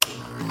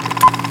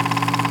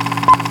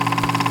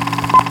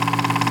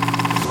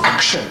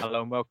Action!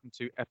 Hello and welcome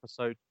to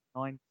episode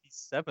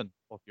 97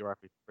 of Your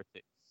Average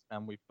Critics.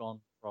 And we've gone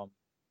from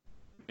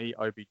me,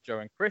 Obi,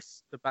 Joe and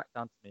Chris to back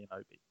down to me and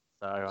Obi.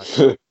 So I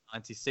think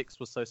 96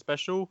 was so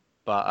special,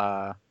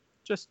 but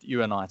just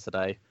you and I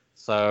today.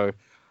 So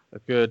a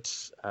good,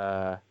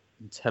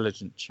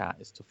 intelligent chat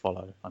is to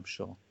follow, I'm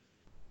sure.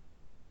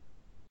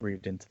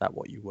 Read into that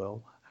what you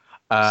will.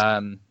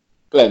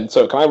 Glenn,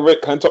 so can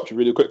I talk you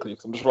really quickly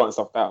because I'm just writing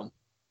stuff down.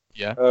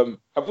 Yeah.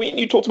 Have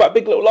you talked about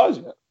Big Little Lies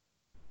yet?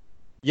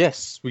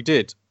 Yes, we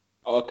did.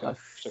 Oh, okay. I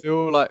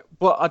feel like,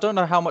 well, I don't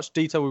know how much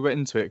detail we went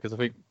into it because I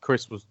think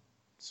Chris was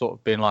sort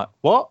of being like,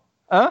 "What?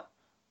 Huh?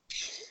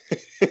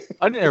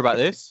 I didn't hear about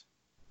this."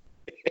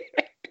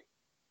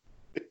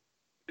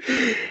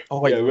 Oh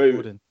wait, Yeah, you're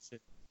recording.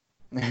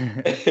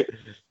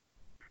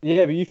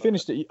 Yeah, but you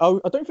finished it.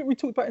 Oh, I don't think we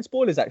talked about it in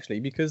spoilers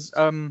actually because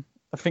I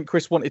think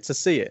Chris wanted to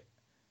see it.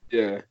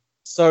 Yeah.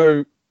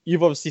 So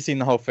you've obviously seen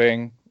the whole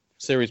thing,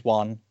 series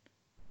 1,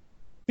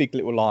 Big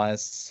Little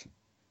Lies.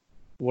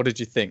 What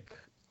did you think?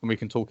 And we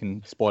can talk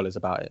in spoilers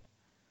about it.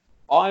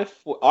 I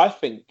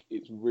think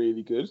it's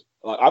really good.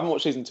 Like I haven't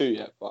watched season 2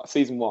 yet, but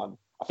season 1,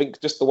 I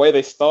think just the way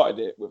they started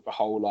it with the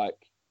whole I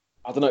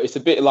don't know, it's a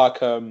bit like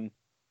so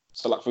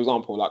like for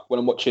example, like when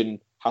I'm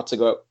watching How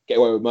to Get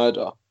Away with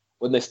Murder,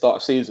 when they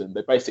start a season,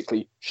 they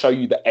basically show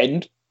you the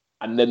end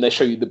and then they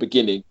show you the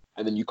beginning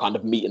and then you kind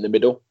of meet in the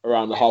middle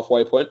around the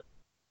halfway point.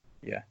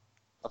 Yeah.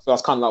 I feel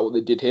that's kind of like what they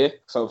did here.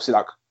 So obviously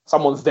like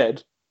someone's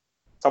dead,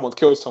 someone's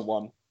killed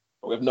someone,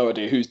 but we have no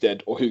idea who's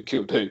dead or who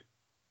killed who.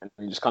 And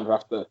you just kind of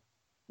have to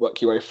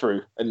work your way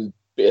through and a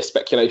bit of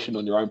speculation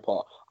on your own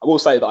part. I will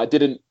say that I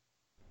didn't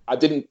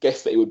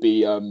guess that it would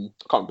be I can't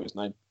remember his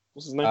name.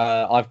 What's his name?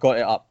 I've got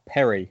it up.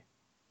 Perry.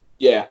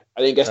 Yeah,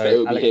 I didn't guess that it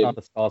would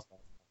Alexander be him. Skarsgård.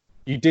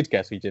 You did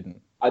guess, or you didn't?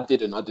 I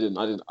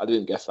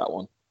didn't guess that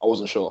one. I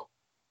wasn't sure.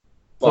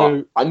 But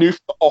So I knew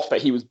off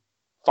that he was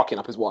fucking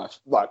up his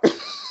wife. Like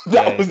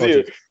that was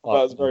it. That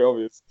was very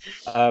obvious.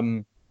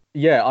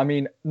 Yeah, I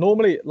mean,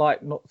 normally,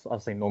 like, not I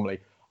say normally.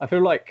 I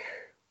feel like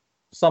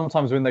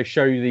sometimes when they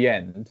show you the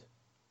end,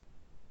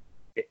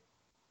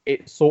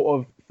 it sort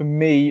of, for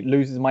me,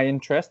 loses my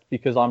interest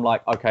because I'm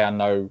like, okay, I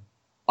know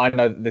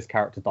that this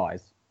character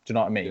dies. Do you know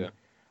what I mean?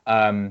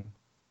 Yeah.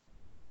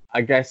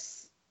 I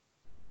guess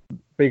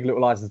Big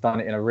Little Lies has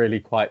done it in a really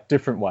quite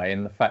different way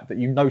in the fact that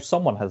you know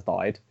someone has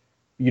died,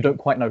 but you don't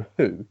quite know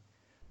who,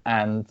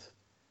 and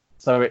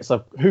so it's a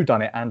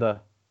whodunit and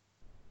a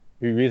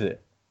who is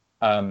it,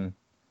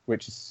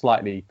 which is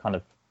slightly kind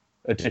of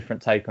a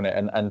different take on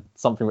it and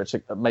something which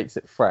makes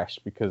it fresh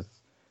because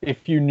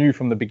if you knew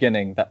from the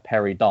beginning that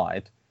Perry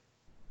died,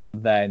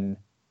 then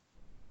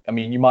I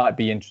mean you might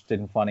be interested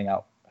in finding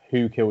out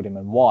who killed him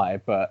and why,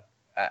 but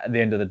at the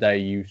end of the day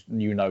you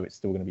know it's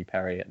still going to be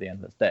Perry at the end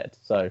that's dead.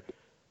 So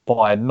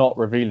by not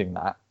revealing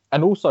that,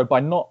 and also by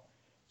not,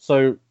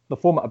 so the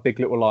format of Big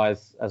Little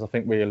Lies, as I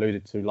think we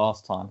alluded to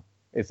last time,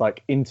 is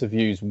like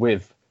interviews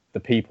with the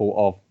people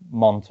of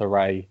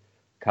Monterey,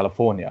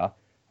 California,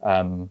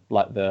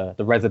 like the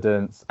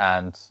residents,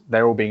 and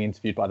they're all being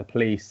interviewed by the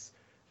police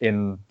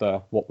in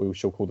the what we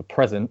shall call the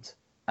present.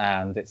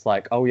 And it's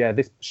like, oh yeah,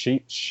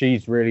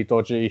 she's really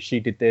dodgy. She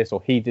did this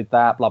or he did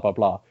that, blah blah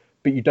blah.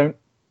 But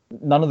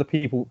none of the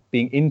people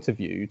being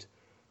interviewed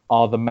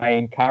are the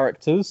main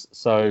characters.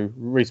 So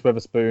Reese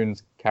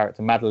Witherspoon's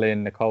character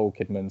Madeline, Nicole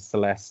Kidman's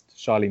Celeste,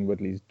 Shailene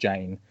Woodley's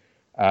Jane,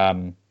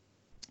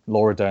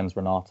 Laura Dern's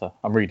Renata.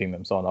 I'm reading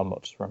them, so I'm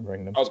not just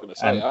remembering them. I was going to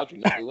say, how do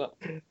you know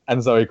that?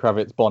 And Zoe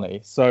Kravitz, Bonnie.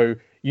 So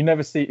you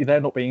never see,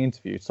 they're not being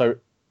interviewed. So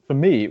for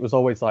me, it was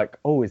always like,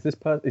 oh, is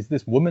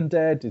this woman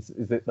dead? Is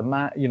it the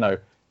man? You know,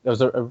 there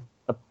was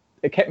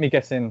it kept me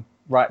guessing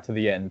right to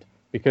the end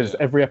because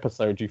every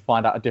episode you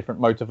find out a different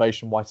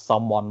motivation why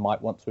someone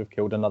might want to have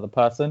killed another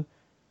person.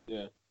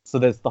 Yeah. So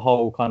there's the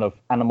whole kind of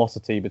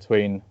animosity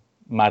between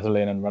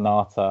Madeline and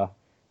Renata.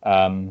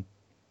 You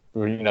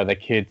know, their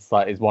kids,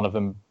 like, is one of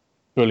them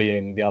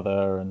bullying the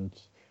other, and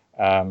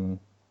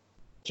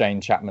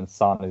Jane Chapman's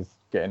son is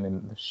getting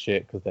in the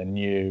shit because they're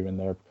new and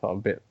they're a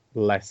bit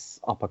less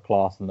upper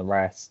class than the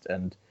rest.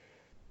 And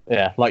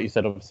yeah, like you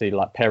said, obviously,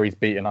 like Perry's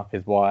beating up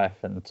his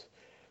wife. And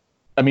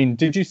I mean,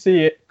 did you see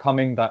it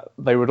coming that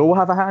they would all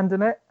have a hand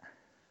in it?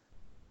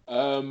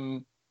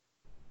 Only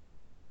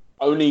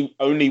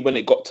when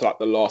it got to like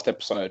the last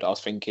episode, I was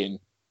thinking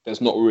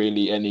there's not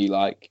really any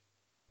like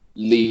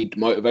lead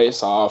motivator.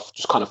 So I've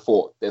just kind of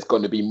thought there's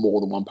going to be more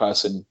than one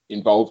person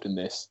involved in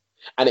this.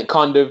 And it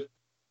kind of,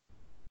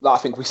 like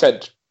I think we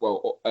said,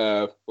 well,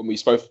 when we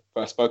first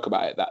spoke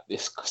about it, that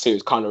this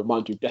series kind of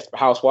reminds you of Desperate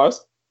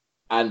Housewives.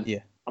 And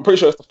yeah, I'm pretty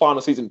sure it's the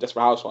final season of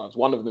Desperate Housewives.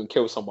 One of them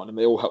kills someone and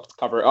they all help to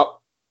cover it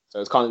up. So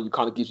it's kind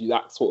of gives you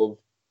that sort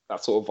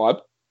of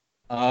vibe.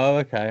 Oh,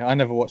 okay. I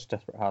never watched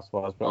Desperate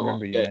Housewives, but I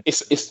remember you. Yeah,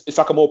 it's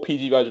like a more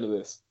PG version of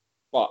this,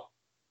 but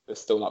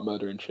there's still like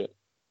murder and shit.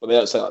 But they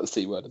don't say like the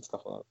C word and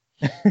stuff like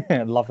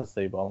that. Love a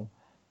C-bomb.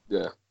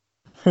 Yeah.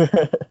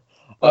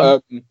 I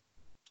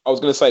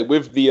was going to say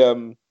with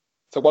the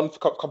so one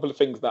couple of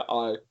things that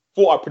I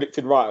thought I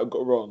predicted right and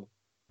got wrong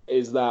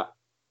is that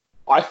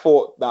I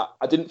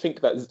didn't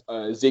think that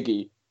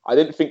Ziggy I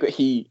didn't think that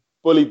he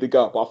bullied the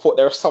girl, but I thought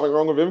there was something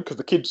wrong with him because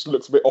the kid just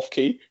looks a bit off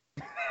key.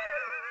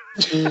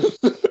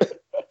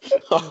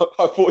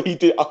 I thought he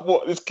did. I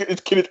thought this kid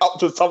is up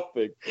to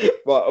something,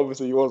 but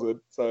obviously he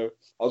wasn't. So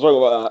I was wrong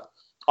about that.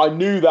 I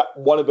knew that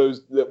one of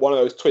those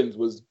twins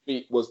was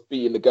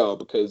beating the girl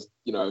because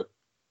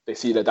they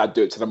see their dad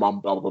do it to the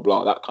mum, blah blah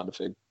blah, that kind of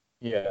thing.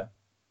 Yeah.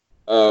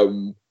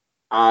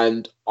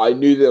 And I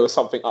knew there was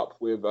something up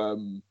with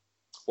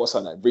what's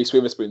her name, Reese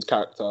Witherspoon's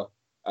character,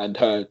 and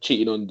her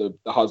cheating on the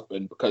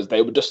husband because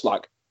they were just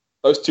like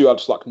those two are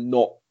just like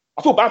not.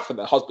 I feel bad for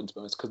their husbands,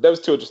 because those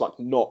two are just like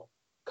not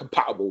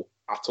compatible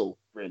at all,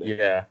 really.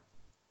 Yeah,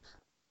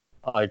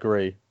 I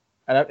agree,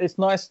 and it's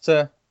nice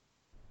to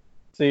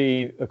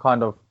see the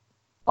kind of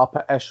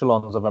upper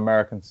echelons of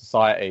American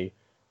society,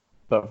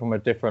 but from a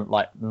different,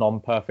 like,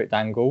 non-perfect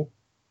angle.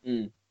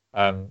 So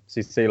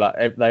you see,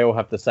 like, they all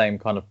have the same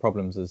kind of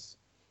problems as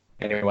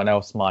anyone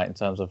else might in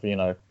terms of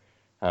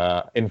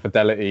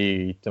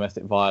infidelity,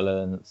 domestic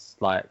violence,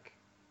 like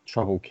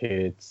troubled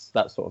kids,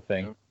 that sort of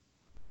thing.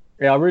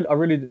 Yeah,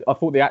 I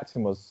thought the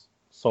acting was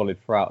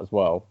solid throughout as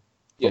well.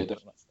 Yeah,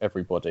 definitely.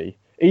 Everybody,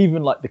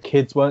 even like the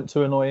kids weren't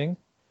too annoying,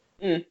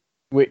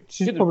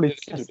 which is probably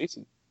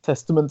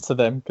testament to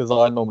them because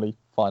I normally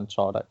find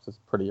child actors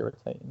pretty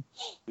irritating.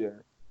 Yeah.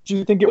 Do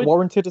you think it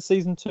warranted a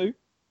season 2?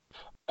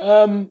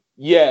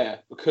 Yeah,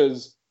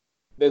 because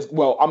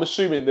I'm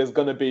assuming there's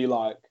gonna be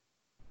like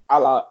a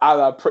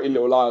la Pretty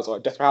Little Liars or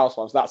Desperate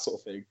Housewives, that sort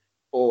of thing,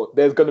 or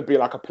there's gonna be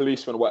like a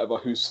policeman or whatever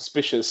who's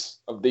suspicious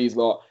of these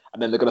lot,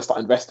 and then they're gonna start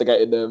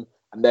investigating them,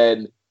 and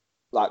then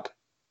like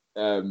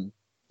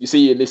you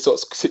see in these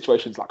sorts of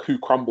situations like who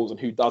crumbles and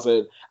who doesn't,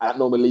 and that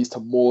normally leads to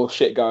more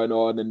shit going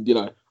on, and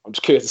I'm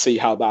just curious to see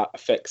how that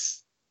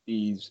affects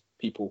these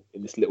people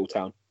in this little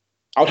town.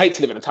 I would hate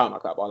to live in a town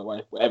like that, by the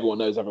way, where everyone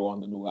knows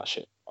everyone and all that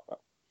shit.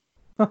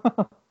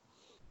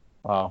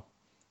 Wow.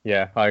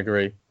 Yeah, I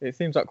agree. It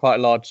seems like quite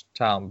a large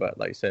town, but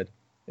like you said,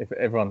 if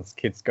everyone's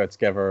kids go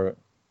together,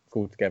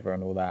 school together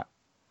and all that.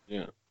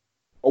 Yeah.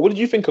 Well, what did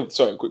you think of,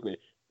 sorry, quickly,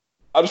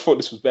 I just thought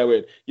this was very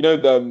weird.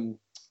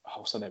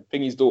 What's her name?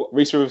 Thingy's daughter,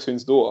 Reese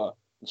Witherspoon's daughter,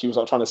 and she was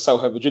like trying to sell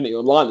her virginity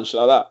online and shit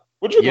like that.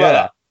 What do you think about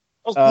that?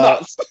 That was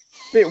nuts.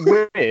 Bit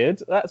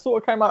weird. That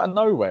sort of came out of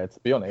nowhere, to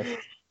be honest.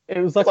 It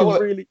was like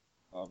a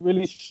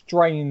really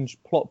strange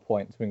plot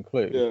point to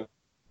include. Yeah.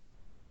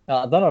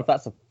 I don't know if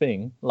that's a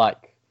thing,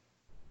 like,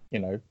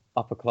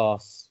 upper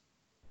class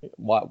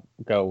white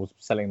girls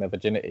selling their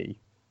virginity.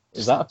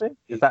 Is that a thing?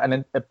 Is that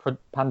a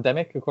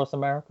pandemic across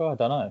America? I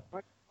don't know.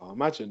 Oh,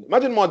 imagine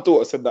my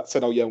daughter said,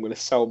 oh yeah, I'm going to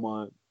sell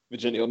my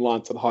virginity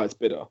online to the highest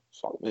bidder.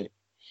 Fuck me.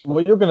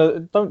 Well,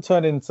 don't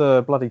turn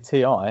into bloody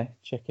TI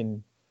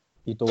checking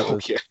your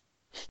daughter's. Oh,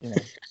 yeah.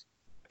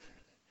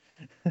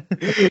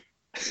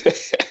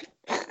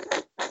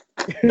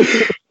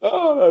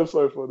 Oh, that's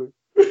so funny.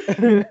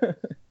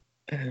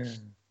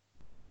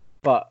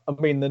 But I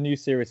mean, the new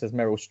series has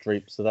Meryl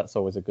Streep, so that's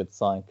always a good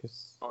sign.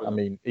 Because I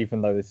mean,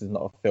 even though this is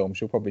not a film,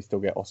 she'll probably still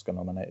get Oscar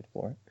nominated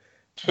for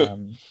it.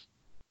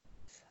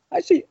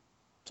 Actually,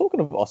 talking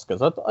of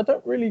Oscars, I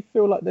don't really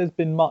feel like there's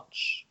been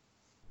much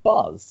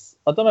buzz.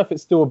 I don't know if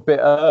it's still a bit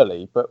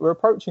early, but we're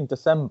approaching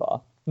December.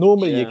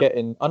 Normally, you're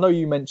getting. I know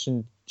you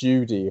mentioned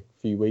Judy a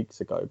few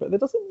weeks ago, but there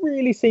doesn't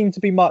really seem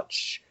to be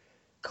much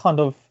kind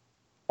of,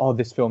 oh,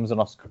 this film's an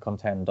Oscar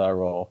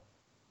contender, or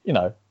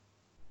Yeah,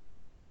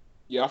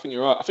 I think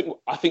you're right.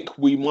 I think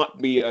we might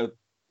be a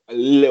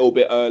little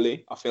bit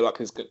early. I feel like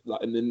it's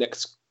like in the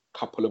next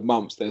couple of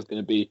months there's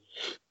going to be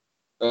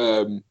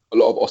a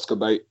lot of Oscar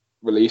bait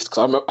released.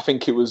 Because I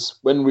think it was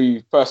when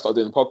we first started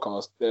doing the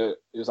podcast. It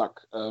was like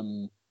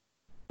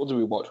what did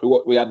we watch?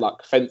 We had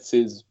like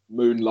Fences,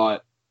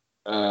 Moonlight,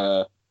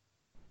 Hacksaw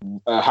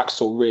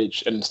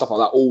Ridge, and stuff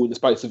like that, all in the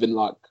space of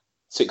like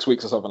 6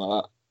 weeks or something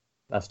like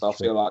that. I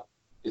feel like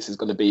this is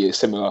going to be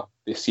similar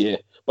this year.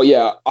 But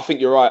yeah, I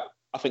think you're right.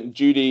 I think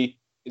Judy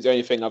is the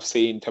only thing I've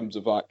seen in terms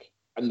of like,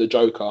 and the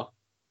Joker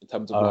in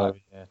terms of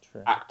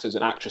actors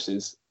and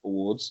actresses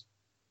awards.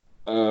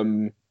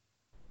 I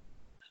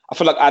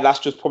feel like Ad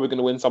Astra's probably going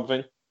to win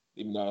something,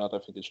 even though I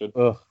don't think it should.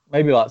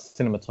 Maybe like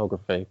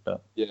cinematography,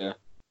 but yeah.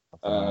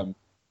 I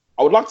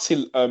would like to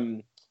see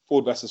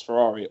Ford versus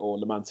Ferrari or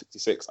Le Mans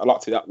 66. I'd like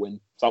to see that win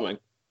something.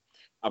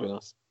 That'd be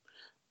nice.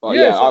 But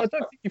so I don't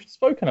think you've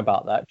spoken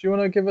about that. Do you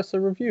want to give us a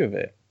review of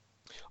it?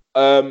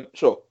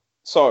 Sure.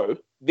 So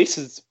this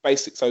is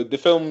basic. So the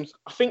films,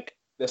 I think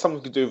there's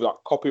something to do with like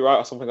copyright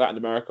or something like that in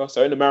America.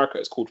 So in America,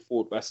 it's called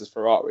Ford versus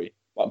Ferrari,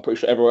 but I'm pretty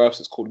sure everywhere else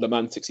it's called Le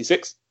Mans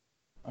 66.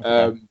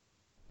 Okay.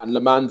 And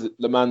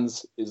Le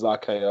Mans is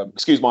like a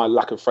excuse my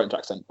lack of French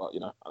accent, but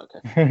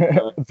okay.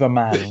 The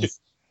Mans.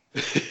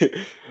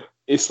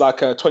 It's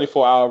like a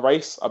 24-hour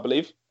race, I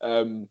believe. I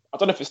don't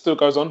know if it still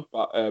goes on,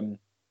 but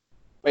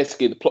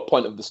basically the plot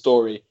point of the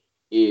story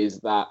is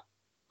that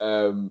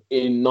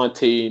in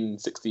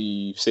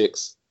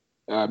 1966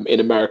 in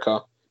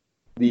America,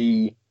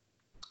 the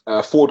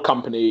Ford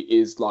company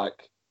is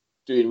like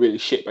doing really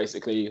shit.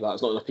 Basically, like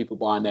there's not enough people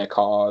buying their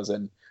cars,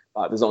 and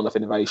like there's not enough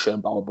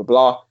innovation. Blah blah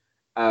blah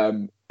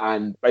blah.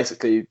 And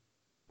basically,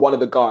 one of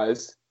the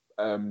guys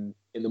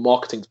in the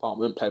marketing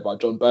department, played by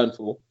John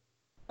Bernthal,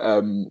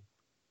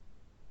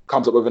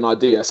 comes up with an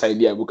idea saying,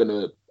 "Yeah, we're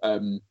gonna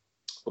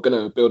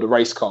build a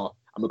race car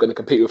and we're gonna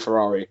compete with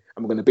Ferrari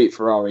and we're gonna beat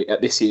Ferrari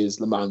at this year's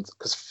Le Mans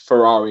because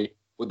Ferrari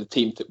were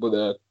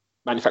the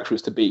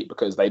manufacturers to beat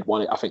because they'd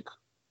won it, I think,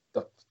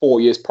 the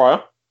 4 years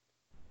prior."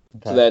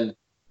 Okay. So then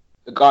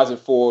the guys in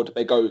Ford,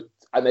 they go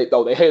and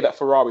they hear that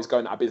Ferrari's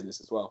going out of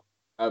business as well.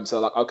 So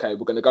like, okay,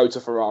 we're going to go to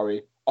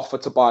Ferrari, offer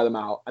to buy them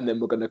out, and then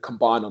we're going to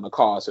combine on a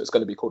car. So it's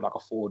going to be called like a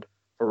Ford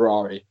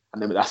Ferrari,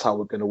 and then that's how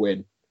we're going to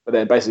win. But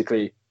then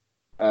basically,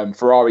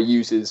 Ferrari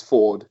uses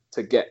Ford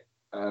to get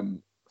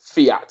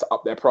Fiat to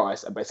up their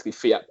price, and basically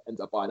Fiat ends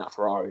up buying out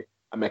Ferrari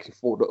and making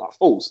Ford look like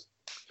fools.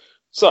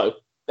 So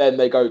then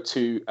they go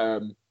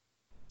to,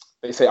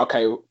 they say,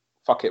 okay,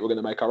 fuck it, we're going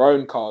to make our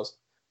own cars.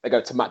 They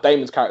go to Matt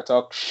Damon's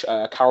character,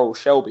 Carroll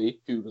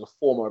Shelby, who was a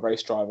former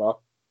race driver,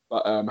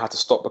 but had to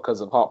stop because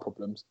of heart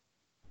problems.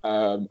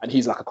 And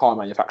he's like a car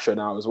manufacturer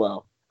now as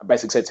well. And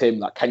basically said to him,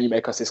 like, can you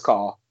make us this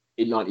car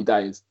in 90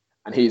 days?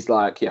 And he's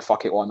like, yeah,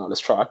 fuck it, why not?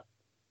 Let's try.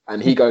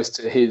 And he goes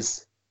to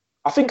his,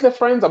 I think they're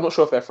friends. I'm not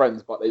sure if they're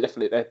friends, but they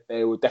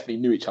definitely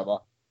knew each other.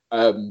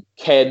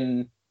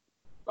 Ken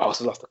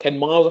Miles,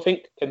 I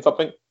think, Ken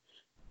something,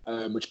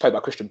 which is played by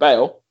Christian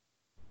Bale,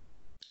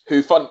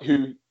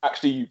 who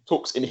actually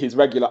talks in his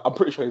regular, I'm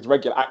pretty sure his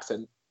regular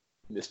accent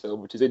in this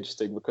film, which is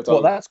interesting because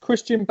that's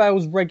Christian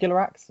Bale's regular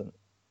accent.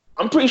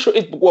 I'm pretty sure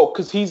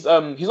because he's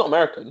not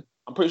American.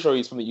 I'm pretty sure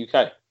he's from the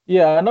UK.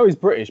 Yeah, I know he's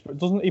British, but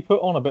doesn't he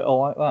put on a bit of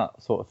like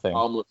that sort of thing?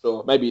 I'm not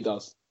sure. Maybe he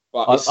does.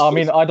 But I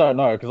mean, I don't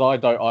know because I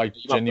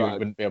genuinely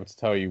wouldn't be able to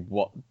tell you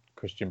what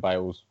Christian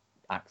Bale's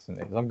accent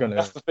is. I'm gonna.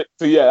 That's the thing.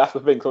 So yeah, that's the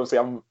thing. So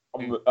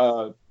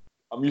obviously,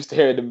 I'm used to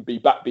hearing him be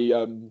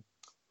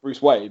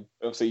Bruce Wayne.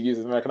 Obviously, he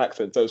uses an American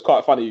accent, so it's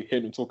quite funny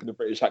hearing him talking a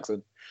British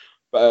accent.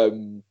 But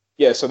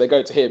yeah, so they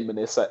go to him and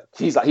he's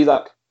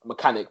like a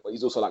mechanic, but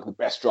he's also like the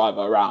best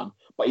driver around.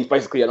 But he's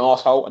basically an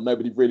arsehole and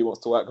nobody really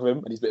wants to work with him,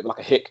 and he's a bit of like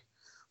a hick.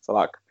 So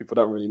like people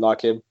don't really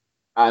like him.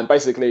 And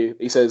basically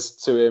he says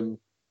to him,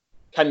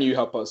 can you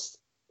help us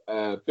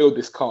build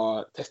this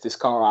car, test this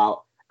car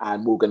out,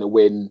 and we're going to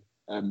win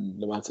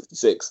Le Mans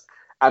 66.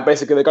 And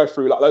basically they go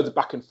through like loads of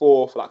back and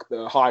forth, like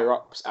the higher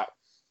ups at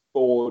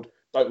Ford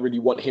don't really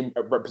want him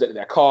representing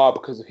their car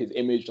because of his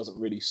image doesn't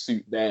really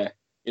suit their,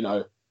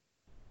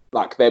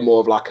 like they're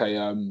more of like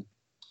a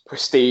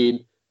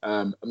pristine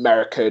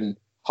American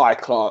high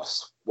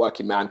class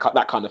working man,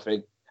 that kind of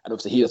thing. And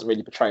obviously he doesn't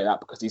really portray that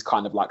because he's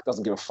kind of like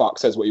doesn't give a fuck,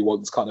 says what he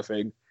wants kind of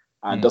thing,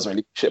 and doesn't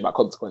really shit about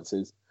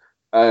consequences.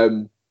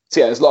 So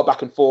yeah, there's a lot of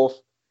back and forth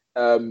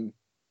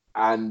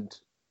and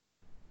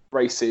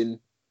racing,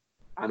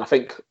 and I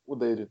think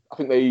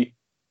they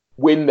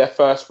win their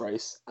first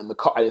race, and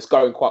it's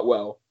going quite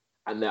well,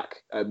 and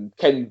like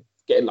Ken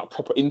getting like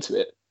proper into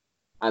it,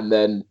 and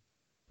then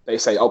they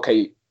say,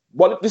 okay,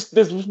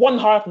 there's one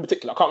high up in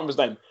particular, I can't remember his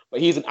name, but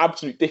he's an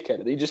absolute dickhead,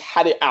 and he just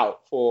had it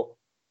out for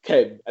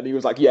Ken, and he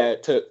was like,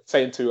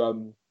 saying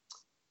to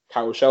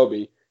Carroll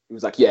Shelby, he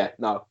was like, yeah,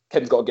 no,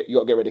 you got to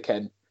get rid of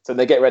Ken. So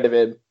they get rid of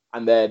him,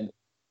 and then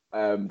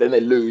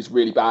they lose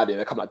really badly.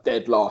 They come like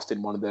dead last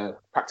in one of the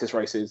practice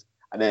races,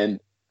 and then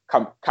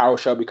Carroll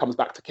Shelby comes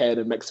back to Ken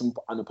and makes him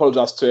and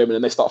apologizes to him, and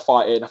then they start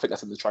fighting. I think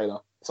that's in the trailer.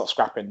 They start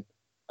scrapping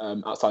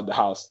outside the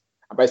house,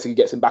 and basically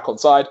gets him back on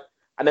side.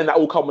 And then that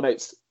all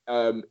culminates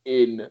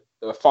in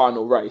the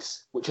final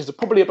race, which is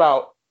probably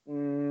about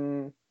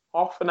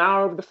half an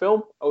hour of the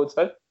film, I would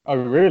say. Oh,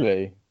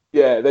 really?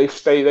 Yeah, they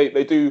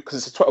do,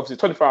 because it's obviously a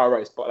 24-hour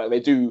race, but like, they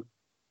do.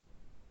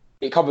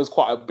 It covers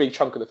quite a big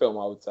chunk of the film,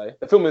 I would say.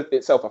 The film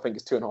itself, I think,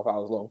 is 2.5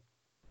 hours long.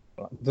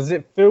 Does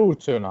it feel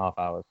 2.5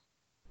 hours?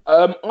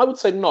 I would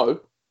say no.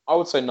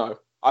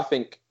 I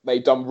think they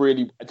done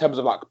really, in terms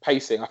of like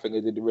pacing, I think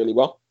they did it really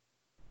well.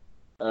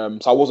 So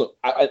I wasn't,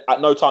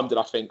 at no time did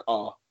I think,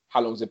 how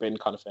long's it been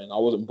kind of thing. I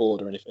wasn't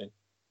bored or anything.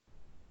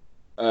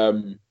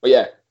 But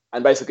yeah,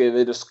 and basically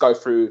they just go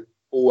through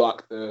all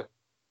like the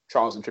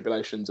trials and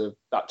tribulations of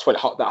that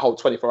whole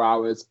 24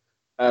 hours.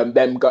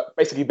 Them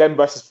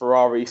versus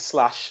Ferrari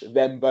 /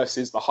 them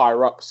versus the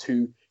higher ups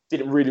who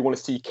didn't really want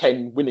to see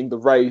Ken winning the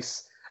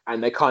race,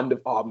 and they kind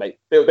of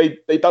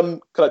they done.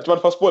 Do you mind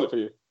if I spoil it for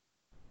you?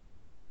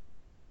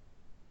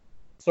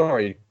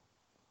 Sorry,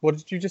 what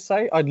did you just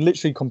say? I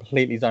literally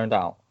completely zoned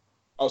out.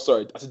 Oh,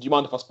 sorry. I said, do you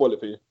mind if I spoil it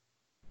for you?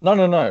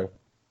 No.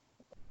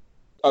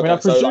 Okay,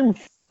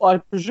 I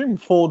presume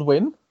Ford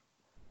win.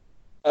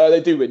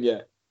 They do win,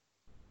 yeah.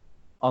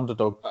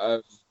 Underdog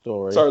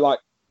story. So like,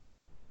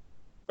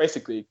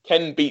 basically,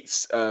 Ken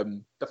beats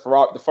the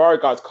Ferrari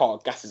guy's car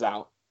gasses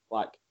out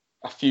like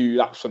a few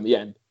laps from the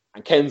end,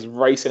 and Ken's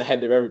racing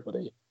ahead of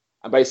everybody.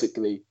 And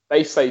basically,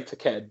 they say to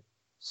Ken,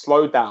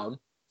 slow down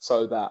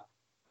so that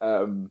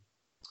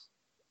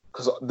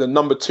because the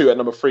number 2 and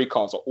number 3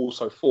 cars are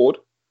also Ford,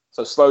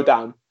 so slow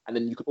down, and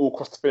then you can all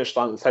cross the finish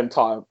line at the same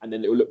time, and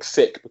then it will look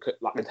sick because,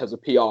 like in terms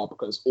of PR,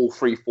 because all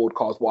 3 Ford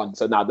cars won.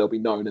 So now they'll be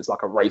known as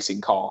like a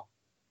racing car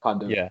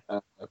kind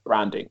of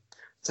branding.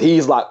 So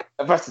he's like,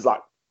 at first he's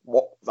like,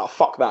 what? Like,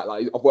 fuck that!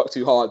 Like, I've worked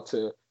too hard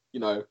to,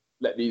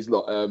 let these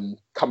lot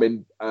come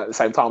in at the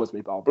same time as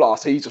me, blah blah blah.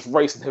 So he's just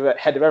racing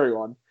ahead of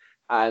everyone,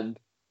 and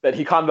then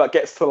he kind of like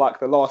gets to like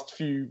the last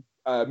few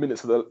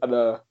minutes of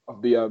the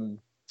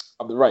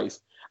race,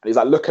 and he's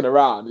like looking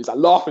around, he's like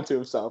laughing to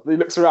himself. And he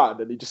looks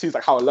around and he just sees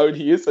like how alone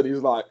he is, and he's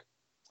like,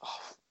 oh,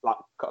 like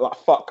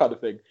fuck kind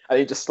of thing. And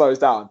he just slows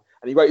down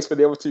and he waits for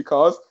the other two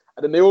cars,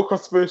 and then they all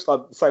cross the finish line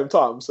at the same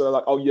time. So they're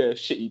like, oh yeah,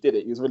 shit, he did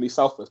it. He was really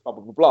selfless, blah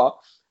blah blah blah.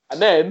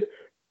 And then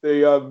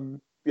the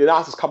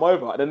announcers come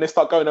over, and then they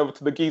start going over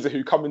to the geezer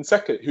who came in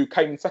second,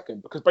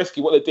 because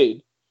basically what they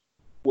did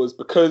was,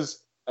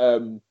 because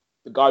the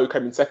guy who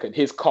came in second,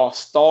 his car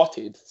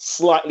started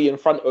slightly in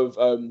front of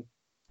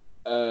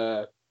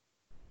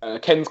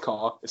Ken's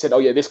car. They said, "Oh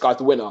yeah, this guy's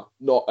the winner,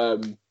 not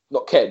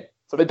Ken."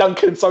 So they done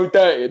Ken so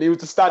dirty, and he was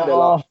just standing there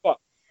like, "Fuck."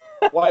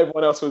 While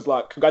everyone else was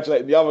like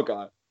congratulating the other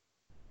guy,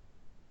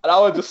 and I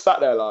was just sat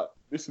there like,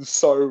 "This is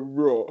so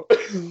raw."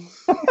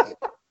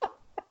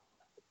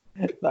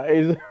 That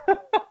is.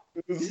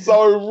 It's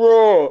so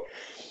raw.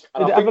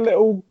 Did it have a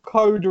little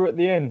coda at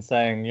the end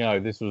saying, you know,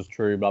 this was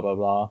true, blah blah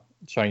blah,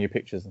 showing you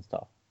pictures and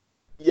stuff?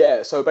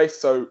 Yeah. So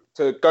basically,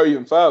 to go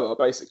even further,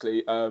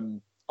 basically,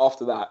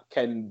 after that,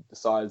 Ken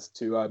decides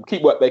to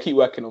keep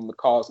working on the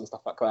cars and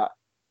stuff like that.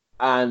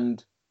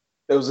 And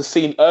there was a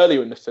scene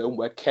earlier in the film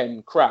where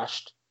Ken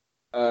crashed,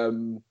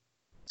 and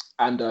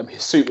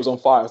his suit was on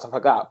fire and stuff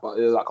like that. But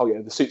they're like, oh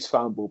yeah, the suit's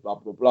flammable, blah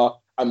blah blah.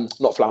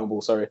 Not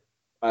flammable, sorry,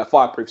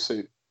 fireproof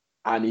suit.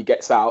 And he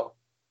gets out.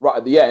 Right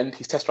at the end,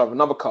 he's test driving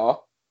another car,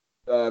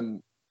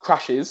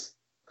 crashes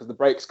because the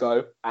brakes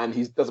go, and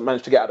he doesn't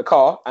manage to get out of the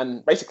car,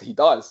 and basically he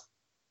dies.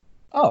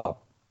 Oh.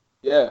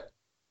 Yeah.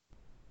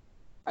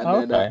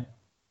 And then,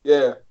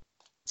 yeah.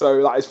 So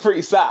like it's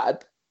pretty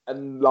sad,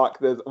 and like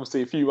there's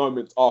obviously a few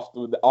moments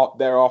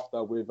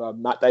thereafter with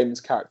Matt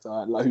Damon's character,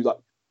 like who's like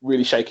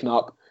really shaken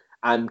up,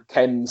 and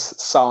Ken's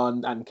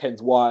son and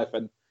Ken's wife,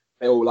 and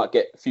they all like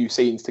get a few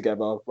scenes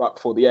together right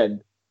before the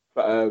end.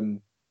 But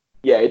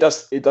yeah, it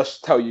does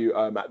tell you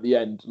at the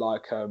end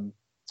like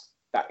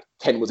that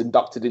Ken was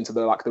inducted into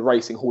the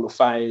Racing Hall of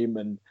Fame,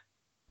 and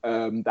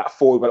that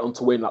Ford went on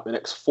to win like the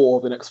next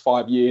 5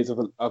 years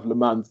of Le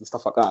Mans and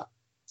stuff like that.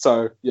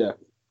 So yeah,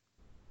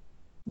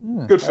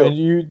 good film. And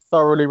you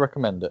thoroughly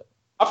recommend it?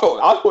 I thought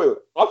I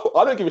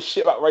don't give a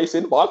shit about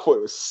racing, but I thought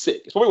it was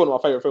sick. It's probably one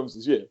of my favorite films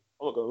this year.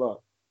 I'm not gonna lie.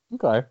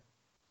 Okay,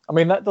 I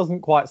mean that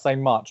doesn't quite say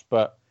much,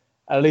 but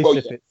at least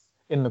if it's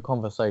in the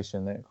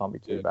conversation, then it can't be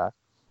too bad.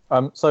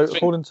 So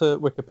according to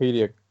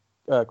Wikipedia,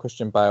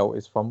 Christian Bale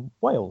is from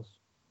Wales.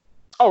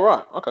 Oh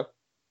right, okay.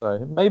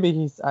 So maybe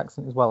his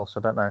accent is Welsh. I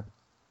don't know.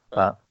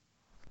 But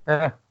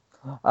yeah.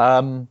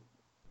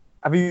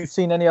 Have you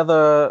seen any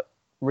other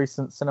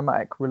recent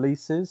cinematic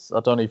releases?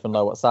 I don't even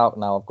know what's out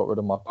now. I've got rid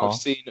of my car. I've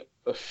seen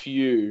a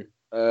few.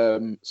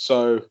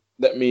 So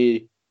let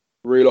me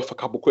reel off a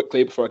couple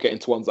quickly before I get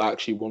into ones I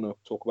actually want to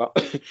talk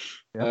about.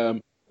 Yeah.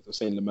 I've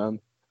seen Le Mans.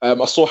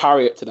 I saw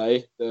Harriet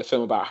today, the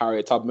film about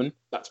Harriet Tubman.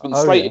 That's been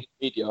slated in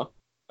media.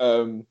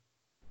 And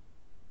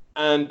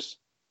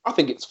I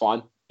think it's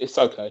fine. It's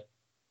okay.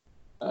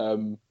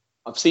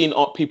 I've seen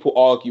people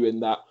arguing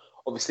that,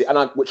 obviously,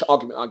 which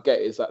argument I get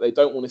is that they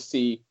don't want to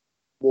see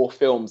more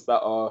films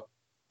that are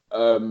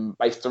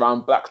based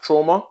around black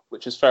trauma,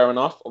 which is fair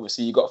enough.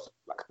 Obviously, you got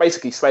like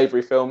basically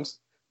slavery films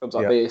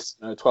like this,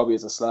 12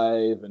 Years a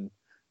Slave, and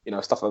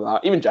stuff like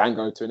that. Even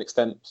Django, to an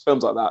extent,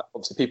 films like that.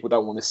 Obviously, people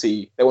don't want to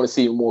see. They want to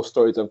see more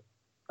stories of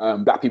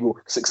black people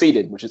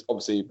succeeding, which is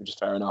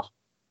fair enough.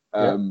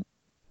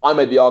 I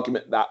made the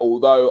argument that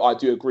although I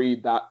do agree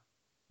that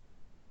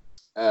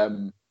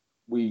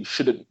we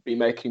shouldn't be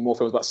making more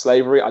films about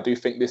slavery, I do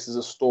think this is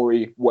a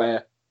story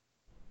where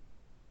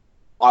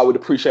I would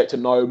appreciate to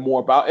know more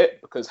about it,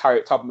 because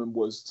Harriet Tubman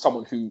was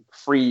someone who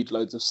freed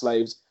loads of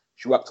slaves.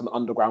 She worked on the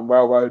Underground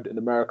Railroad in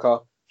America.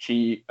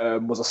 She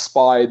was a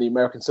spy in the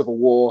American Civil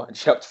War, and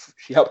she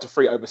helped to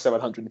free over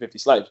 750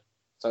 slaves.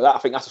 So I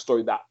think that's a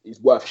story that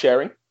is worth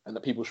sharing, and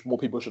that more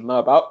people should know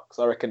about,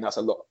 because I reckon that's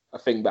a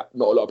thing that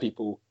not a lot of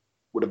people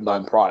would have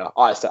known prior.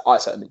 I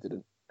certainly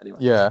didn't. Anyway.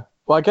 Yeah.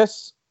 Well, I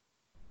guess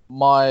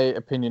my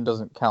opinion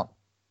doesn't count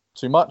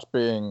too much,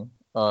 being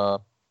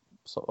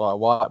sort of a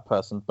white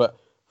person, but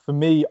for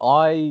me,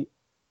 I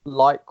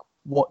like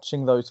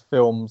watching those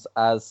films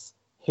as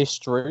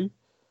history,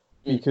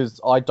 because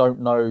I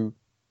don't know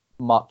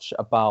much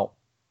about,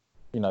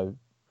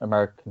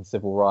 American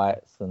civil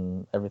rights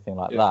and everything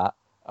like that.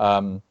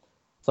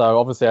 So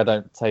obviously I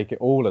don't take it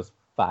all as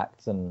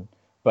facts,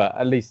 but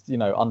at least,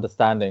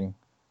 understanding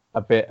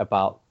a bit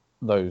about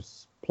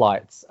those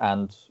plights.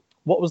 And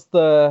what was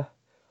the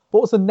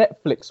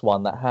Netflix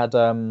one that had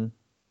Mudbound?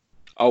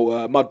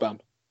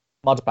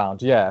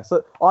 Mudbound, yeah.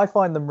 So I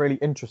find them really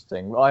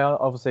interesting. I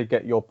obviously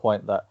get your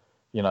point that,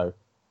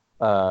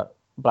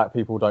 black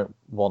people don't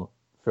want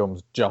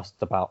films just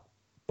about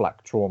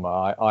black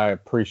trauma. I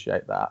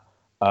appreciate that.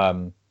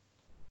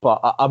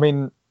 But I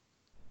mean,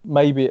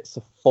 maybe it's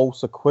a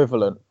false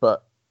equivalent,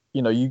 but,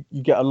 you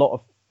get a lot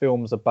of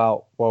films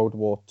about World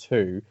War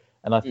II,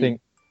 and I think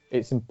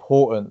it's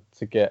important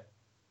to get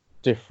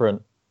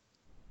different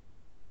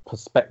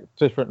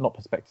not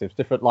perspectives,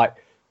 different like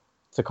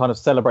to kind of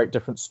celebrate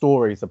different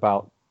stories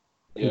about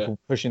people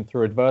pushing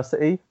through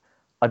adversity.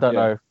 I don't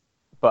know,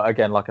 but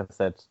again, like I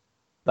said,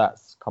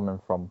 that's coming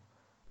from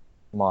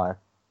my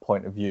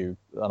point of view,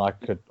 and I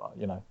could,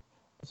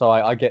 so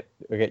I get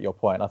your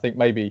point. I think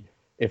maybe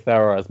if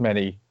there are as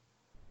many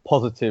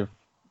positive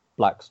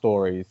black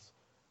stories,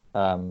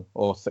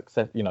 or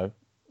successful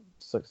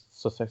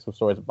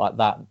stories like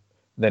that,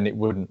 then it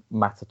wouldn't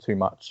matter too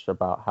much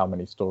about how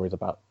many stories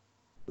about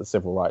the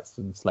civil rights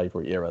and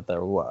slavery era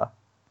there were.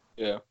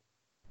 Yeah.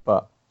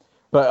 But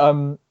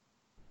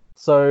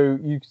so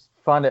you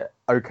find it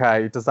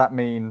okay? Does that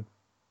mean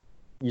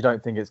you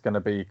don't think it's going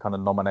to be kind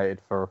of nominated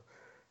for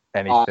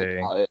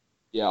anything? I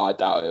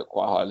doubt it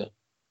quite highly.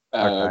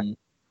 Okay.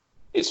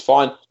 It's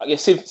fine. I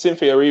guess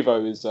Cynthia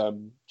Erivo is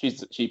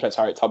she plays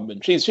Harriet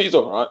Tubman. She's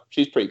all right.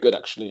 She's pretty good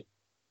actually.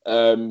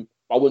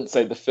 I wouldn't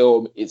say the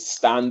film is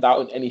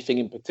standout in anything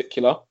in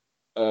particular.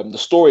 The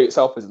story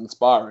itself is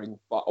inspiring,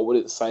 but I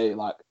wouldn't say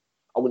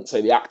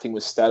the acting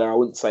was stellar. I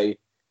wouldn't say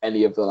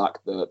any of the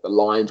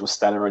lines were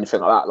stellar or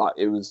anything like that. Like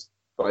it's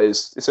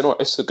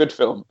a good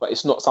film, but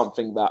it's not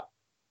something that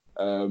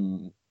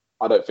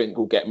I don't think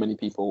will get many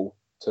people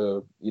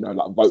to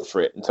vote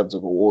for it in terms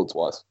of awards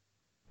wise.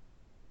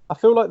 I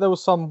feel like there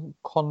was some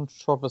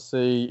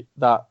controversy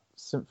that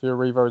Cynthia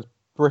Erivo is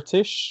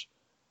British,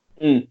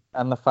 and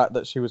the fact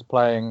that she was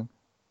playing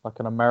like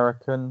an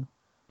American.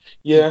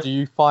 Yeah. Do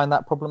you find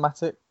that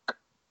problematic?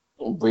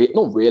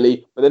 Not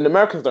really, but then the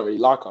Americans don't really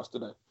like us, do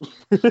they?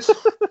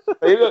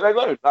 They don't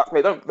like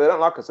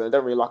us. They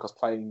don't really like us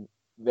playing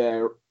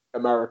their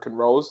American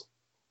roles.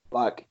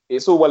 Like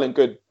it's all well and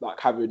good, like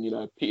having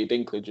Peter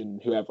Dinklage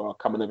and whoever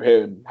coming over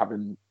here and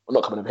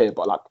not coming over here,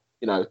 but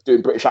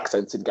doing British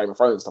accents in Game of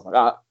Thrones and stuff like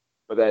that.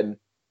 But then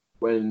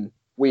when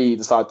we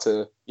decide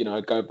to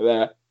go over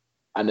there,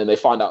 and then they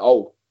find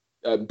out,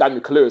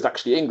 Daniel Kaluuya is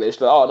actually English.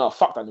 They're like, oh no,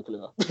 fuck Daniel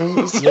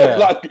Kaluuya. So, yeah.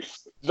 Like, you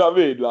know what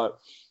I mean? Like,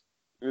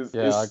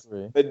 I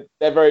agree.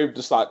 They're very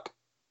just like,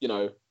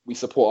 we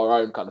support our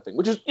own kind of thing,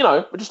 which is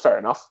fair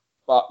enough.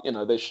 But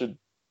they should.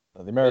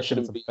 The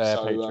Americans are fair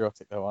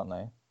patriotic, though, aren't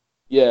they?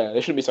 Yeah,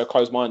 they shouldn't be so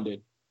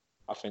close-minded.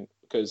 I think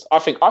because I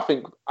think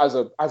as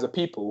a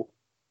people,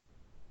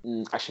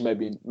 actually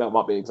maybe that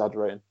might be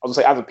exaggerating. I was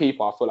gonna say as a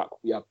people, I feel like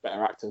we have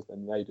better actors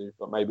than they do,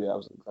 but maybe I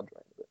was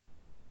exaggerating a bit.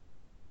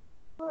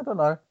 I don't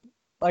know.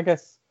 I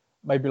guess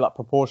maybe like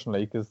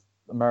proportionally, because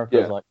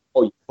America is like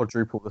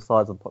quadruple the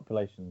size of the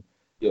population.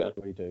 Yeah,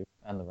 we do,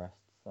 and the rest.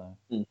 So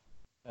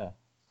yeah.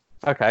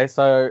 Okay,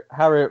 so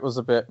Harriet was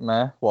a bit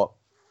meh. What,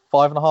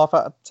 5.5 out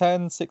of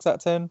 10, 6 out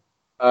of 10?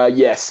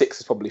 Yeah, 6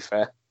 is probably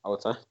fair, I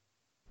would say.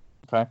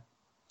 Okay.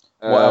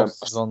 What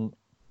else is on?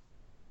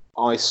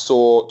 I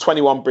saw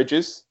 21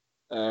 Bridges.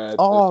 I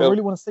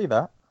really want to see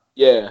that.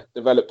 Yeah,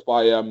 developed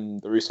by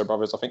the Russo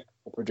brothers, I think,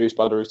 or produced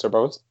by the Russo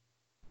brothers.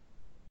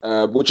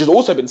 Which has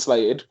also been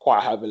slated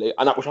quite heavily,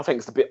 and which I think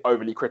is a bit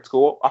overly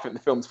critical. I think the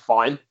film's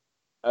fine.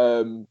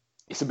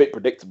 It's a bit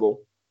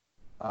predictable,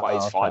 but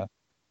it's fine.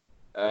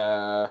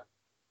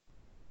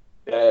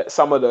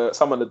 Some of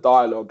the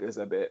dialogue is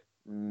a bit.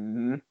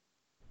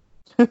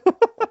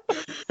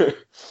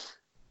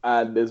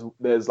 And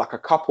there's like a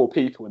couple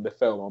people in the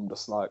film. I'm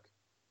just like,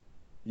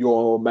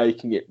 you're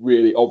making it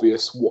really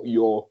obvious what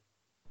your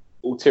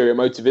ulterior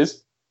motive is.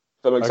 If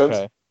that makes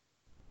sense.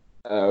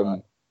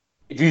 Right.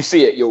 If you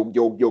see it,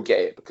 you'll get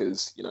it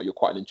because you're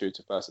quite an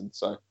intuitive person.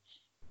 So,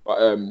 but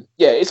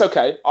it's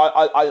okay.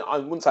 I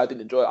wouldn't say I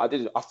didn't enjoy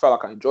it. I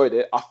felt like I enjoyed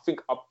it. I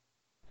think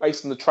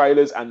based on the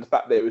trailers and the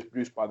fact that it was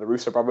produced by the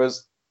Russo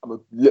brothers, I'm a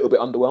little bit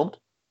underwhelmed.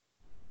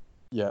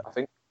 Yeah, I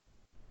think.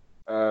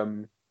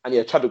 And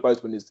yeah, Chadwick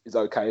Boseman is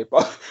okay,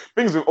 but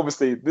things with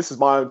obviously this is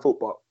my own fault,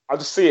 but I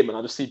just see him and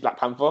I just see Black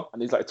Panther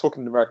and he's like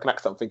talking in an American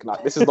accent. I'm thinking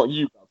like, this is not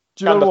you. Bro.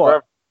 Do you know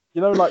what?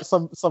 Forever. Like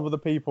some of the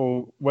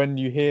people, when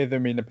you hear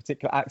them in a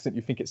particular accent,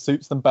 you think it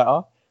suits them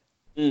better.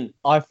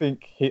 I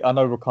think I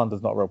know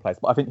Wakanda's not a real place,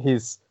 but I think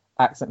his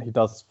accent he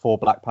does for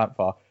Black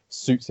Panther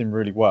suits him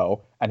really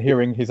well. And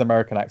hearing his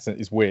American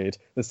accent is weird.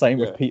 The same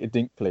with Peter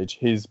Dinklage.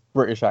 His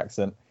British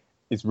accent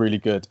is really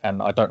good,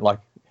 and I don't like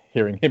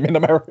hearing him in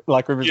America,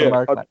 like with his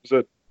American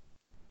accent.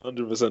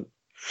 100%.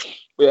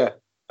 Yeah.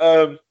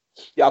 I'll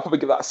probably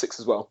give that a 6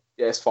 as well.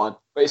 Yeah, it's fine.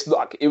 But it's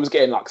like it was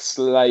getting like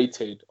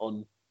slated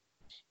on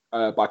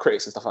by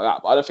critics and stuff like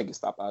that. But I don't think it's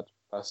that bad,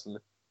 personally.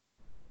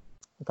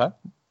 Okay.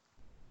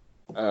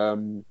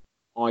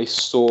 I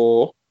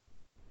saw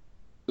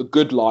The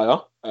Good Liar,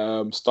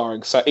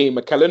 starring Ian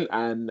McKellen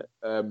and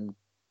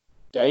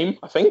Dame,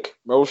 I think.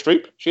 Meryl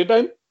Streep. Is she a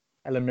Dame?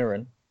 Helen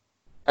Mirren.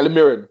 Helen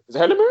Mirren. Is it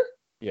Helen Mirren?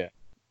 Yeah.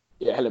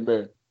 Yeah, Helen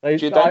Mirren.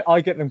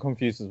 I get them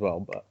confused as well,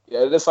 but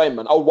yeah, they're the same,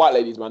 man. Old white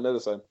ladies, man, they're the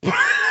same.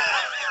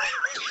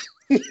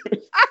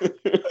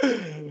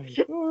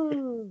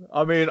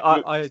 I mean,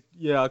 I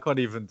can't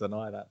even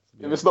deny that.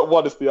 If it's not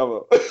one, it's the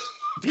other.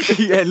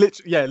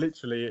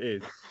 Literally it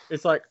is.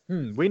 It's like,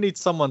 we need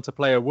someone to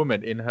play a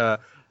woman in her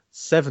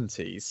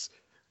 70s.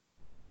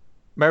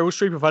 Meryl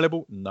Streep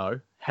available? No.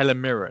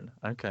 Helen Mirren.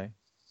 Okay.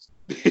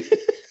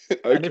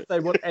 And if they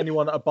want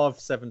anyone above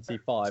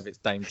 75, it's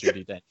Dame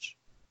Judi Dench.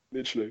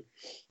 Literally.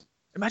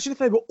 Imagine if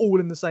they were all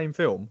in the same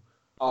film.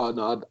 Oh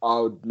no, I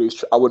would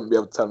lose. I wouldn't be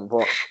able to tell them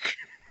apart.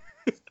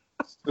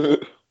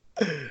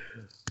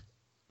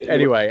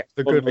 Anyway,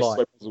 The Good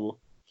Life.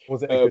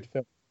 Was it a good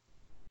film?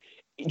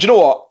 Do you know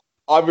what?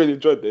 I really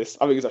enjoyed this.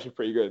 I think it's actually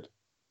pretty good.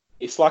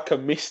 It's like a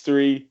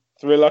mystery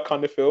thriller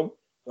kind of film.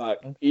 Like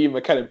Ian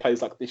McKellen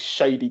plays like this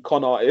shady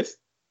con artist,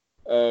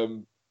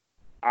 and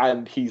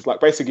he's like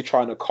basically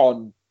trying to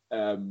con.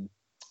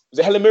 Was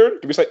it Helen Mirren?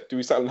 Do we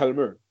say on Helen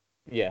Mirren?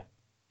 Yeah.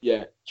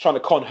 Yeah, trying to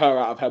con her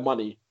out of her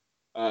money.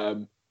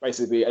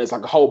 Basically, and it's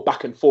like a whole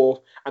back and forth.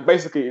 And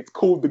basically, it's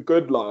called The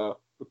Good Liar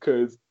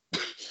because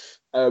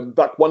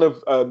like one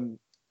of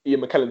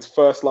Ian McKellen's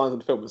first lines in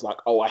the film was like,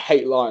 "Oh, I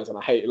hate lies and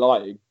I hate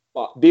lying."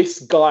 But this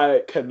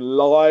guy can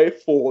lie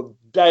for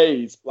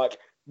days. Like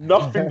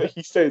nothing that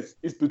he says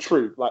is the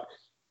truth. Like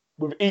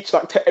with each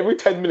every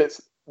 10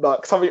 minutes,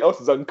 like something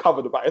else is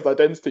uncovered about his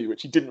identity,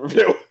 which he didn't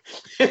reveal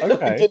in the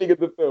beginning of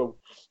the film.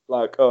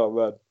 Like, oh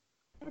man.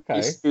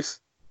 Okay.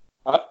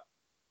 Huh?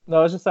 No,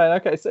 I was just saying.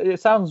 Okay, so it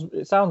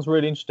sounds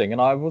really interesting,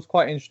 and I was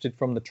quite interested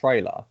from the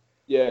trailer.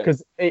 Yeah.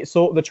 Because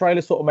the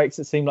trailer sort of makes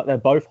it seem like they're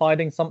both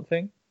hiding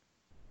something.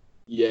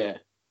 Yeah.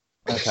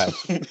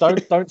 Okay.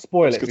 Don't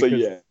spoil it because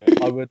yeah.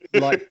 I would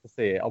like to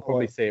see it. I'll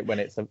probably see it when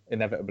it's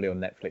inevitably on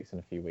Netflix in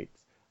a few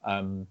weeks.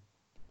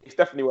 It's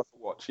definitely worth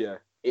a watch. Yeah.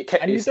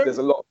 There's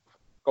a lot of...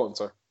 Go on,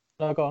 sorry.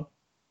 No, go on.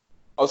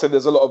 I would say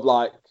there's a lot of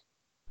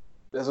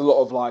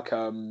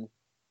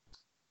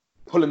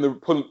pull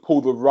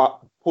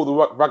the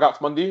rug out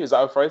from under you. Is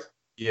that a phrase?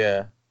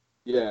 Yeah.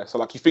 Yeah. So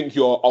like you think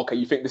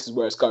this is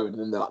where it's going, and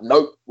then they're like,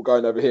 nope, we're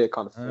going over here,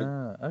 kind of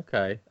thing.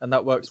 Okay. And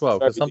that works well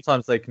because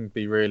sometimes they can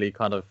be really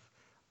kind of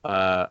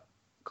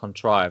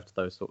contrived,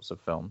 those sorts of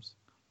films.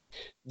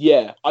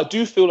 Yeah, I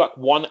do feel like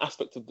one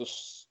aspect of the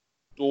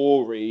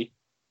story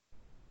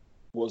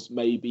was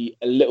maybe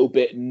a little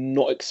bit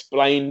not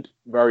explained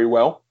very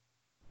well.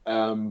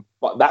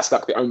 But that's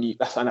like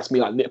that's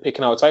me like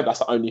nitpicking, I would say. That's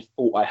the only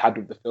fault I had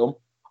with the film.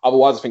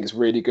 Otherwise, I think it's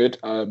really good.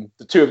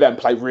 The two of them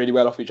play really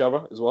well off each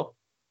other as well.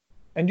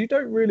 And you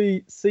don't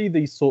really see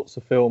these sorts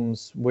of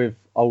films with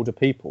older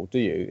people, do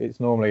you? It's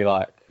normally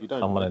like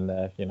someone in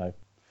their,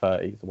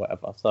 30s or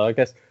whatever. So I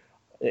guess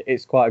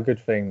it's quite a good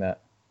thing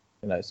that,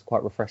 it's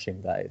quite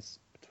refreshing that it's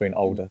between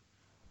older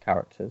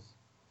characters.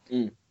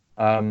 Yeah,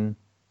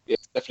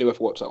 it's definitely worth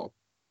a watch, that one.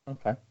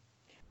 Okay.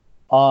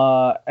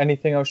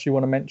 Anything else you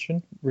want to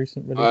mention?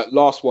 Recent release?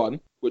 Last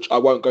one, which I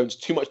won't go into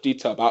too much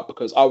detail about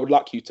because I would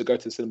like you to go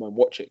to the cinema and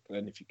watch it,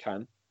 Glenn, if you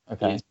can.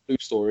 Okay. It's Blue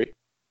Story.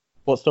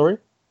 What story?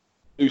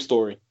 Blue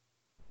Story.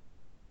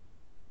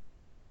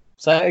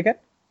 Say it again?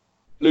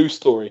 Blue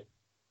Story.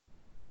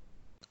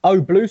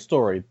 Oh, Blue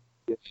Story.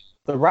 Yes.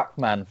 The Rap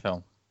Man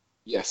film.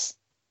 Yes.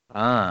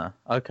 Ah,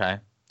 okay.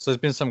 So there's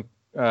been some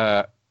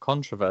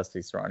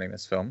controversy surrounding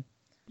this film.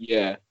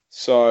 Yeah.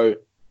 So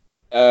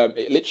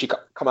it literally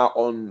come out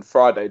on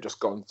Friday, just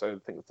gone. So I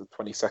think it's the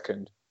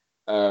 22nd.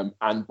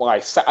 And by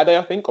Saturday,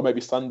 I think, or maybe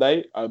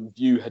Sunday,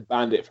 View had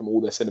banned it from all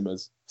their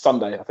cinemas.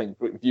 Sunday, I think,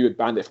 View had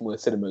banned it from all their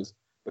cinemas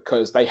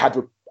because they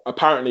had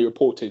apparently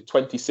reported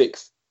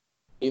 26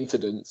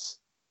 incidents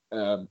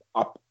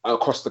up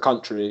across the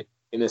country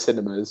in their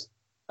cinemas.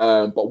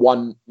 But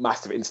one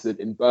massive incident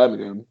in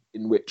Birmingham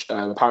in which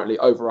apparently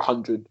over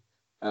 100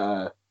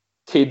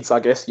 kids, I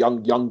guess,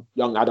 young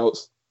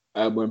adults,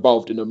 were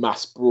involved in a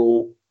mass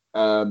brawl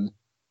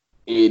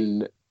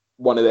in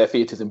one of their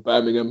theatres in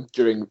Birmingham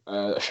during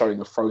a showing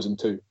of Frozen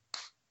 2.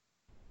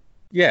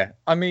 Yeah,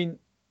 I mean,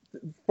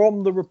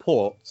 from the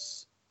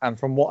reports and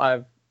from what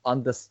I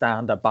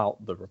understand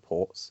about the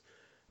reports,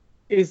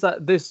 is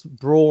that this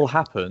brawl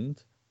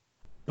happened,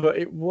 but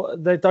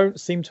they don't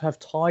seem to have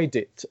tied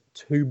it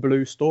to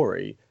Blue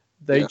Story.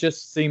 They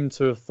just seem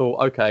to have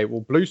thought, okay,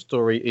 well, Blue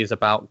Story is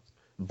about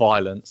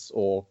violence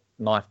or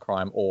knife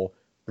crime or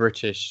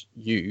British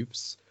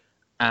youths,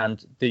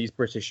 and these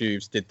British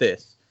youths did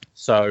this,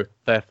 so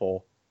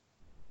therefore,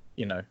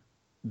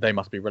 they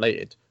must be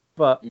related.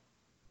 But,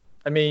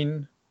 I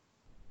mean,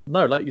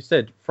 no, like you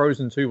said,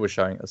 Frozen 2 was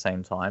showing at the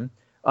same time.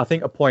 I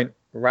think a point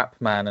Rap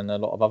Man and a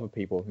lot of other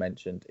people have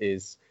mentioned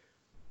is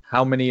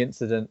how many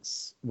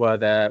incidents were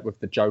there with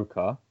the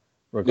Joker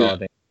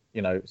regarding,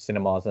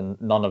 cinemas,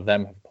 and none of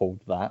them have pulled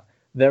that.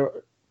 There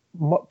are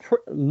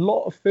a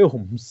lot of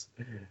films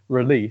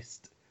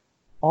released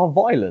are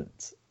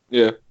violent.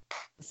 Yeah.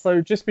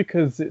 So just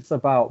because it's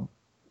about,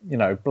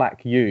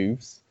 black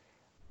youths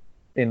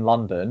in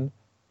London,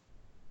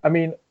 I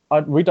mean,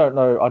 we don't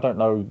know. I don't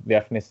know the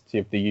ethnicity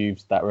of the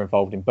youths that are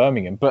involved in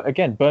Birmingham, but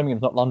again,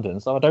 Birmingham's not London,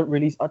 so I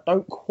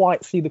don't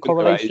quite see the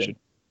correlation.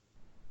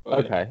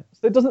 Okay, so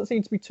there doesn't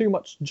seem to be too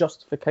much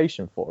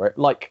justification for it.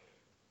 Like,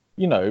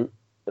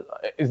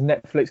 is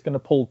Netflix going to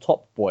pull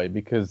Top Boy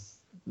because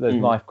there's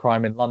knife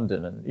crime in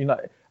London?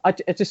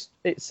 And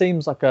it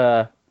seems like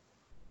a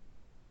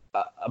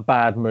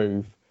bad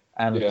move.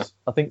 And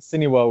I think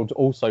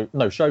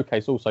Cineworld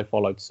Showcase also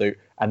followed suit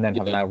and then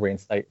have now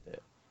reinstated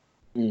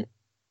it.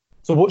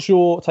 So what's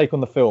your take on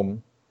the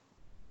film?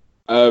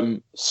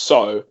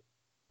 So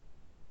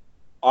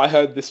I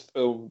heard this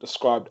film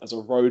described as a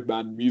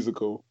roadman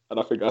musical, and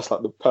I think that's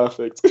like the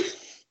perfect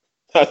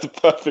that's the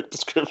perfect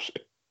description.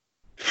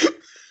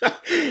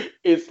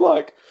 It's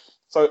like,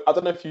 so I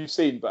don't know if you've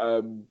seen, but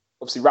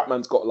obviously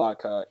Ratman's got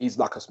like he's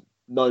like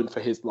known for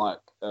his like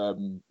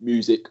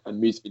music and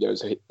music videos.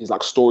 So he's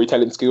like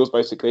storytelling skills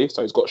basically.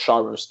 So he's got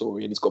Shiro's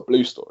story and he's got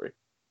Blue's story.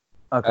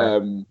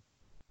 Okay.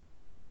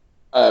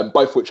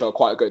 Both which are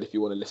quite good if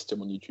you want to listen to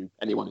him on YouTube.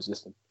 Anyone who's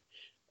listening.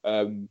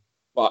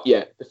 But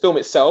yeah, the film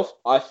itself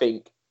I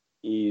think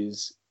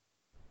is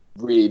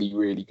really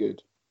really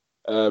good.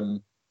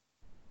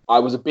 I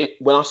was a bit,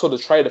 when I saw the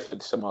trailer for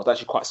this film, I was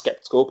actually quite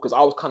skeptical because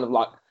I was kind of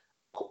like,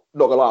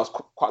 not gonna lie, I was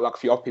quite like a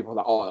few other people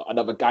like, oh,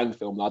 another gang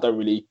film. I'm not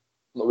really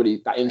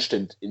that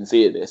interested in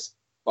seeing this.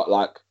 But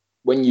like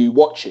when you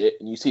watch it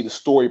and you see the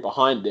story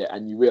behind it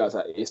and you realize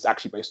that it's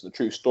actually based on a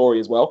true story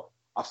as well,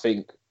 I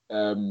think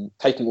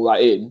taking all that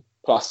in,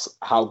 plus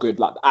how good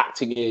like the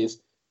acting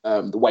is,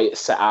 the way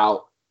it's set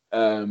out,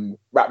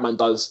 Ratman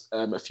does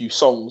a few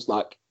songs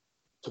like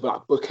to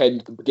like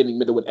bookend the beginning,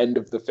 middle, and end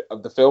of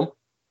the film.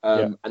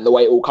 And the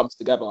way it all comes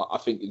together, I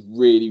think, is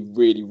really,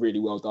 really, really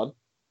well done.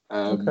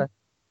 Okay.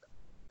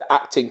 The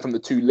acting from the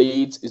two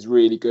leads is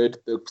really good,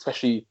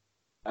 especially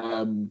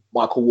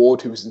Michael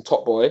Ward, who was in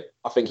Top Boy.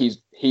 I think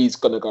he's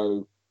gonna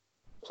go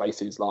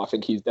places. Like I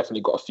think he's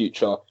definitely got a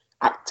future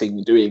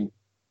acting, doing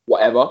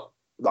whatever,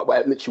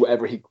 like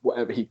literally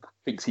whatever he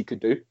thinks he could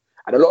do.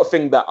 And a lot of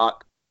things that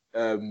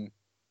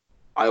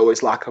I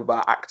always like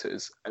about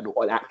actors and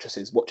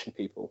actresses watching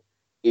people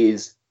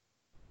is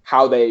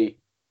how they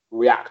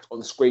react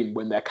on screen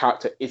when their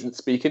character isn't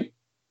speaking.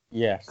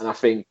 Yes. And I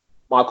think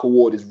Michael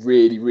Ward is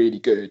really, really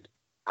good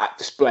at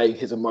displaying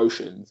his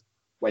emotions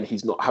when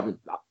he's not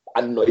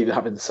even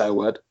having to say a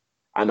word.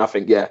 And I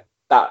think,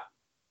 that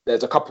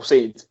there's a couple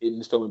scenes in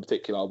this film in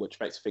particular which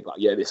makes you think like,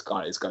 yeah, this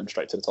guy is going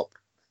straight to the top.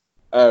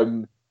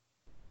 And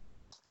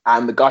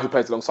the guy who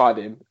plays alongside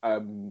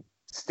him,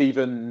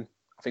 Stephen,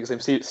 I think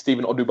his name's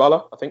Stephen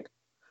Odubala, I think.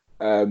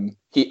 I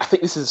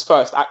think this is his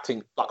first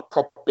acting, like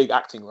proper big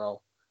acting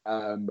role.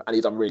 And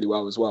he's done really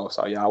well as well.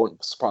 So yeah, I wouldn't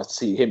be surprised to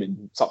see him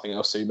in something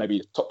else soon,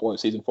 maybe Top Boy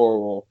season 4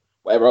 or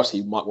whatever else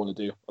he might want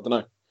to do. I don't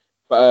know.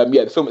 But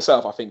the film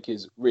itself I think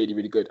is really,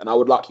 really good, and I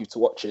would like you to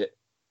watch it.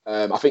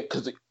 I think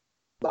because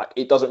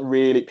it doesn't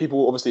really,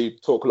 people obviously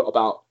talk a lot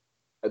about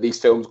these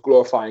films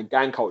glorifying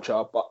gang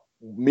culture, but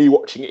me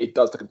watching it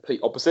does the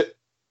complete opposite.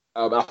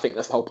 And I think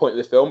that's the whole point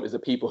of the film, is the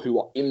people who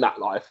are in that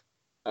life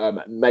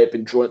may have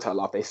been drawn into that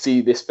life. They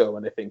see this film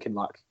and they're thinking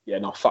like, yeah,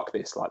 no, fuck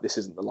this. Like, this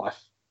isn't the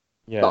life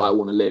that I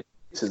want to live.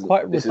 This isn't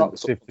quite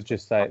reductive to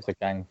just say it's a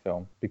gang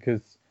film,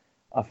 because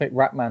I think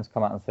Ratman's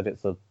come out and said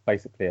it's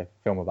basically a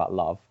film about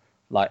love.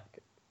 Like,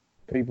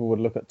 people would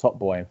look at Top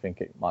Boy and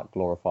think it might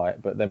glorify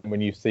it, but then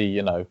when you see,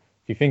 if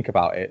you think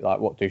about it, like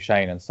what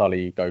Duchesne and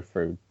Sully go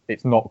through,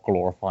 it's not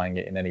glorifying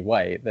it in any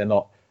way. They're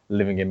not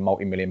living in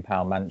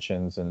multi-million-pound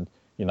mansions and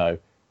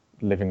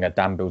living a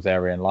Dan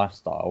Bilzerian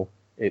lifestyle.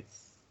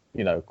 It's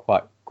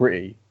quite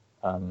gritty.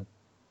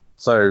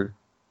 So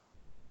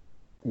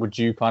would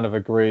you kind of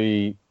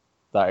agree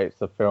that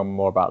it's a film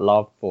more about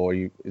love, or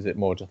is it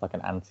more just like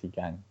an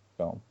anti-gang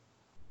film?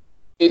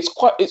 I'm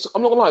not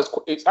gonna lie,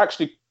 it's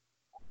actually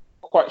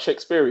quite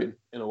Shakespearean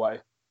in a way.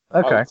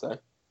 Okay. I would say.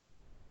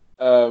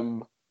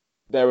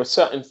 There are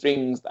certain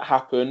things that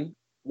happen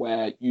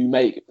where you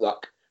make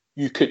like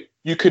you could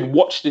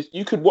watch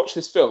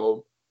this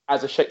film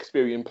as a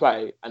Shakespearean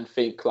play and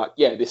think like,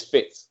 yeah, this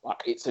fits.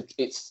 Like it's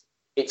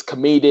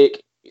comedic,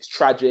 it's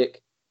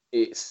tragic,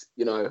 it's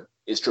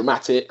it's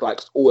dramatic, like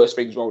all those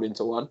things rolled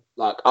into one.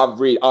 Like I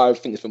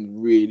think this film is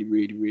really,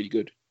 really, really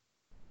good.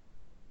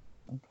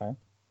 Okay.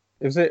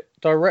 Is it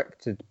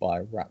directed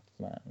by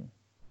Ratman?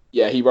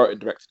 Yeah, he wrote and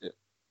directed it.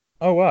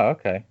 Oh wow,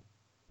 okay.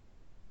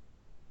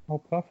 Oh,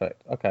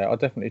 perfect. Okay, I'll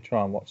definitely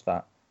try and watch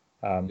that.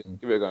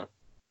 Give it a go.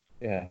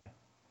 Yeah.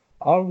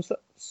 I was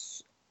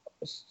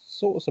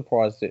sort of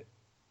surprised it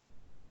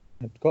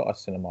had got a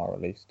cinema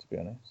release, to be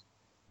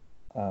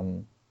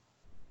honest.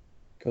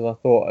 Because I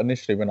thought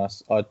initially when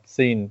I'd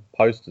seen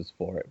posters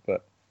for it,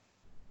 but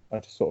I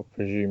just sort of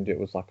presumed it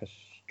was like a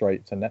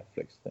straight to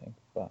Netflix thing.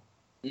 But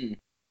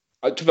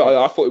I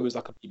thought it was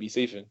like a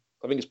BBC thing.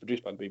 I think it's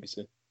produced by the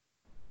BBC.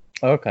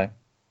 Okay.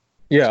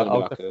 Yeah, So I'll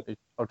like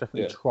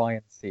definitely try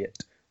and see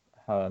it.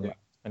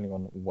 Depending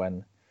on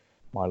when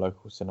my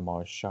local cinema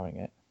is showing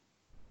it.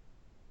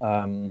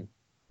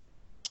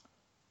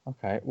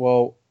 Okay,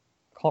 well,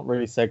 can't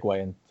really segue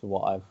into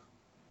what I've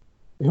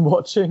been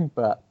watching,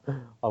 but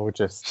I will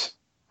just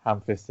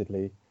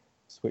ham-fistedly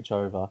switch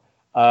over.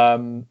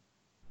 So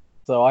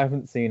I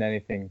haven't seen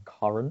anything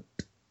current,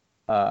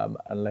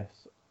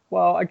 unless,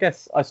 well, I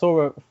guess I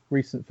saw a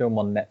recent film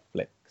on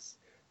Netflix,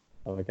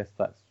 so I guess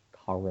that's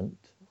current.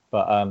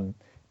 But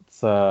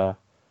it's a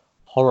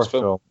horror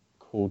film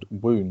called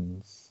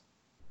Wounds,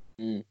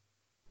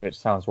 which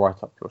sounds right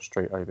up your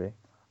street, Obi.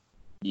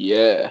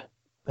 Yeah.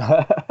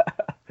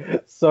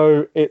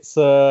 So it's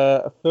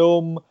a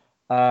film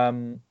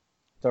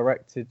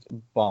directed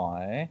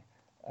by,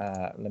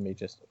 let me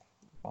just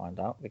find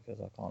out because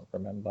I can't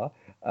remember.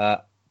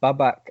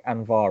 Babak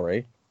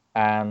Anvari,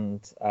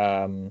 and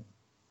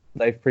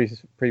they've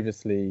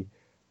previously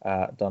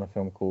done a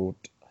film called,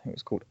 I think it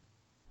was called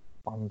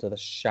Under the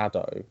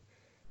Shadow.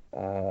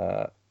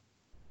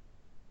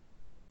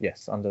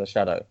 Yes, Under the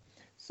Shadow.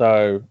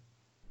 So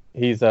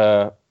he's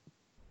a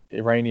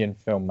Iranian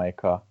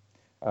filmmaker.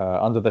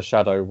 Under the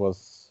Shadow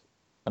was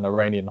an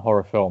Iranian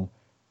horror film,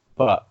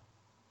 but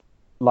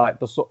like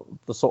the sort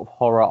of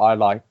horror I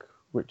like,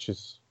 which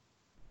is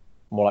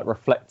more like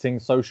reflecting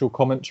social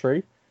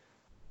commentary.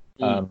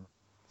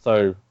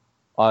 So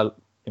I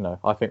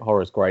think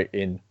horror is great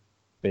in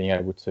being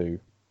able to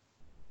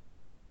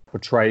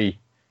portray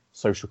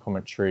social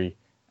commentary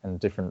and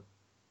different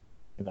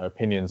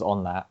opinions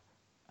on that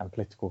and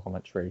political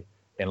commentary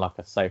in like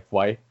a safe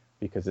way,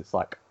 because it's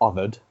like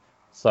othered.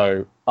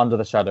 So Under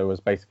the Shadow was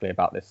basically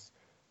about this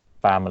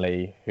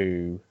family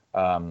who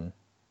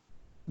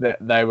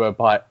they were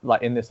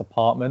in this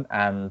apartment,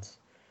 and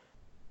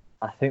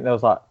I think there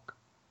was like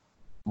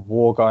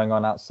war going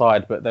on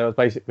outside, but there was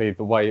basically,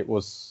 the way it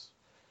was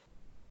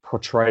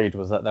portrayed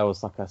was that there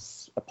was like a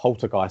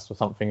poltergeist or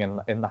something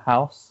in the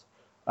house,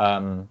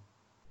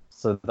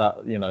 so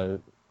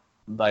that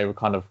they were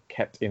kind of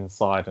kept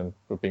inside and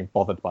were being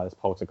bothered by this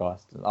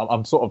poltergeist.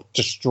 I'm sort of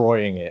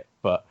destroying it,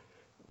 but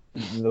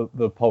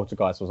the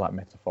poltergeist was like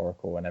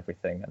metaphorical and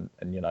everything,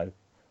 and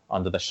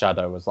Under the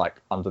Shadow was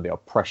like under the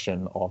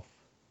oppression of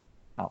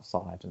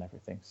outside and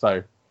everything.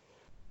 So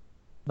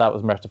that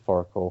was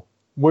metaphorical.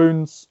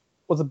 Wounds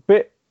was a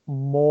bit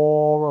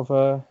more of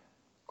a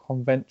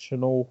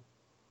conventional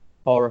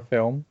horror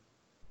film,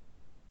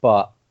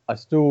 but I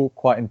still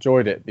quite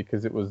enjoyed it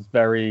because it was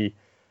very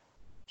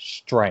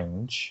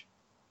strange.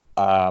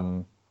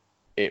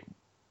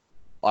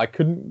 I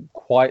couldn't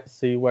quite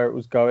see where it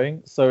was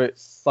going. So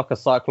it's like a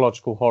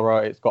psychological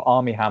horror. It's got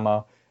Armie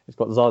Hammer, it's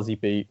got Zazie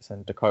Beetz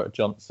and Dakota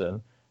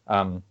Johnson.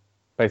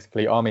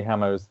 Basically, Armie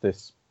Hammer is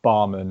this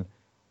barman,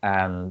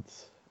 and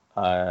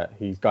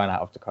he's going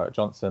out with Dakota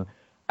Johnson,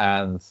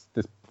 and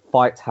this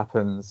fight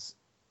happens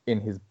in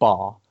his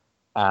bar,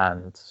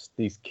 and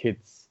these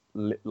kids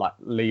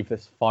leave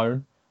this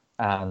phone,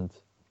 and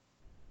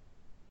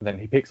then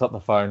he picks up the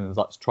phone and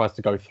tries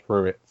to go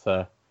through it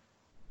to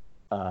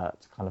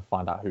kind of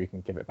find out who he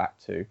can give it back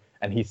to.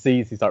 And he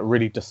sees these like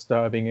really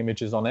disturbing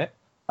images on it,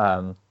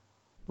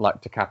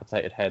 like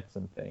decapitated heads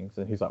and things,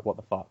 and he's like, what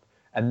the fuck?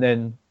 And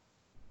then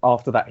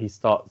after that he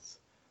starts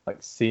like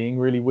seeing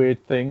really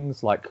weird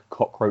things like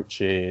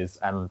cockroaches,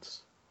 and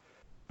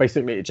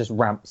basically it just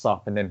ramps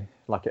up, and then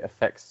like it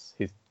affects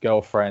his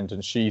girlfriend,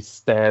 and she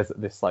stares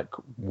at this like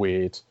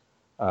weird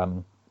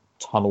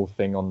tunnel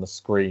thing on the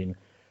screen,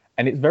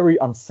 and it's very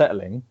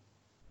unsettling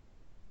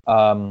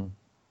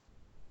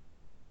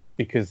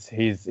because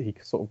he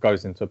sort of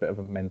goes into a bit of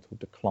a mental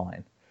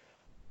decline.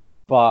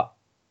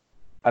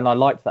 And I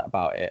liked that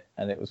about it,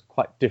 and it was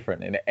quite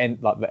different, and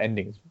the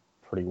ending is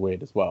pretty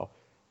weird as well.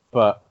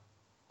 But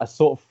I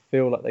sort of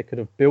feel like they could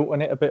have built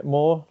on it a bit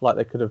more. Like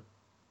they could have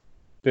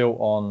built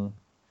on.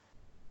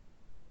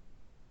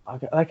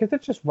 Like they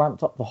just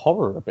ramped up the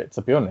horror a bit.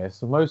 To be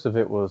honest, most of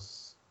it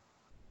was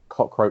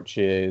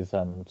cockroaches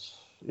and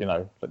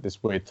like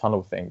this weird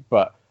tunnel thing,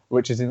 but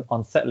which is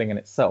unsettling in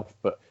itself.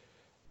 But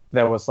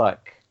there was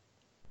like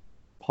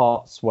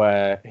parts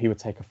where he would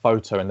take a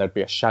photo and there'd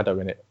be a shadow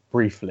in it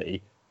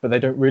briefly, but they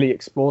don't really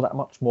explore that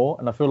much more.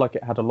 And I feel like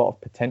it had a lot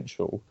of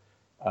potential.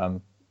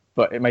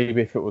 But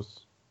maybe if it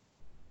was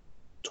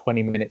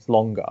 20 minutes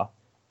longer,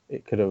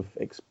 it could have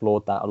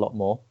explored that a lot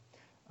more.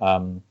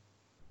 And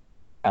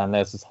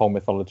there's this whole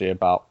mythology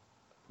about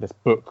this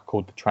book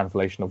called The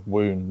Translation of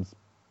Wounds,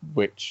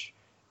 which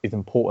is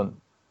important,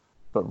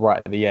 but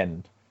right at the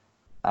end.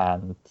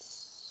 And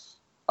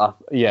I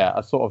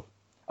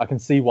can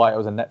see why it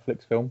was a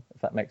Netflix film,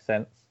 if that makes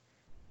sense,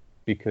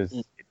 because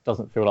it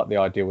doesn't feel like the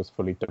idea was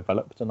fully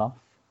developed enough.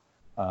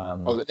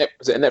 Was it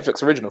a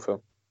Netflix original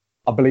film?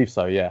 I believe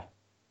so, yeah.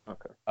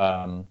 Okay.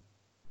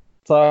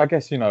 So I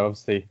guess,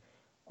 obviously,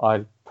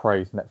 I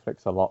praise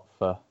Netflix a lot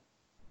for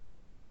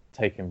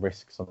taking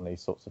risks on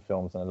these sorts of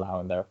films and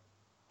allowing their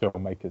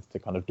filmmakers to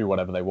kind of do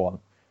whatever they want.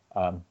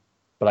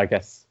 But I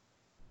guess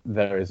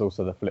there is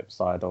also the flip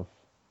side of,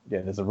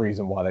 there's a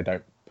reason why they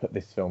don't put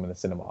this film in the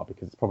cinema,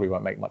 because it probably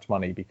won't make much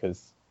money,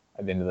 because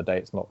at the end of the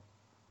day,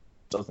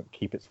 doesn't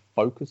keep its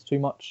focus too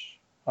much,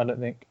 I don't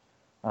think.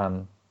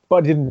 But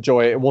I did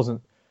enjoy it. It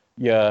wasn't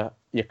your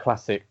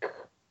classic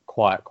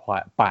quiet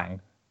bang.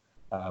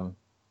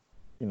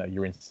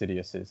 Your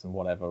Insidiouses and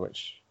whatever,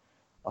 which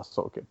I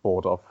sort of get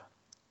bored of.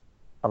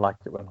 I like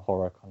it when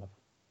horror kind of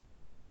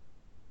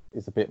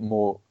is a bit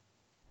more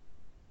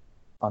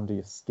under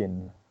your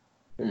skin,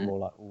 a bit more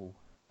like, ooh,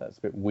 that's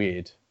a bit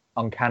weird,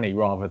 uncanny,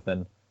 rather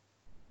than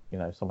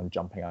someone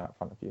jumping out in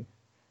front of you.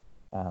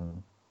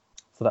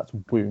 So that's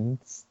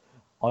Wounds.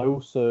 I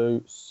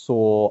also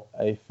saw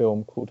a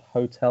film called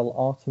Hotel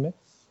Artemis.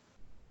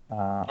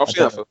 I've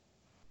seen that film.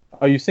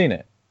 Oh, you've seen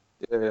it?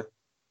 Yeah.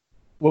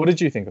 What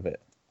did you think of it?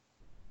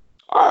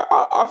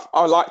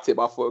 I liked it,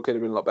 but I thought it could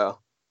have been a lot better.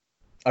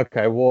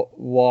 Okay,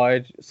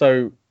 why?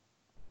 So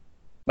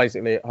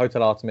basically,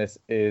 Hotel Artemis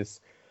is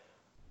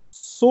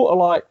sort of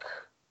like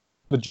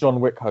the John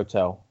Wick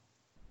Hotel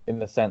in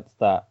the sense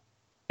that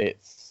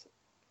it's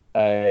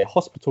a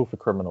hospital for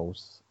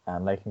criminals,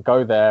 and they can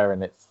go there,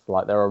 and it's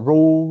like there are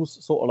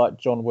rules, sort of like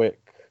John Wick,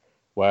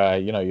 where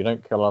you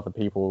don't kill other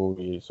people.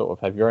 You sort of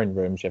have your own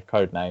rooms, you have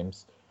code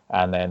names,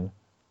 and then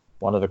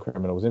one of the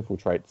criminals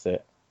infiltrates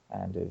it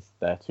and is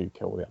there to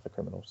kill the other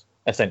criminals,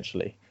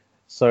 essentially.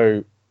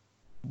 So,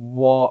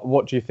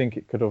 what do you think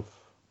it could have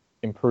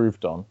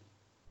improved on?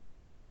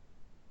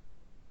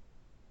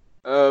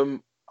 I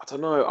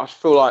don't know. I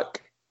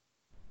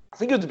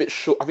think it was a bit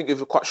short. I think it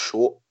was quite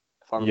short,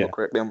 if I remember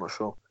correctly. I'm not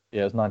sure.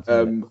 Yeah, it was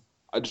 19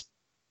 minutes.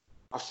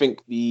 I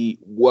think the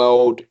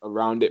world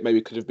around it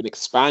maybe could have been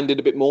expanded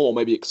a bit more, or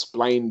maybe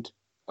explained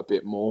a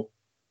bit more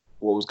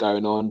what was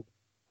going on,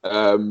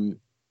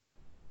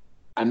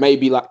 and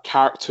maybe like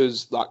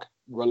characters, like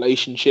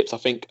relationships. I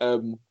think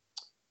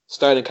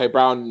Sterling K.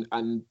 Brown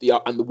and the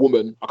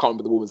woman, I can't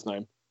remember the woman's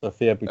name.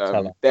 Sofia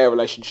Boutella. Their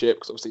relationship,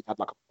 because obviously had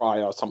like a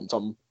prior or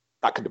something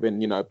that could have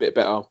been, a bit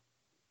better.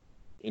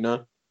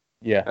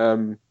 Yeah.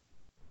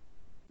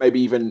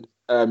 Maybe even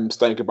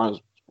Sterling K. Brown's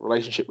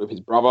relationship with his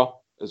brother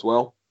as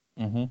well.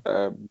 Mm-hmm.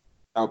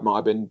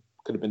 That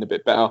could have been a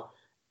bit better.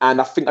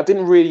 And I think I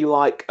didn't really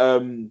like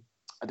the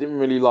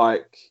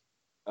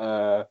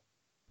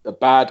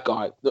bad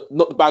guy,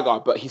 not the bad guy,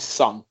 but his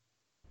son.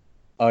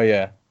 Oh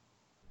yeah.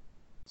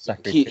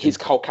 His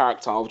whole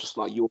character, I was just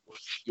like, you're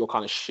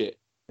kind of shit.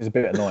 He's a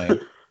bit annoying.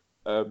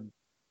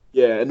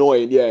 Yeah,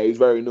 annoying. Yeah, he's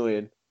very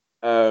annoying.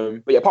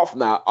 But yeah, apart from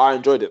that, I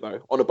enjoyed it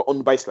though. On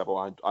the base level,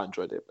 I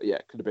enjoyed it. But yeah,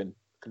 it could have been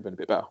a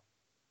bit better.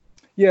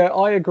 Yeah,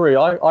 I agree.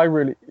 I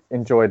really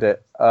enjoyed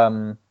it.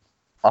 I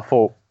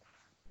thought,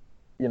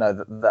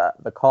 that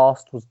the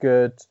cast was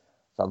good. There's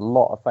a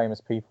lot of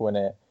famous people in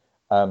it.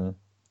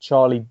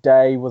 Charlie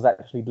Day was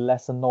actually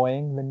less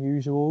annoying than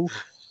usual.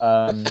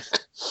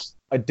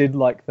 I did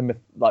like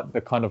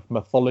the kind of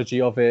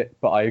mythology of it,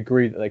 but I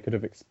agree that they could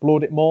have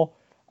explored it more.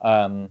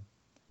 I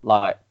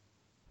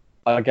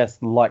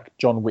guess like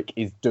John Wick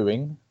is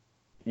doing,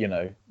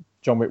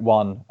 John Wick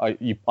 1, I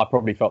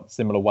probably felt a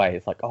similar way.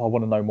 It's like, I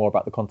want to know more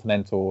about the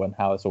Continental and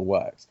how this all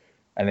works.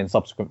 And in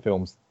subsequent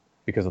films,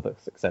 because of the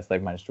success,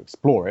 they've managed to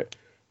explore it,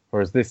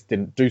 whereas this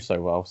didn't do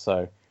so well.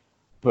 So,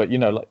 but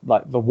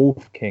like the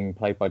Wolf King,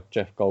 played by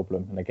Jeff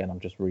Goldblum, and again, I'm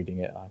just reading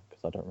it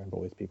because I don't remember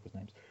all these people's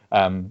names.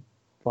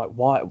 Like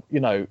why,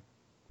 I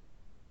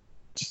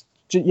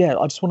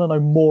just want to know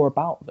more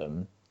about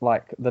them.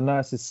 Like the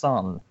nurse's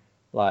son,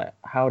 like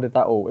how did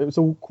that all? It was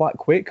all quite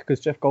quick because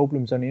Jeff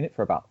Goldblum's only in it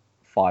for about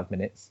 5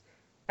 minutes,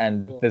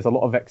 and there's a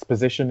lot of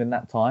exposition in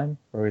that time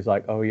where he's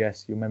like, oh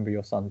yes, you remember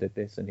your son did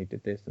this and he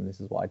did this and this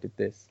is why I did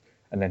this,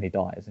 and then he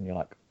dies, and you're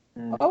like,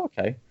 oh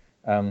okay.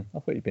 I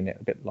thought you'd been in it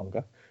a bit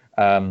longer.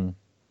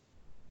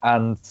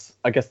 And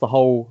I guess the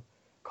whole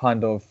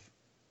kind of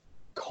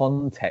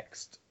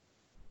context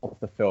of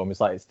the film is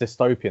like it's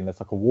dystopian. There's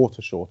like a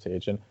water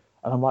shortage, and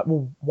I'm like,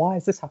 well, why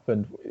has this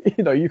happened?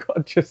 You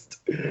can't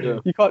just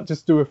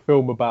do a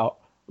film about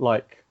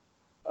like,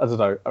 I don't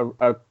know,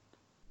 a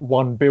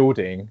one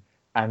building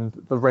and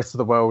the rest of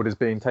the world is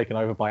being taken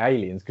over by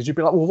aliens, because you'd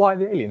be like, well, why are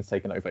the aliens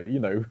taken over?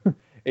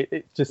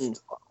 It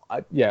just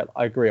I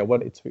agree. I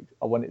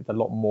wanted a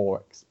lot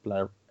more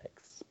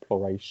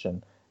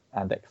exploration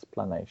and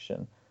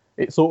explanation.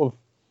 I sort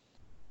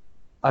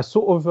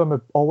of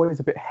am always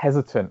a bit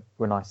hesitant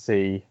when I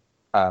see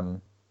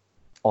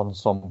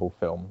ensemble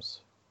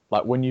films.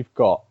 Like when you've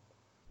got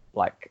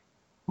like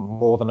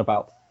more than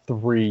about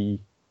 3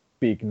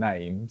 big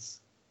names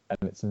and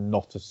it's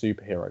not a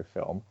superhero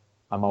film,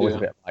 I'm always a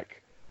bit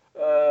like,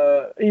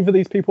 either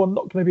these people are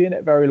not going to be in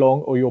it very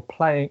long, or you're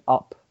playing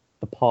up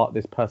the part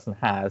this person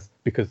has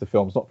because the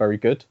film's not very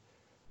good.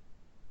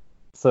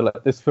 So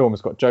like, this film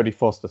has got Jodie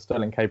Foster,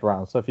 Sterling K.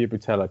 Brown, Sofia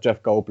Boutella,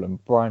 Jeff Goldblum,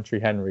 Brian Tyree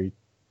Henry,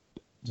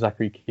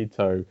 Zachary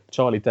Quinto,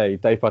 Charlie Day,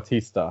 Dave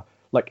Bautista,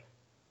 like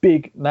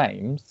big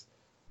names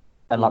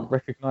and like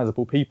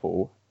recognizable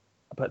people,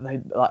 but they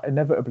like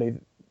inevitably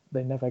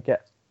they never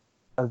get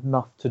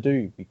enough to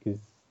do because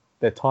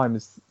their time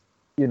is,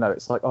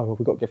 it's like, oh,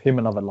 we've got to give him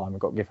another line, we've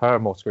got to give her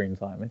more screen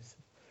time.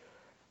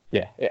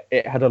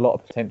 It had a lot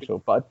of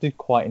potential, but I did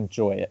quite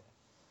enjoy it.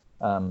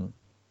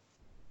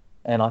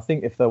 And I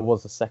think if there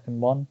was a second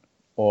one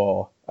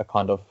or a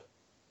kind of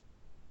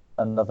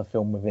another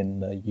film within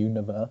the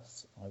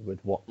universe, I would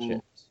watch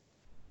it.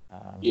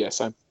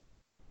 Same.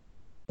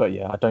 But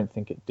yeah, I don't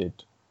think it did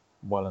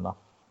well enough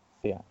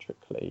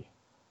theatrically.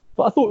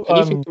 But I thought.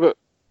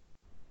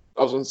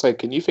 I was going to say,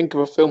 can you think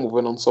of a film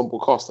with an ensemble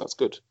cast that's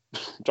good?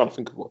 I'm trying to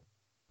think of one.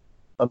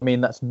 I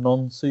mean, that's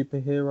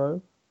non-superhero.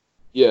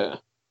 Yeah.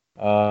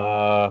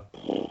 I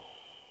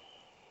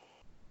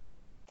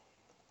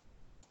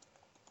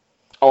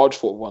just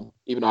thought of one,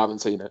 even though I haven't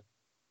seen it.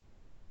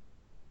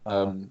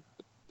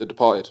 The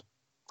Departed.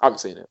 I haven't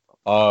seen it.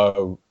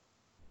 Oh,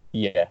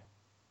 yeah.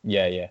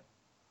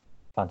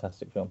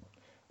 Fantastic film.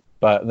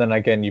 But then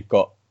again, you've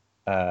got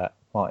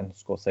Martin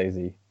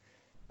Scorsese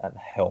at the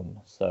helm,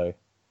 so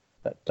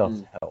that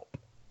does help.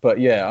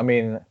 But yeah, I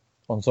mean,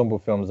 ensemble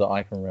films that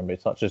I can remember,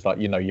 such as like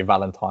your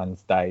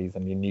Valentine's Days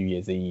and your New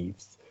Year's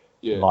Eves,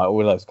 Yeah. and like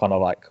all those kind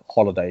of like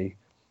holiday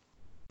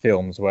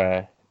films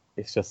where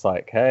it's just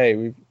like,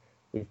 hey,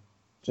 we've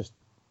just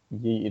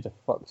yeeted a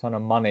fuck ton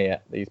of money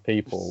at these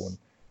people, and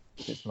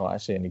it's not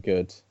actually any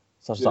good.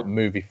 Such as like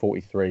Movie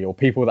 43, or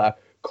people that are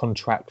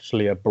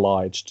contractually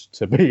obliged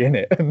to be in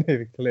it and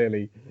they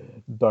clearly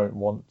don't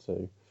want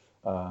to.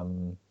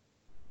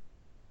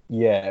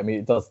 Yeah, I mean,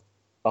 it does.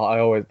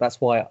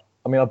 That's why.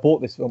 I mean, I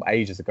bought this film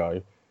ages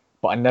ago,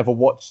 but I never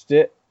watched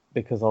it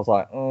because I was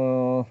like,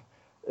 oh,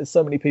 there's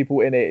so many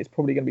people in it. It's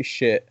probably going to be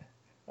shit.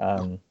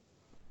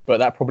 But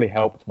that probably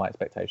helped my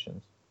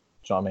expectations.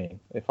 Do you know what I mean?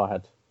 If I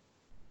had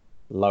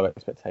low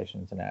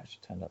expectations and it actually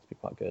turned out to be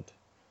quite good.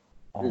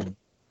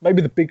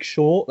 Maybe The Big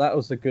Short. That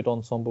was a good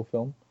ensemble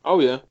film.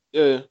 Oh yeah.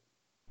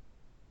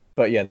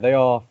 But yeah, they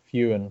are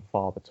few and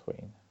far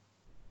between.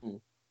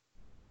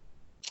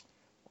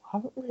 I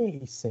haven't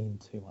really seen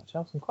too much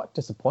else. I'm quite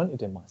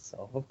disappointed in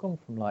myself. I've gone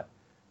from like...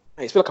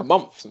 Hey, it's been like a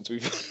month since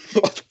we've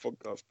watched the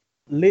podcast.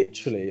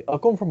 Literally, I've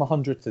gone from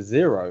 100 to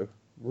 0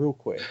 real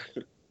quick.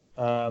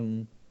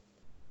 Now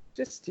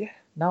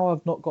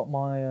I've not got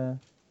my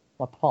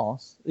my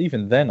pass.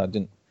 Even then, I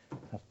didn't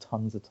have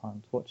tons of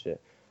time to watch it.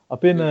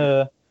 I've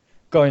been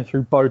going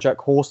through BoJack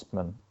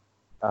Horseman.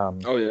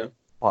 Oh yeah,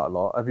 quite a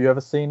lot. Have you ever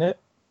seen it?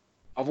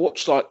 I've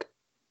watched like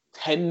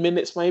 10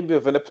 minutes maybe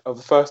of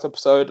the first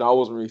episode, and I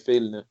wasn't really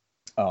feeling it.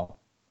 Oh,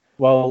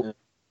 well,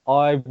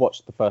 I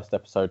watched the first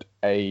episode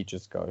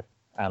ages ago,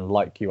 and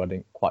like you, I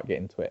didn't quite get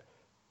into it.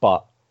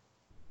 But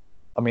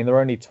I mean, they're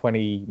only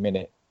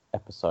 20-minute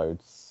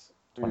episodes,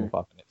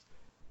 25 minutes.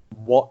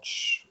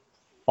 Watch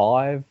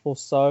 5 or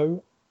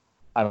so,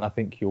 and I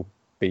think you'll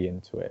be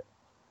into it.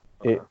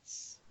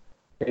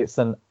 It's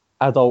an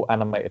adult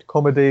animated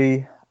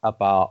comedy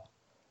about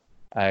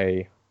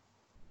a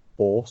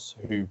horse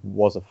who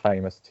was a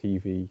famous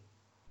TV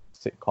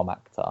sitcom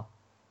actor,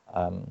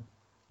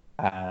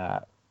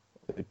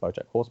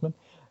 BoJack Horseman.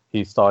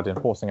 He starred in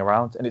Horsing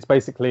Around, and it's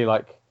basically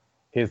like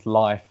his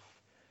life.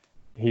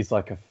 He's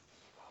like a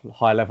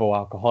high-level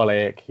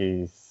alcoholic.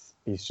 He's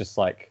just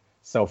like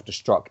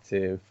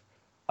self-destructive,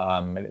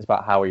 and it's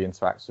about how he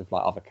interacts with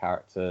like other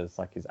characters,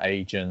 like his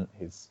agent,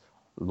 his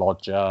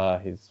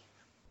lodger, his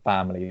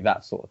family,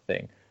 that sort of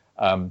thing.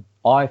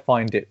 I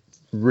find it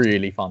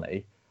really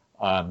funny,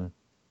 but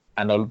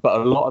a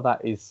lot of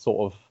that is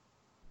sort of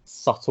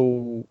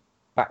subtle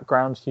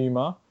background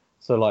humor.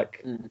 So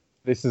like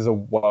this is a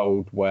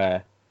world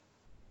where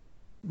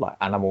like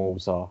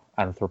animals are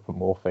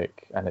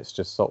anthropomorphic and it's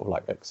just sort of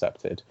like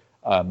accepted.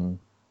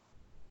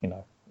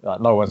 Like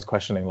no one's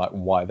questioning like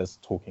why there's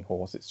a talking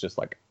horse. It's just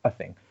like a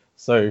thing.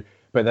 So,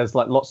 but there's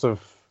like lots of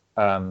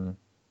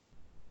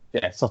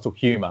subtle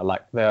humor.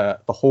 Like the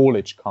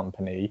haulage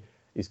company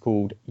is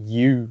called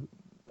U-Haul,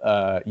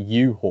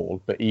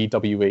 but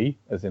EWE,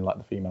 as in like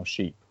the female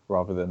sheep,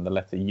 rather than the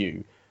letter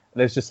U.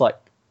 There's just like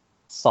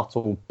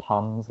subtle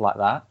puns like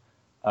that,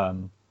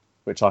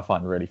 which I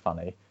find really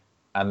funny.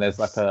 And there's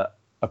like a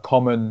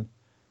common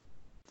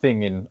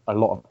thing in a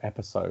lot of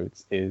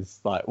episodes is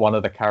like one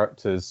of the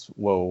characters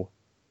will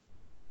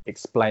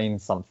explain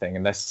something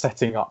and they're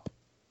setting up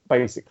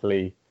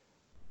basically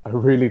a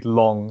really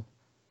long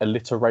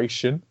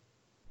alliteration,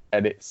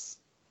 and it's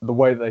the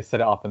way that they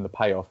set it up and the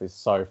payoff is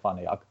so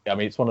funny. I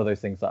mean, it's one of those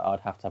things that I'd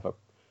have to have a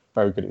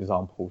very good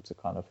example to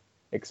kind of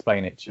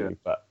explain it to you,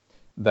 but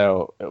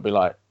it'll be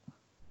like,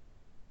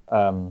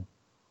 so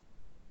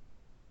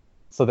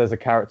there's a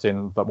character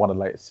in one of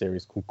the latest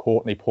series called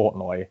Courtney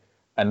Portnoy,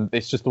 and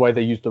it's just the way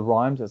they use the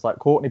rhymes. It's like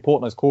Courtney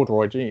Portnoy's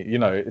corduroy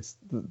jeans,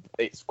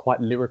 it's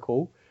quite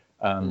lyrical,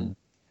 and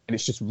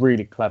it's just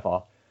really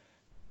clever.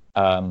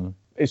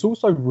 It's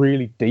also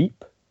really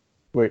deep,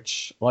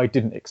 which I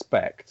didn't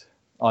expect.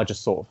 I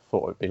just sort of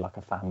thought it'd be like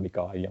a Family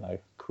Guy,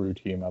 crude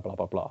humor, blah,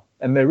 blah, blah.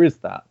 And there is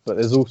that, but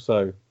there's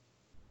also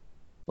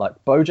like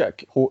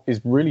BoJack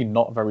is really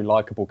not a very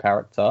likable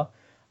character.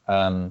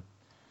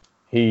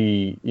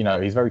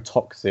 He's very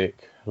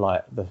toxic,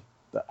 like the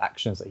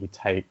actions that he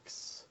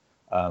takes,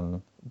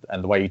 and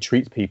the way he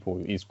treats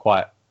people is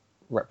quite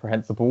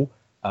reprehensible.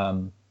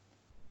 So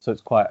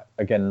it's quite,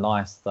 again,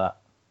 nice that,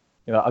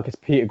 I guess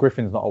Peter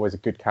Griffin's not always a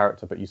good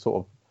character, but he's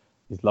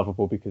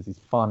lovable because he's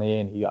funny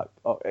and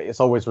it's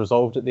always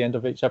resolved at the end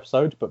of each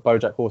episode. But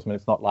BoJack Horseman,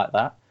 it's not like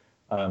that.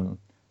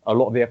 A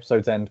lot of the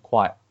episodes end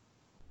quite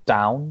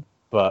down,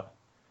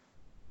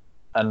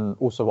 and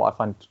also what I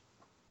find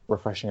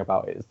refreshing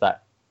about it is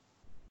that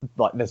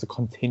like there's a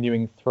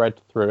continuing thread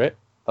through it.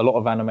 A lot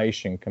of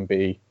animation can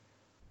be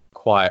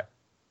quite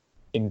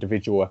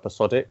individual,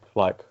 episodic,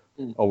 like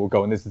we'll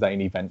go on this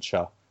zany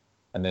venture,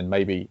 and then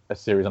maybe a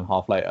series and a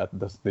half later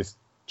this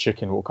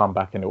chicken will come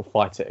back and it'll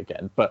fight it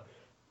again. But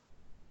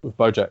with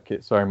BoJack,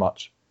 it's very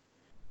much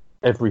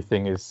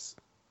everything is,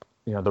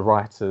 the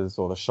writers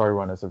or the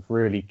showrunners have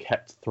really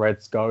kept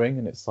threads going,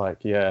 and it's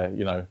like,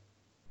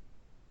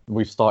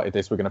 we've started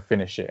this, we're going to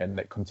finish it, and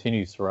it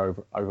continues for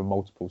over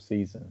multiple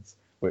seasons,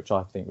 which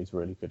I think is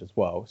really good as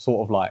well.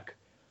 Sort of like,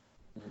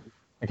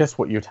 I guess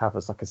what you'd have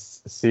as like a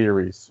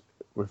series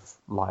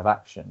live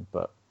action,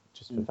 but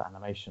just with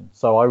animation.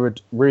 So I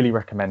would really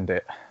recommend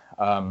it.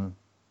 It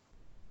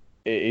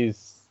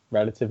is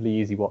relatively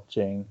easy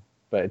watching,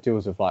 but it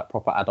deals with like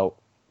proper adult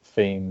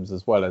themes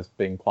as well as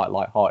being quite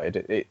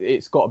light-hearted.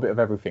 It's got a bit of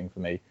everything for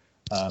me.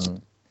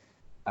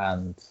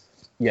 And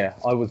yeah,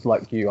 I was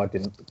like you. I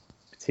didn't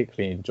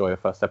particularly enjoy the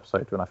first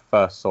episode when I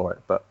first saw it,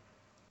 but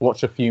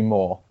watch a few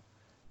more,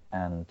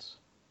 and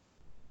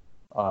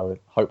I would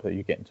hope that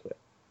you get into it.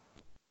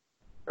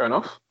 Fair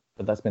enough.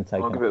 But that's been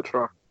taken. I'll give it a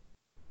try.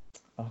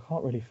 I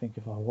can't really think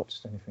if I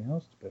watched anything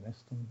else, to be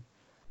honest. I'm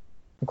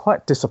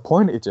quite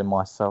disappointed in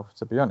myself,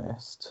 to be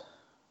honest.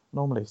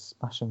 Normally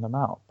smashing them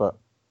out, but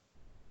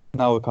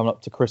now we're coming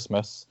up to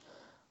Christmas.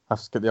 I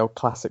have to get the old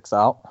classics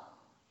out.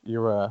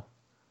 You're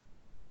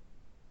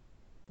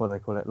what do they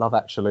call it? Love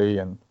Actually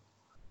and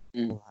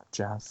all that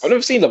jazz. I've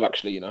never seen Love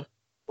Actually, you know.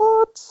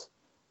 What?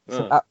 It's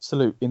an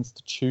absolute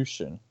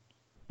institution.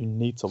 You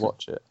need to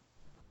watch it.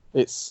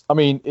 It's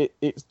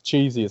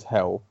cheesy as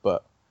hell,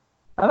 but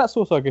and that's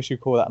also, I guess you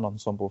call that an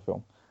ensemble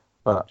film.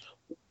 But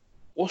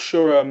what's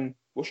your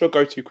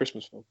go-to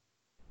Christmas film?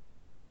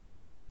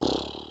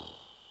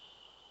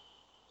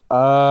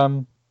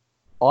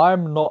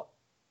 I'm not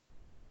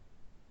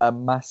a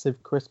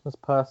massive Christmas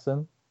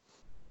person,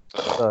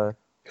 so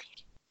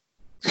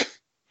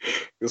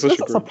does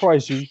that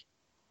surprise you?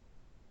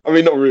 I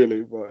mean, not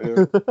really, but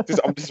yeah.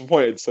 I'm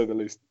disappointed, to say the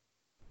least.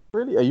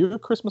 Really? Are you a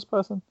Christmas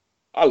person?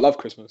 I love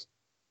Christmas.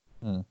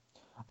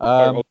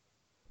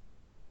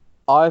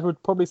 I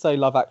would probably say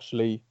Love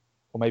Actually,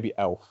 or maybe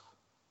Elf.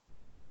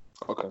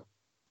 Okay.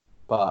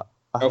 But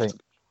I think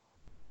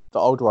the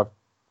older I've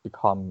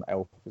become,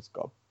 Elf has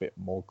got a bit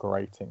more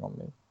grating on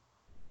me.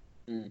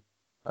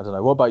 I don't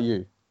know. What about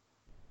you?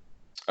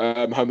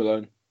 Home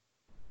Alone.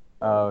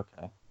 Oh,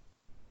 okay.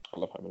 I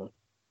love Home Alone.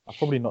 I've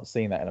probably not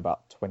seen that in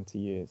about 20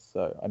 years,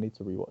 so I need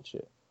to rewatch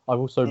it. I've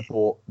also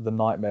bought The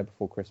Nightmare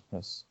Before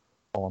Christmas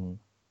on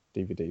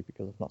DVD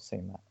because I've not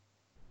seen that.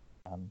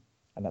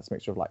 And that's a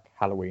mixture of like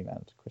Halloween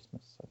and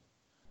Christmas. So.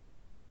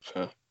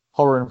 Fair.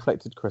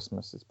 Horror-inflected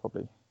Christmas is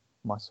probably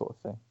my sort of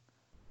thing.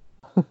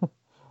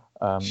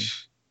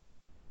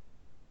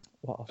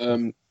 What else?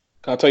 Can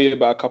I tell you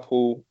about a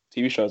couple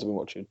TV shows I've been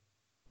watching?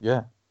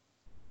 Yeah.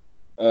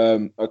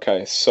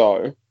 Okay,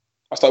 so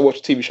I started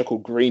watching a TV show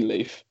called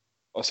Greenleaf.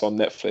 It's on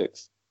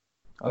Netflix.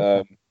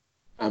 Okay.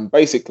 And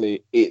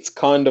basically, it's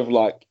kind of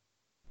like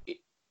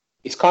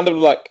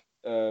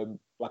a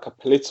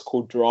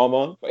political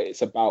drama, but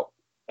it's about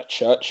a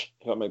church,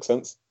 if that makes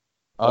sense.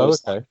 Oh,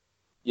 okay.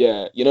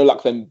 Yeah, you know,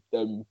 like them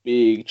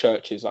big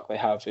churches like they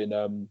have in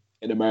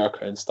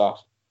America and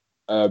stuff.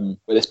 But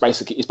it's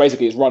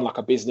run like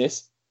a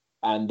business,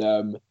 and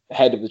the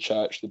head of the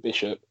church, the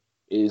bishop,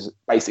 is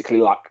basically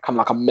like kind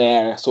of like a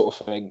mayor sort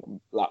of thing,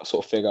 like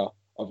sort of figure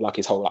of like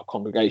his whole like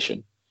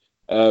congregation.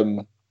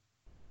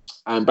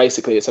 And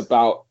basically it's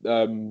about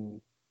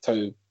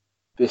so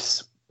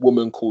this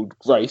woman called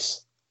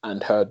Grace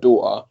and her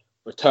daughter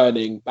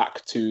returning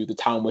back to the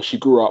town where she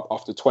grew up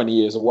after 20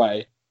 years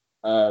away.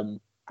 And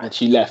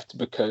she left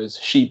because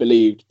she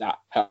believed that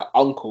her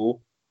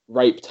uncle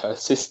raped her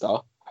sister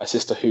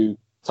who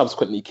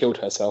subsequently killed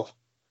herself.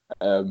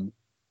 And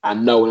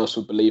no one else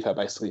would believe her,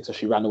 basically. So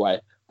she ran away.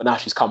 But now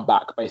she's come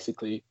back,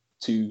 basically,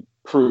 to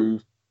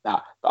prove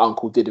that the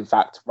uncle did, in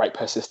fact, rape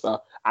her sister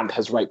and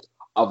has raped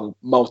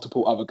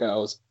multiple other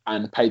girls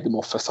and paid them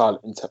off for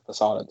silence,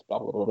 blah,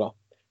 blah, blah, blah.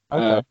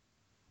 Okay.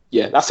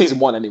 Yeah, that's season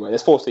 1 anyway.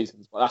 There's 4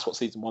 seasons, but that's what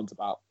season 1's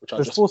about.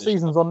 There's 4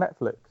 seasons on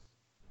Netflix?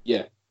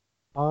 Yeah.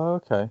 Oh,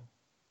 okay.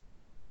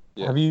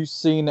 Yeah. Have you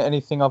seen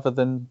anything other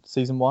than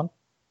season 1?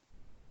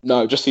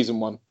 No, just season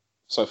 1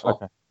 so far.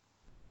 Okay.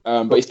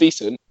 But it's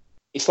decent.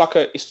 It's not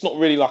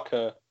really like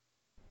a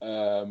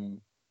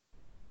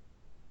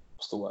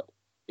what's the word?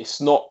 It's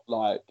not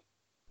like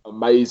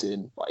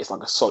amazing, but it's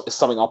like it's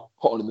something I'll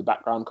put on in the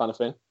background kind of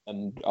thing,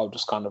 and I'll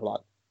just kind of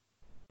like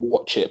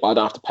watch it, but I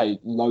don't have to pay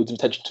loads of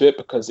attention to it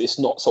because it's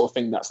not sort of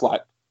thing that's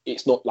like,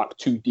 it's not like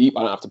too deep.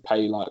 I don't have to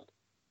pay like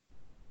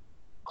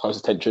close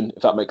attention,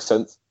 if that makes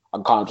sense. I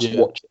can kind of just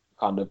watch it,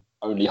 kind of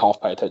only half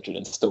pay attention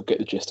and still get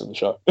the gist of the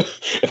show,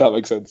 if that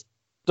makes sense.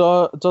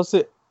 Does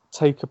it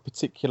take a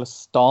particular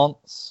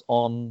stance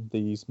on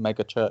these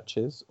mega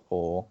churches,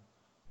 or?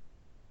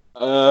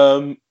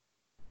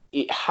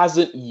 It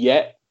hasn't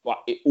yet, but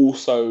it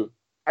also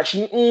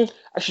actually, you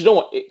know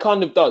what? It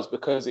kind of does,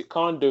 because it's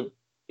kind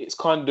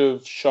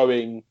of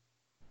showing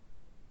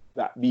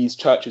that these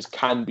churches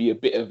can be a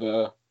bit of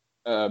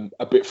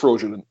a bit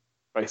fraudulent,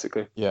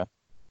 basically. Yeah.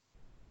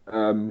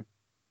 But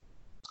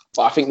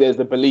I think there's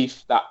the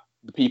belief that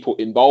the people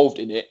involved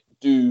in it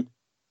do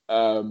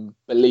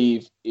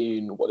believe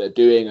in what they're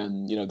doing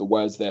and, you know, the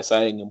words they're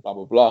saying and blah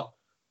blah blah.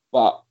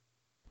 But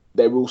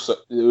there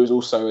is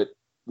also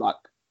like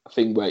a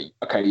thing where,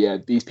 okay, yeah,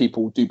 these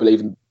people do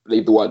believe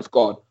the word of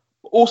God,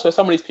 but also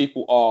some of these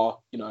people are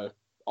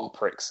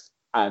pricks,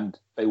 and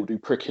they will do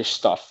prickish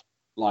stuff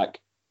like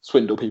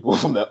swindle people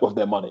of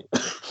their money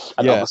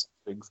and other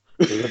things.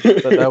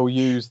 But they'll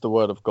use the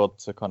word of God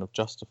to kind of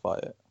justify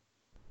it.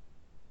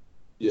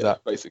 Yeah,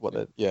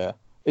 basically.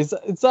 Is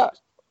that?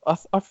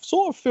 I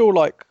sort of feel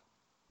like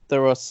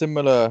there are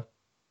similar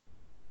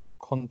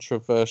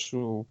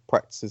controversial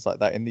practices like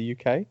that in the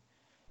UK.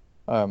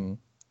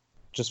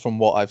 Just from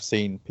what I've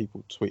seen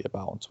people tweet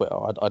about on Twitter.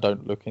 I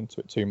don't look into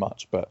it too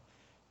much, but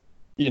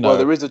Well,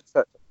 there is a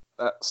church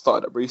that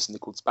started up recently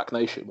called SPAC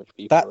Nation, which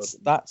people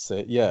that's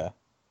it. Yeah.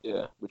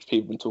 Yeah, which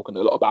people have been talking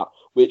a lot about.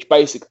 Which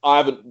basically, I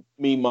haven't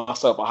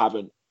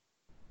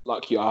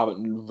like you, I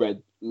haven't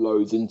read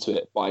loads into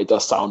it, but it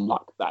does sound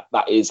like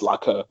that is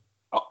like a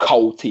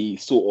culty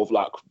sort of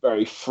like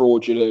very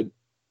fraudulent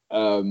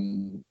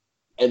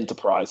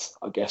enterprise,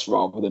 I guess,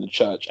 rather than a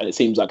church. And it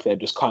seems like they're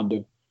just kind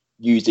of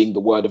using the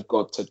word of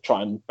God to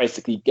try and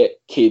basically get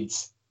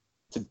kids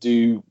to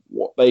do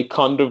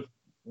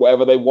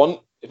whatever they want,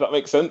 if that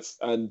makes sense.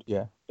 And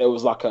yeah, there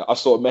was like I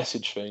saw a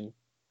message thing,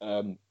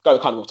 going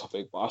kind of off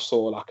topic, but I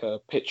saw like a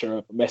picture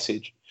of a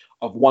message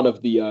of one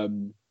of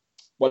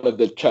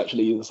the church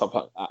leaders or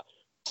something like that,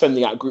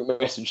 sending out a group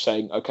message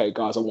saying, "Okay,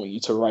 guys, I want you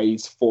to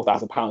raise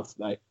 £4,000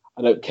 today.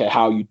 I don't care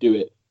how you do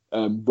it.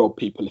 Rob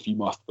people if you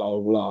must." Blah blah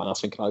blah. And I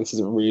was thinking, this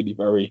isn't really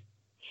very,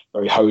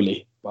 very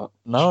holy. But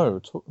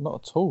no,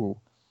 not at all.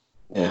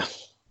 Yeah.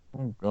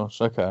 Oh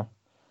gosh. Okay.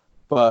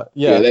 But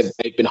yeah,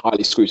 they've been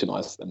highly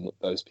scrutinised.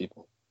 Those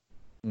people.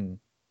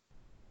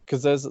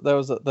 Because there's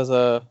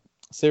a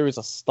series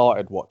I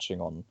started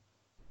watching on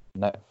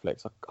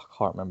Netflix. I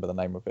can't remember the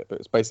name of it, but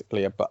it's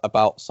basically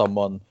about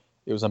someone.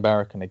 It was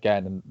American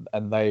again,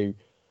 and they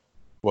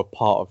were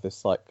part of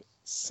this like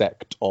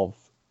sect of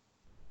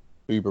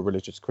uber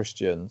religious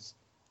Christians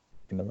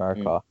in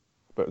America,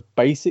 but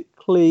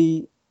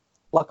basically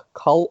like a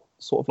cult,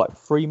 sort of like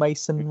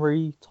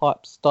Freemasonry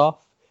type stuff.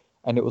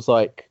 And it was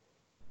like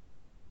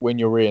when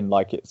you're in,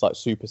 like it's like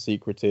super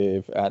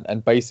secretive,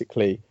 and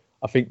basically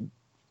I think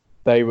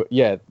their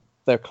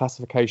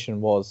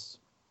classification was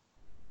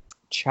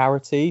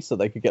charity, so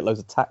they could get loads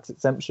of tax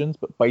exemptions,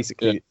 but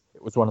basically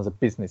it was run as a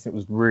business. It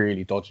was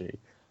really dodgy.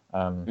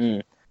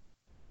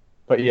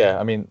 But yeah,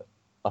 I mean,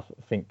 I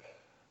think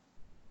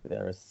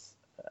there is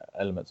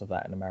elements of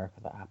that in America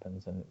that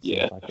happens, and it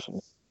seems like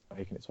it's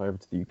making its way over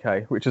to the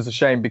UK, which is a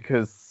shame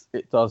because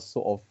it does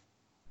sort of,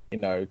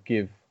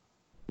 give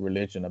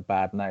religion a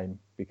bad name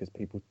because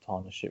people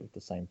tarnish it with the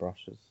same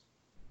brush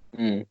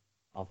as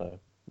other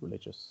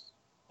religious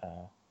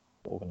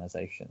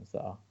organizations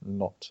that are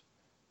not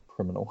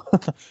criminal.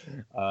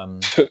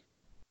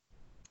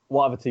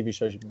 What other TV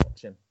shows you've been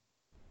watching?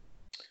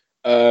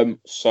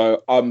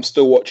 So I'm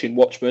still watching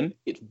Watchmen.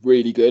 It's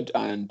really good,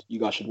 and you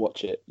guys should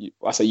watch it.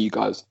 I say you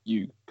guys,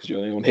 because you're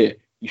the only one here.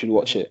 You should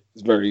watch it.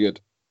 It's very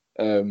good.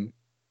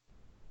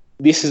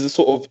 This is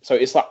so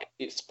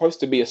it's supposed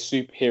to be a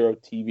superhero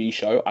TV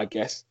show, I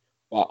guess,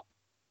 but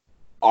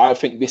I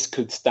think this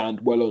could stand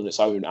well on its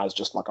own as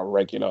just like a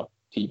regular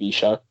TV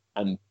show.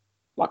 And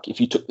like if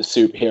you took the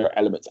superhero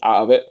elements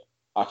out of it,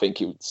 I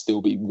think it would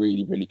still be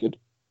really, really good.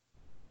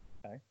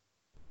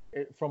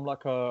 From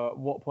like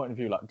what point of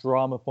view, like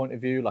drama point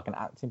of view, like an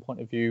acting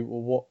point of view,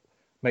 or what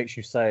makes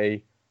you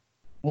say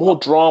more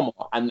drama?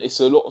 And it's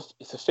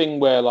a thing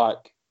where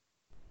like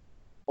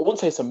I wouldn't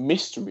say it's a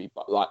mystery,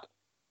 but like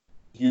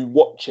you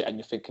watch it and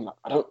you're thinking like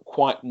I don't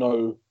quite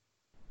know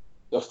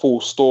the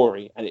full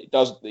story, and it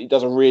does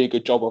a really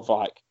good job of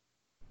like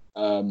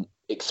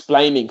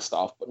explaining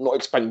stuff, but not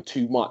explaining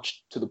too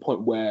much to the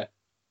point where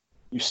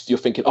you're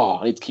thinking,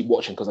 I need to keep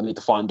watching because I need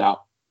to find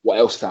out what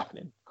else is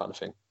happening, kind of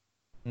thing.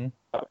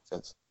 That makes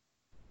sense.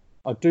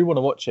 I do want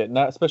to watch it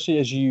now, especially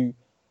as you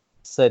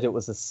said it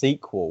was a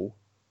sequel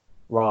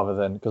rather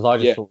than, because I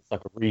just thought it was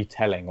like a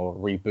retelling or a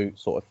reboot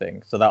sort of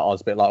thing. So that I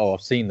was a bit like,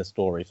 I've seen the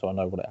story, so I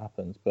know what it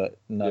happens. But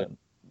no,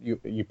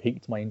 you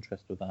piqued my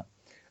interest with that.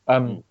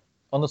 On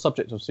the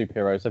subject of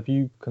superheroes, have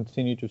you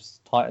continued with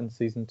Titans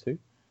season 2?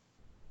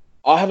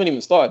 I haven't even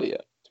started it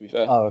yet, to be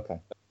fair. Oh, okay.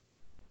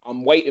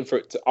 I'm waiting for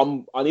it to.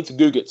 I need to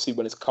Google it to see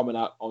when it's coming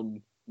out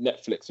on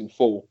Netflix in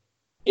full.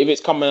 If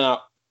it's coming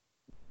out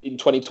in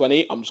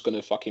 2020, I'm just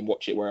gonna fucking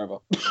watch it wherever.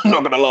 I'm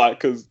not gonna lie,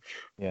 because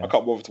I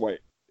can't bother to wait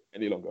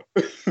any longer.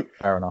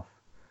 Fair enough.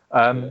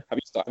 Have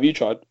you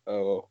tried?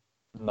 No,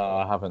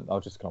 I haven't. I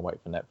was just gonna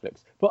wait for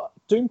Netflix. But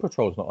Doom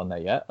Patrol's not on there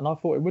yet, and I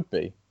thought it would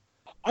be.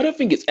 I don't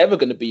think it's ever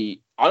going to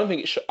be. I don't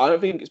think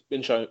it's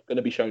been going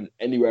to be shown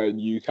anywhere in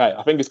the UK.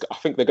 I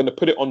think they're going to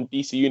put it on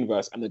DC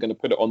Universe and they're going to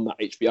put it on that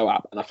HBO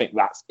app, and I think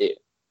that's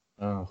it.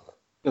 Oh,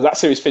 because that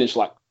series finished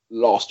like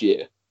last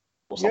year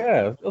or something.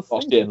 Yeah,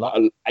 last year,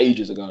 like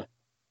ages ago.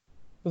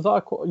 Because I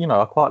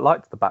quite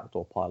liked the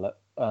backdoor pilot,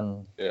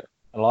 and I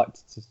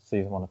liked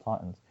season 1 of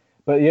Titans.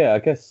 But yeah, I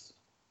guess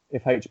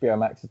if HBO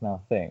Max is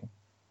now a thing,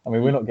 I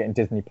mean, we're not getting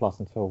Disney Plus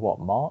until what,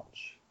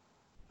 March?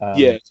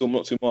 Still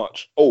not too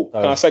much. Oh,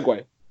 can I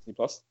segue? Disney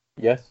Plus.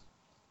 Yes.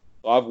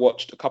 I've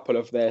watched a couple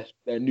of their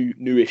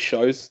newish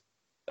shows.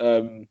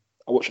 I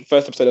watched the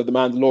first episode of The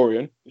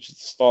Mandalorian, which is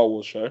a Star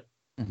Wars show.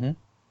 Mm-hmm.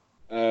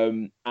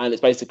 And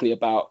it's basically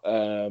about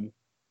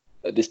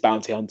this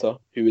bounty hunter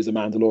who is a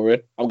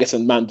Mandalorian. I'm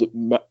guessing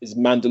is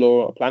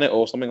Mandalore a planet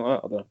or something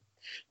like that?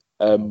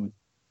 I don't know.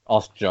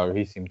 Ask Joe.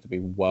 He seems to be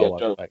well.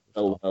 Joe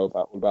know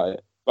all about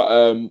it.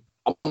 But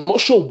I'm not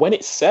sure when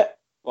it's set,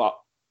 but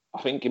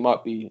I think it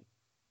might be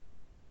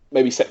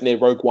maybe set near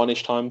Rogue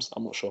One-ish times.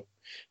 I'm not sure.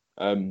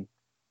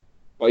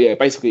 But yeah,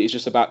 basically it's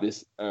just about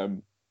this.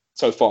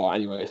 So far,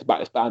 anyway, it's about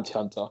this bounty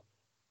hunter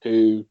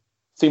who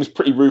seems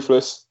pretty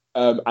ruthless.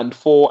 And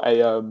for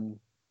a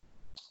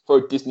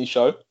Disney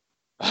show,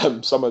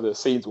 some of the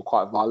scenes were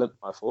quite violent,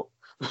 I thought.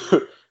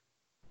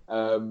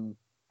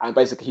 And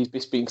basically he's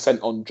just being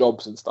sent on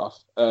jobs and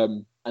stuff.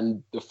 And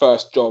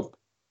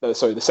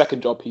the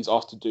second job he's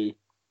asked to do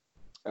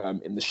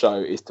in the show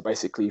is to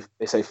basically,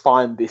 they say,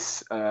 find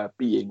this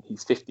being.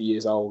 He's 50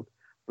 years old,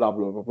 blah,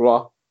 blah,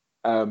 blah,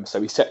 blah.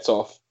 So he sets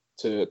off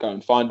to go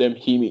and find him.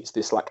 He meets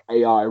this like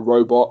AI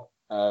robot,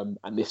 and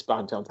this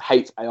bounty hunter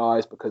hates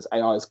AIs because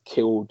AIs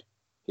killed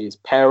his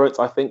parents,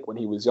 I think, when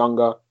he was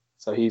younger.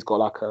 So he's got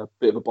like a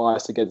bit of a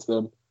bias against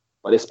them.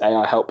 But this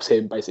AI helps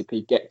him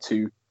basically get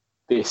to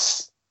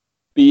this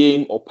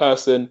being or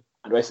person,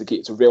 and basically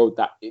it's revealed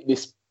that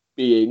this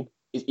being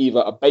is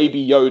either a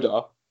baby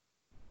Yoda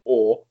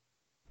or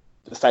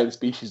the same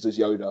species as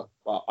Yoda,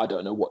 but I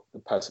don't know what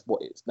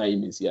its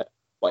name is yet.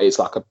 But it's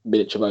like a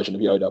miniature version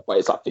of Yoda, but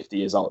it's like 50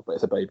 years old, but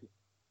it's a baby.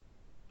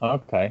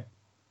 Okay,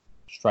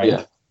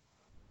 strange.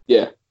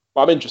 Yeah.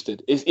 But I'm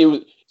interested. It's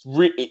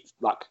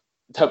like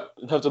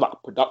in terms of like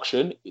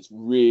production, it's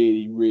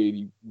really,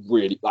 really,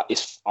 really like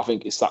I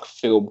think it's like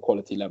film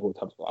quality level in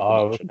terms of like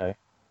production. Okay.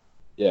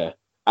 Yeah.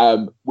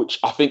 Which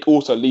I think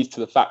also leads to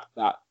the fact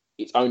that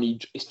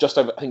it's just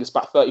over. I think it's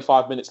about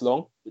 35 minutes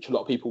long, which a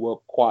lot of people were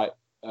quite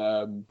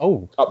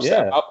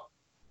upset about.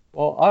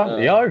 Well,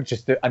 I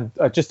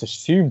just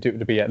assumed it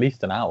would be at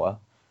least an hour.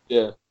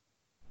 Yeah.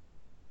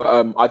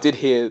 But I did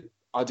hear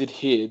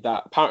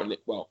that apparently,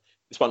 well,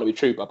 this might not be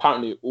true, but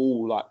apparently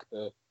all like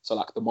the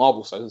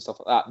Marvel shows and stuff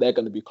like that, they're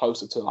going to be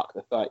closer to like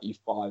the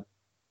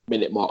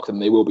 35-minute mark than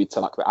they will be to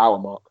like the hour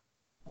mark.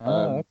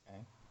 Okay.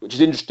 Which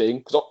is interesting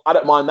because I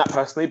don't mind that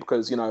personally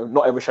because, you know,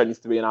 not every show needs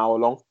to be an hour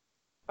long.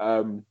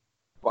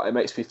 But it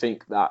makes me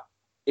think that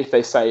if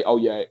they say, oh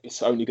yeah,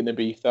 it's only going to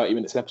be 30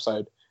 minutes an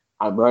episode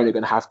and we're only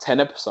going to have 10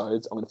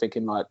 episodes, I'm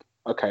thinking like,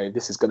 okay,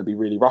 this is going to be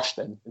really rushed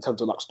then in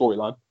terms of like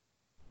storyline.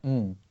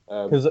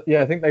 Because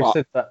I think they've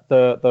said that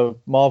the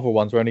Marvel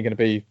ones are only going to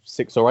be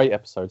 6 or 8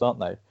 episodes, aren't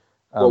they?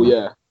 Well,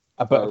 yeah.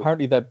 But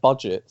apparently their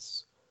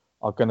budgets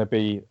are going to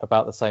be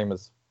about the same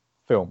as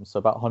films, so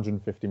about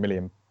 150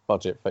 million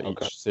budget for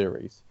each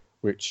series,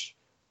 which...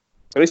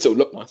 So they still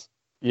look nice.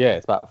 Yeah,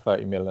 it's about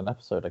 30 million an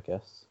episode, I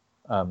guess.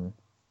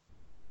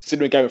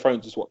 Considering Game of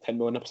Thrones is, 10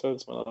 million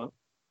episodes? Something like that.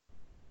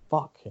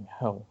 Fucking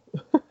hell.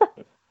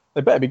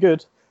 They better be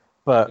good.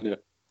 But, yeah.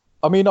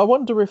 I mean,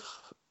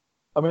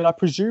 I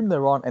presume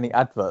there aren't any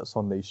adverts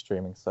on these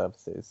streaming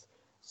services.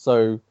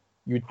 So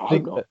you'd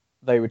think that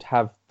they would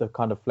have the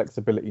kind of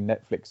flexibility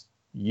Netflix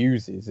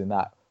uses in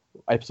that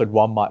episode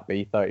 1 might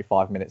be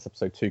 35 minutes,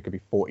 episode 2 could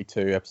be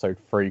 42, episode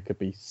 3 could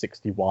be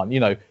 61. You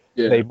know,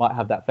 they might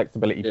have that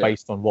flexibility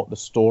based on what the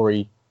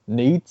story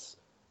needs,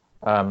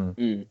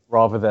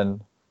 rather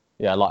than,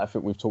 like I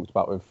think we've talked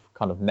about with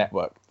kind of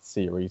network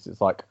series.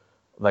 It's like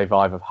they've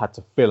either had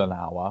to fill an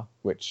hour,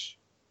 which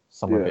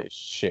some of it is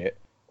shit,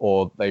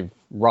 or they've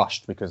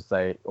rushed because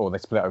they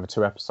split it over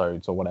 2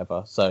 episodes or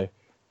whatever. So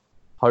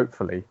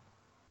hopefully,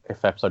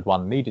 if episode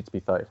 1 needed to be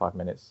 35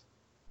 minutes,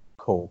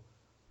 cool.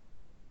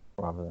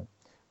 Rather than,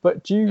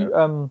 but do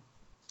you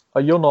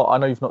you're not? I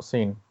know you've not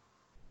seen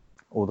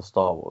all the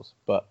Star Wars,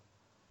 but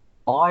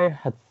I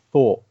had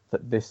thought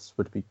that this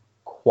would be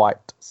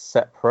quite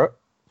separate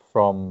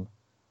from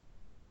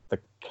the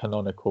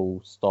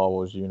canonical Star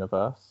Wars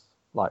universe,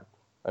 like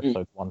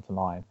episodes 1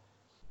 to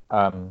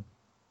 9.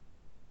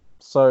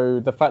 So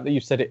the fact that you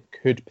said it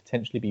could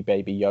potentially be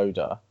Baby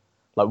Yoda,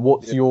 like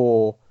what's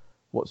your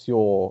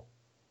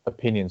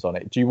opinions on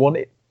it? Do you want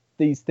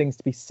these things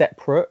to be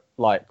separate,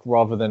 like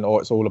rather than, or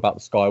it's all about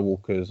the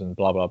Skywalkers and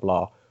blah blah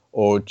blah,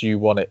 or do you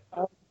want it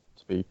to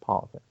be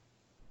part of it?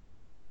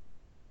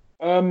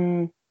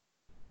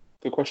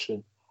 Good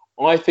question.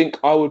 I think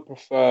I would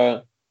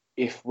prefer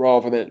if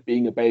rather than it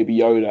being a Baby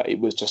Yoda, it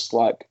was just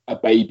like a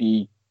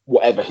baby,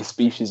 whatever his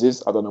species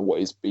is. I don't know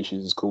what his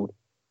species is called.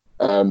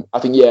 I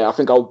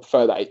think I would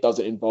prefer that it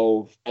doesn't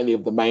involve any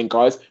of the main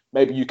guys.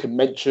 Maybe you can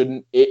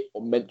mention it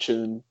or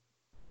mention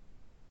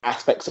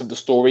aspects of the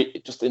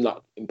story just in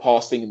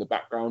passing in the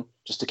background,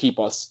 just to keep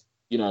us,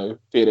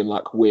 feeling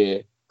like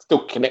we're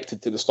still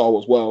connected to the Star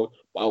Wars world.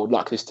 But I would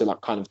like this to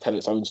kind of tell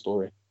its own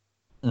story.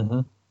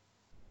 Mm-hmm.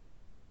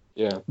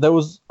 Yeah.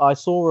 I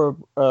saw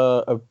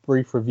a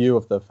brief review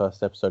of the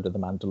first episode of The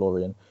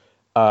Mandalorian,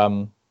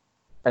 and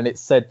it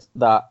said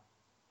that,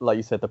 like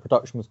you said, the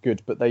production was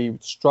good, but they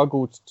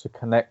struggled to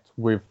connect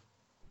with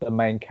the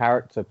main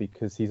character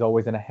because he's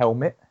always in a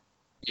helmet.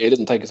 Yeah, he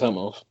doesn't take his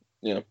helmet off.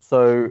 Yeah.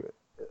 So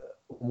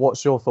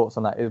what's your thoughts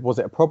on that? Was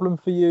it a problem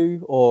for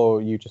you,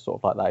 or you just sort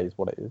of like, that is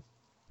what it is?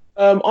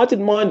 I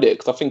didn't mind it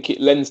because I think it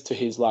lends to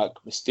his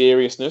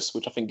mysteriousness,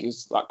 which I think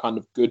is kind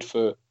of good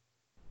for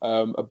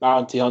a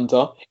bounty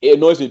hunter. It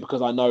annoys me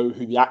because I know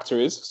who the actor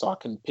is, so I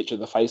can picture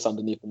the face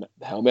underneath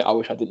the helmet. I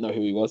wish I didn't know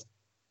who he was.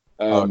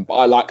 But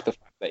I like the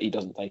fact that he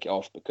doesn't take it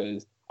off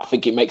because I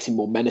think it makes him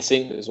more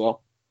menacing as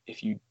well.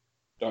 If you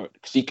don't,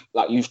 because you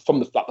from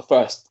the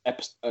first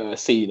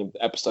scene of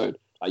the episode,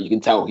 like you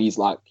can tell he's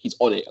on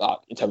it, like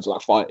in terms of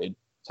like fighting.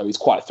 So he's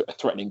quite a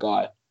threatening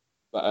guy.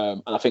 But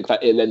and I think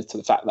that it lends to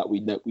the fact that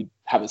we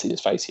haven't seen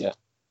his face yet.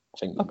 I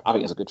think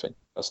it's a good thing,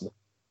 personally.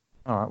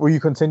 All right. Will you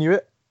continue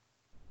it?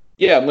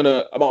 Yeah, I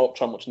might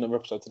try and watch another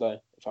episode today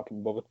if I can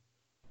be bothered.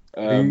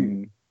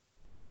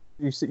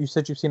 You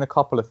said you've seen a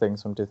couple of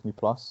things from Disney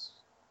Plus.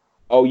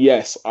 Oh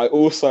yes, I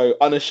also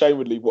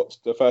unashamedly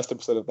watched the first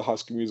episode of the High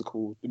School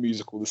Musical,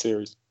 the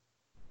series.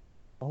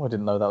 Oh, I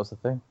didn't know that was a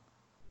thing.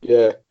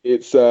 Yeah,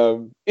 it's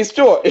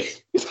short.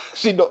 It's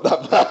actually not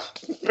that bad.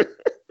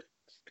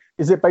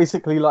 Is it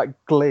basically like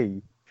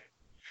Glee?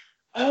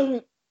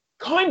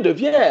 Kind of,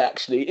 yeah.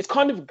 Actually, it's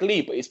kind of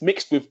Glee, but it's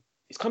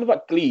kind of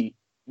like Glee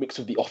mixed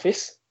with The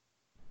Office.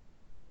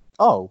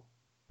 Oh,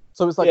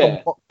 so it's like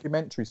a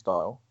documentary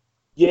style.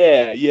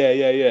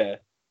 Yeah.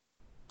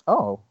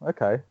 Oh,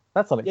 okay.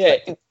 That's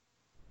unexpected. Yeah,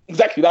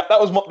 exactly. That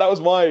was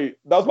my reaction.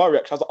 I was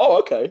like, oh,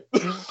 okay.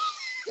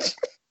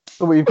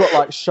 So we've got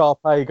like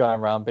Sharpay going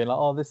around being like,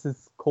 oh, this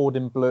is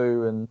Cordon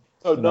Bleu and.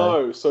 Oh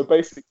no! So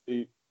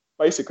basically,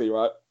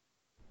 right.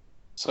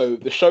 So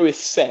the show is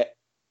set.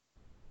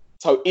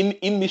 So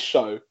in this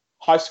show,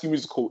 High School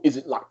Musical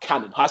isn't like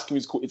canon. High School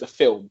Musical is a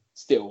film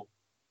still,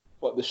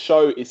 but the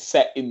show is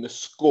set in the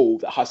school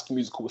that High School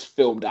Musical was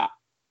filmed at.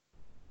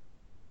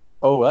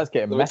 Oh, that's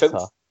getting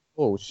meta.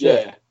 Oh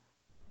shit.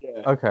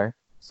 Yeah. Okay.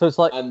 So it's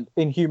like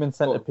in Human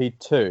Centipede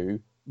 2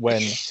 when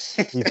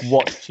he's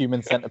watched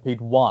Human Centipede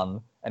 1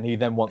 and he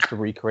then wants to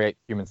recreate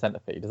Human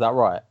Centipede. Is that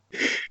right?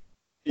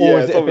 Yeah, or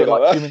is it a bit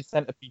like Human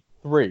Centipede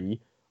 3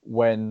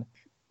 when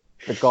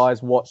the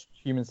guys watched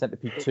Human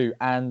Centipede 2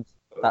 and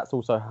that's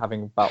also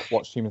having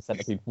watched Human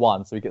Centipede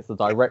 1, so he gets the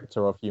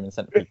director of Human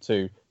Centipede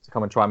 2 to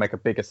come and try and make a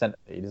bigger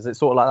centipede. Is it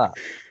sort of like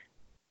that?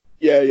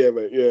 Yeah,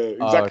 mate.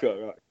 Yeah, exactly like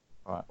that.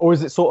 Right. Or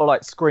is it sort of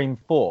like Scream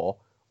 4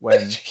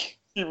 when...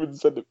 Human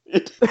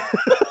Centipede.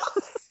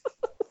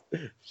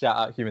 Shout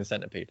out Human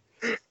Centipede.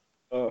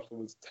 Oh, that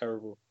was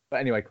terrible. But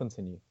anyway,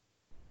 continue.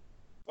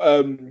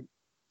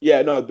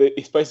 Yeah, no,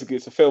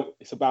 it's a film.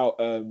 It's about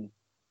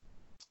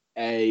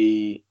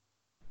a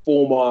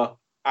former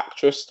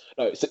actress.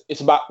 No,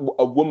 it's about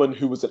a woman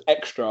who was an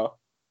extra.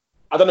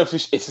 I don't know if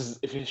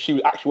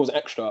she actually was an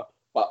extra,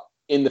 but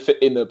in the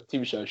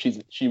TV show,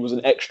 she was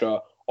an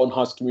extra on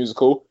High School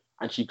Musical,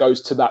 and she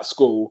goes to that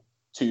school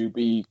to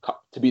be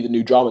the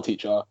new drama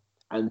teacher,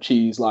 and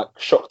she's like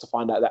shocked to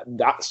find out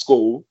that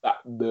school that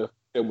the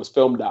film was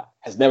filmed at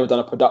has never done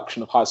a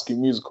production of High School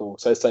Musical.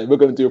 So they're saying we're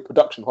going to do a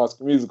production of High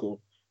School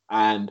Musical,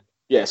 and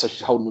yeah, so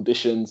she's holding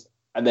auditions,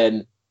 and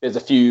then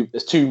there's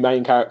two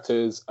main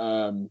characters,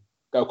 girl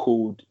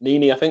called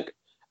Nini, I think,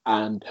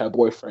 and her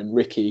boyfriend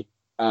Ricky,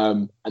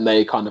 and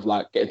they kind of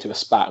like get into a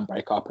spat and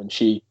break up, and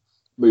she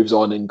moves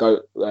on and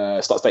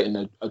starts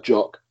dating a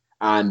jock,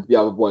 and the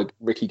other boy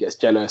Ricky gets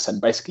jealous,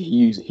 and basically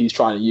he's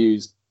trying to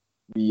use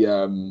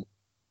the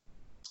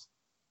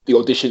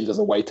auditions as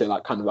a way to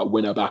like kind of like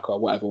win her back or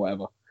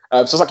whatever.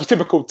 So it's like a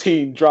typical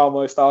teen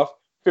drama stuff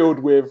filled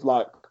with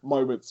like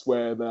moments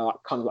where they're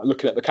like kind of like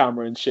looking at the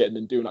camera and shit, and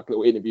then doing like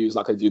little interviews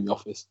like they do in The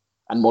Office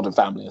and Modern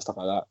Family and stuff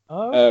like that.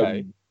 Oh,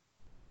 okay.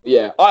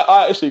 Yeah,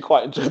 I actually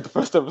quite enjoyed the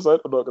first episode.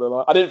 I'm not gonna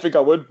lie. I didn't think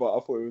I would, but I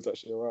thought it was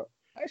actually alright.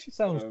 It actually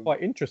sounds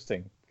quite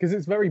interesting because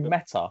it's very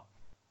meta.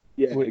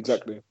 Yeah,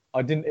 exactly.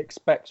 I didn't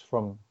expect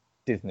from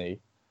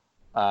Disney,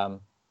 and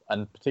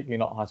particularly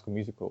not High School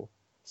Musical.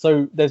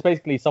 So there's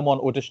basically someone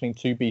auditioning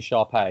to be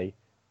Sharpay.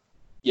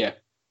 Yeah.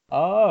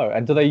 Oh,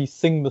 and do they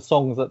sing the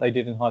songs that they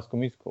did in High School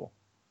Musical?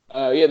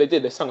 Yeah, they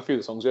did. They sang a few of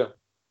the songs, yeah.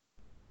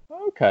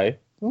 Okay.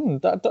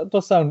 That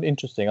does sound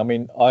interesting. I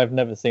mean, I've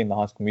never seen the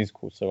High School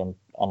Musical, so I'm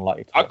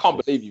unlikely to. I can't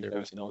believe you've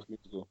never seen the High School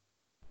Musical.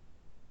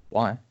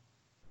 Why?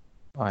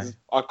 I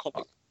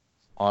can't.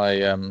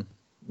 I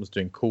was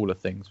doing cooler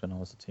things when I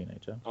was a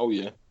teenager. Oh,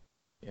 yeah.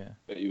 Yeah.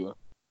 Bet you were.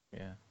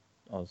 Yeah.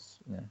 I was,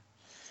 yeah.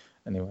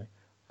 Anyway.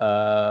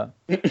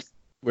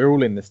 We're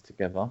all in this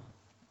together.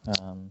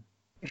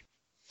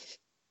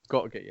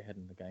 Got to get your head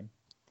in the game.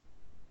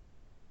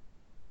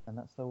 And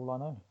that's all I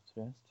know, to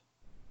be honest.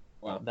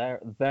 Wow.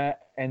 There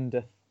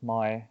endeth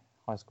my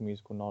High School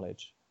Musical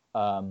knowledge.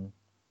 But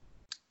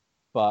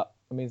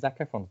I mean, Zac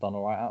Efron's done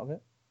all right out of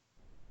it.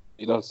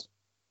 He does.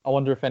 I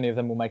wonder if any of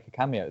them will make a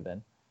cameo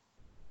then.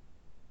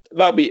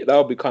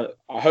 That'll be kind of.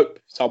 I hope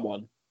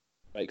someone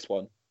makes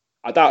one.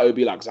 I doubt it would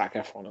be like Zac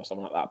Efron or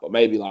something like that, but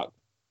maybe like,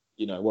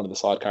 one of the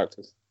side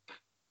characters.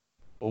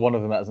 Well, one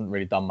of them hasn't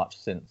really done much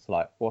since.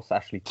 Like, what's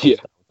Ashley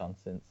Tisdale done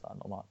since?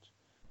 Not much.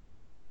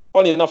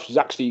 Funny enough, she's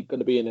actually going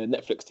to be in a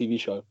Netflix TV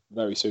show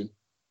very soon. I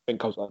think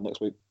comes out next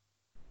week.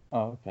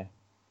 Oh, okay.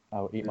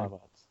 I'll eat my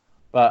words.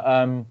 But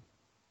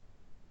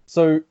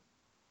so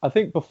I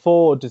think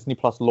before Disney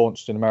Plus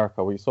launched in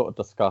America, we sort of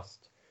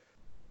discussed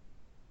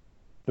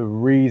the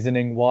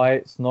reasoning why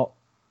it's not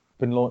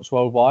been launched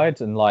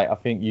worldwide, and like I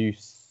think you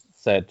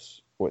said,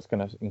 well, it's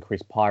going to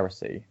increase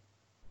piracy.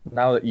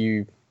 Now that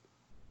you've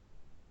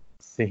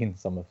seen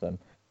some of them,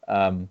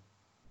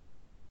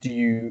 do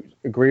you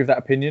agree with that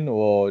opinion,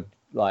 or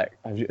like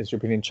has your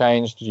opinion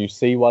changed? Did you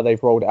see why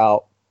they've rolled it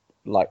out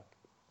like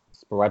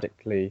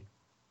sporadically?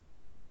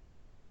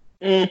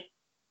 No,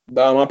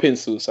 my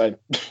opinion's still the same.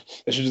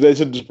 They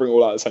should just bring it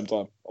all out at the same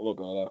time. I'm not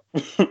gonna lie.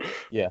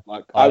 Yeah,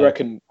 Like I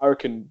reckon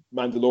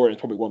Mandalorian is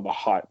probably one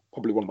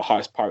of the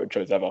highest pirate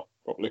shows ever.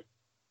 Probably.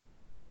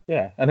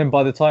 Yeah, and then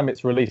by the time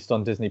it's released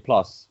on Disney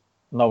Plus,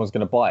 no one's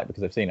going to buy it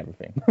because they've seen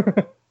everything.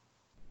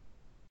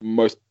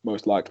 Most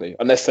likely,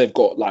 unless they've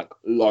got like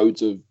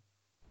loads of,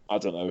 I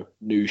don't know,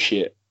 new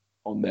shit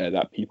on there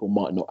that people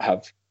might not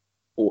have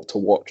ought to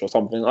watch or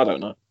something. I don't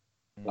know.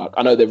 Like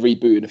I know they're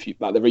rebooting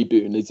they're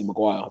rebooting Lizzie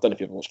McGuire. I don't know if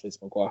you ever watched Lizzie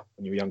McGuire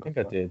when you were younger. I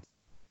think I did.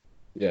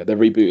 Yeah, they're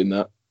rebooting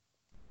that.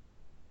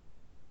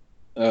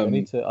 I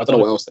don't know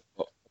what else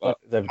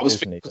they've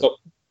got.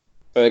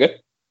 Say again?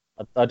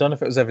 I don't know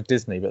if it was ever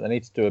Disney, but they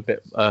need to do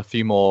a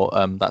few more.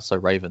 That's So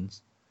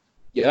Ravens.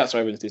 Yeah, That's So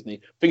Ravens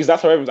Disney. Thing is,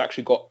 That's So Ravens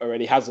actually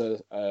already has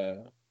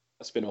a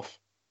spin-off.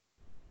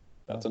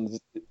 It's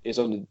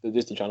on the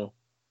Disney Channel,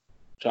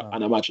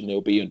 and I imagine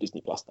it'll be on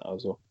Disney Plus now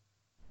as well.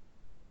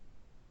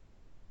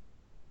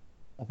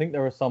 I think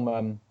there are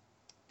some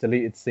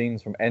deleted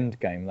scenes from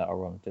Endgame that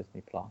are on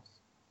Disney Plus.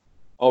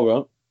 Oh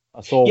right.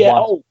 I saw one.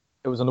 Oh.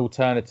 It was an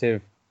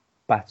alternative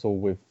battle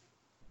with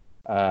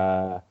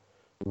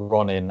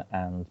Ronin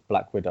and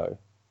Black Widow.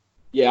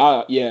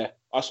 Yeah,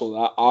 I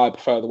saw that. I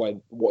prefer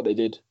what they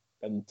did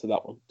than to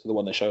that one, to the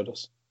one they showed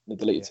us, the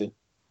deleted scene.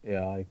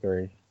 Yeah, I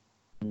agree.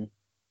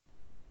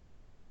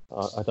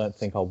 I don't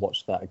think I'll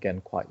watch that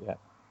again quite yet.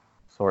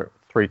 Saw it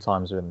 3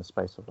 times within the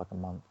space of like a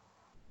month.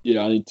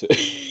 Yeah, I need to.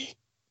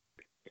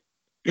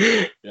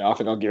 Yeah, I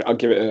think I'll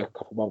give it a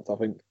couple months. I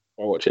think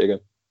I'll watch it again.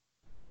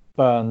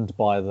 Burned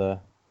by the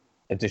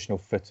additional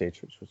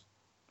footage, which was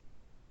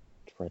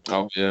dreadful.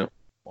 Oh yeah,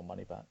 want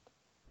money back.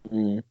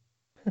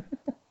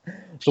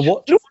 So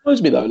what? You know what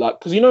annoys me though, like,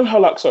 because you know how,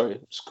 like, sorry,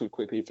 just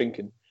quickly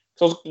thinking.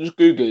 So I was just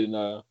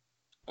googling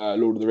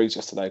Lord of the Rings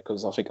yesterday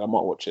because I think I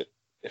might watch it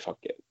if I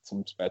get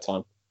some spare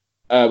time.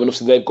 And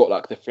obviously they've got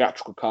like the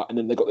theatrical cut, and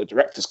then they've got the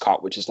director's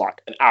cut, which is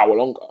like an hour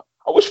longer.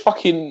 I wish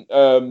fucking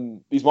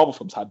these Marvel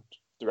films had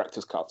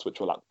director's cuts, which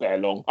were like bare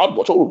long. I'd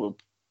watch all of them.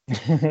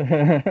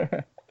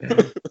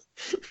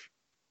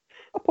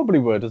 I probably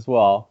would as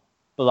well,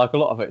 but like a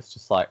lot of it's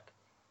just like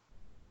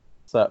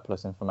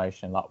surplus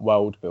information, like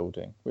world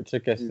building, which I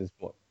guess is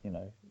what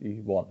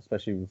you want,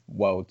 especially with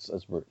worlds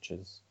as rich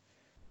as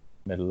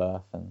Middle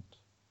Earth and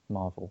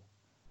Marvel.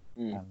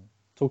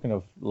 Talking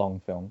of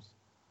long films,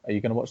 are you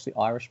going to watch The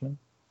Irishman?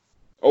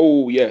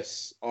 Oh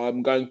yes,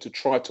 I'm going to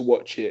try to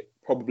watch it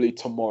probably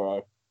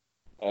tomorrow.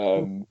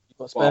 You've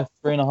got spare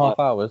 3.5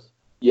 hours.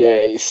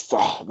 Yeah,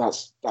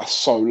 that's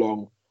so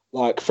long.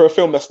 Like for a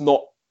film that's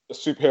not a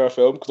superhero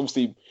film, because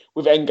obviously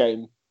with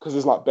Endgame, because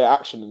there's like bare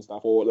action and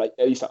stuff, or like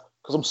at least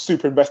because I'm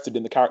super invested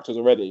in the characters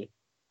already,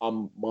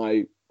 I'm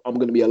going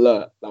to be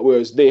alert. Like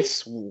whereas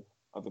this,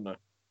 I don't know.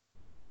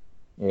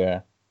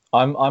 Yeah,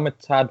 I'm a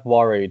tad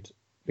worried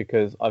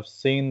because I've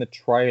seen the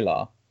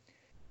trailer,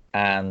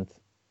 and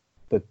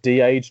the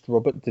de-aged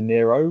Robert De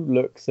Niro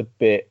looks a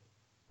bit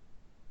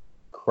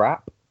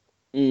crap.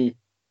 And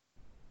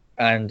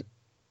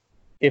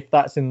if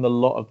that's in the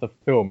lot of the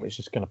film, it's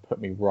just going to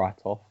put me right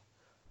off.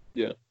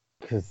 Yeah.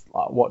 Because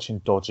like watching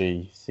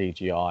dodgy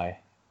CGI,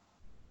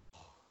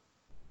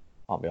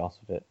 can't be arsed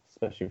with it,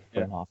 especially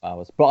for 3.5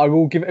 hours. But I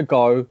will give it a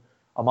go.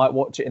 I might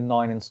watch it in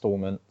 9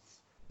 installments.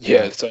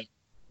 Yeah, same.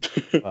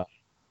 But,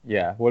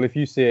 yeah, well, if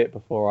you see it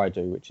before I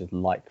do, which is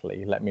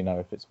likely, let me know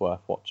if it's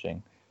worth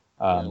watching.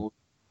 But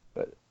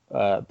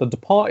The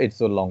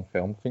Departed's a long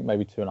film. I think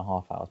maybe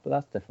 2.5 hours, but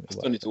that's definitely worth it.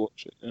 I still need to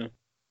watch it, yeah.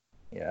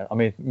 Yeah, I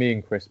mean, me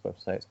and Chris both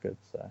say it's good,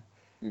 so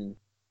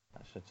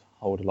that should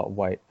hold a lot of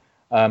weight.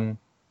 I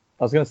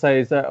was going to say,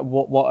 is there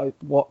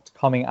what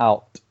coming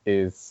out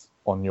is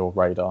on your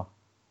radar?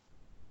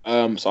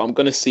 So I'm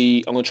going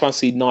to try and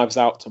see Knives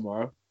Out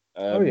tomorrow.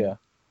 Oh yeah,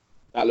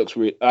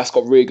 that's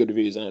got really good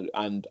reviews in it,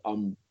 and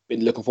I'm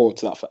been looking forward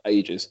to that for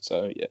ages.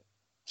 So yeah,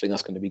 I think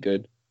that's going to be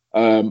good.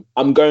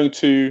 I'm going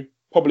to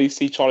probably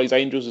see Charlie's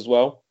Angels as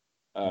well,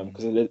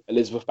 because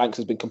Elizabeth Banks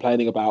has been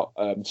complaining about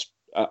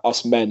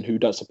us men who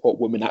don't support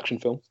women action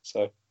films.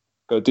 So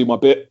go do my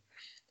bit.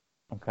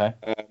 Okay.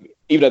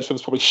 Even though the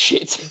film's probably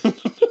shit.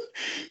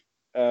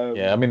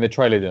 Yeah, I mean the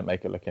trailer didn't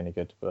make it look any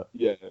good, but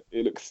yeah,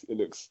 it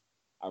looks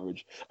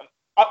average.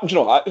 Do you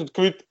know?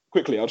 Can we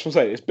quickly? I just want to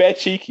say it's bare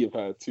cheeky of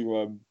her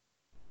to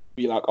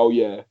be like,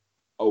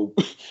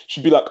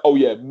 she'd be like, oh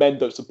yeah, men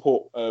don't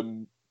support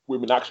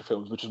women action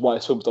films, which is why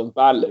this film's done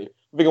badly.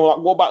 I'm thinking like,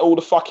 what about all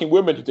the fucking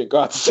women who didn't go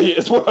out to see it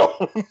as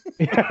well?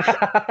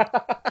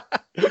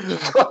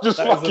 Just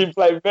fucking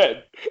play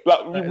men.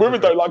 Like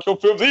women don't like your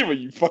films either,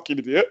 you fucking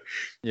idiot.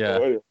 Yeah.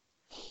 Oh, anyway.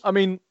 I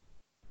mean,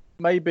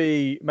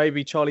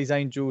 maybe Charlie's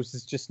Angels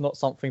is just not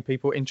something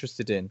people are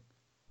interested in,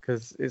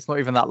 because it's not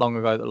even that long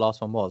ago that the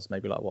last one was.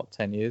 Maybe like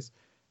 10 years,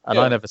 and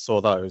I never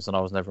saw those, and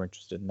I was never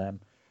interested in them.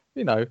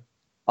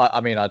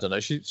 I mean, I don't know.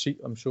 She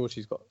I'm sure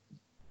she's got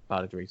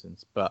valid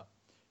reasons, but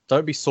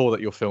don't be sore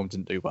that your film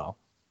didn't do well.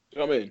 Do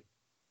you know what I mean?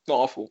 It's not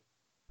awful.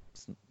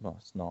 No,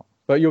 it's not.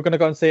 But you're going to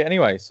go and see it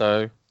anyway,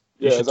 so you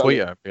Yeah, should exactly.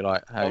 tweet her and be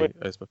like, "Hey, I mean-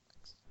 Elizabeth."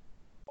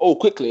 Oh,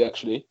 quickly,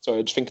 actually.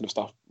 Sorry, just thinking of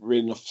stuff.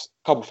 Reading off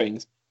a couple of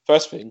things.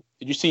 First thing,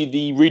 did you see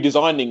the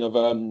redesigning of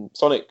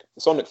Sonic,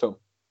 the Sonic film?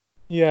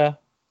 Yeah.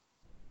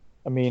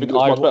 I I mean, think it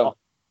looks much better.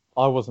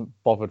 I wasn't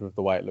bothered with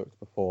the way it looked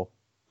before.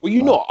 Were you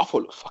Right. not? I thought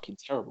it looked fucking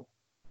terrible.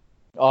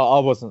 I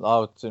wasn't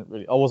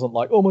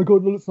like, oh my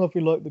god, it looks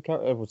nothing like the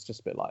character. It was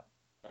just a bit like,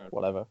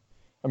 whatever.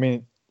 I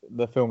mean,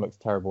 the film looks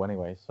terrible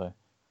anyway, so.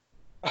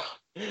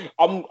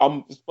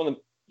 I'm just one of,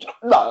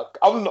 no,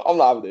 I'm not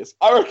having this.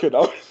 I reckon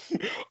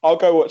I'll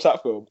go watch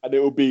that film and it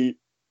will be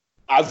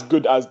as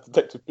good as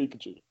Detective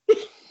Pikachu.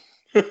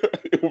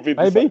 It will be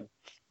the same.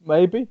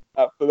 Maybe.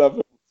 That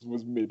film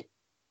was mid.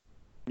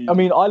 I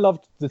mean, I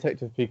loved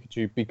Detective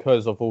Pikachu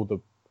because of all the.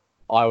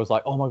 I was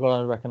like, oh my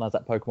god, I recognize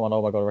that Pokemon.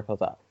 Oh my god, I recognize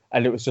that,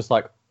 and it was just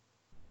like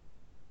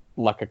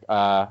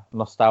a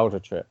nostalgia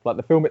trip. Like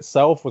the film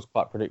itself was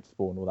quite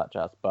predictable and all that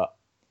jazz, but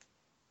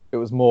it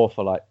was more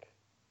for like.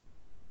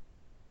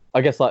 I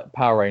guess like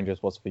Power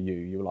Rangers was for you.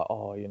 You were like,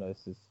 oh,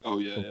 this is. Oh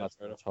yeah,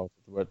 fair enough.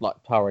 Childhood.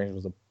 Like Power Rangers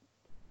was an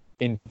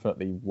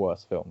infinitely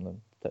worse film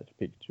than Detective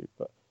Pikachu,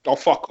 but. Oh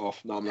fuck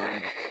off! No.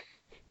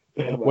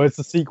 Where's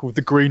the sequel?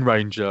 The Green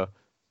Ranger.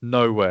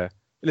 Nowhere.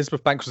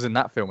 Elizabeth Banks was in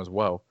that film as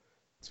well.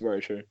 It's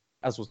very true.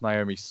 As was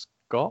Naomi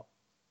Scott.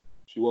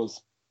 She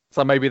was.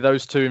 So maybe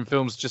those two in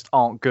films just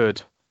aren't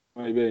good.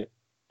 Maybe.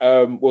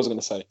 What was I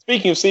going to say?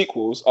 Speaking of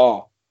sequels,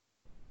 I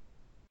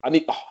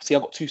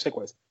got two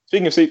segues.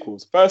 Speaking of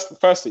sequels, the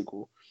first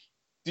sequel.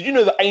 Did you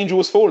know that Angel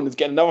Was Fallen is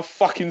getting another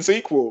fucking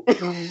sequel?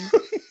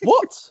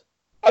 What?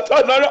 I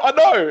don't know. I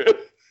know.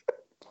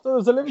 So there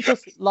was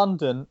Olympus,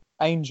 London,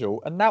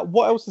 Angel, and now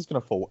what else is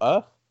going to fall?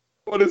 Earth?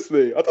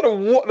 Honestly, I don't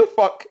know what the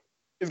fuck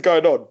is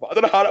going on, but I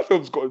don't know how that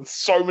film's gotten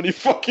so many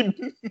fucking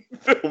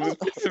films.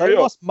 They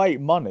must make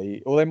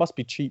money, or they must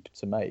be cheap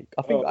to make.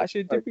 I think,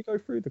 actually, did we go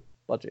through the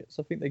budgets?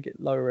 I think they get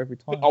lower every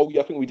time. Oh, yeah,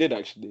 I think we did,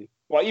 actually.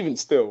 Well, even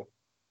still.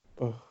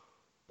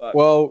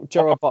 Well,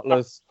 Gerard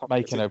Butler's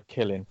making a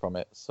killing from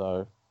it,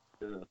 so...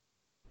 Yeah.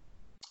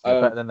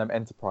 Better than them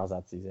Enterprise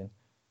ads he's in.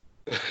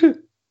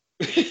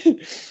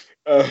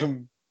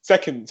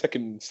 Second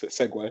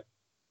segue.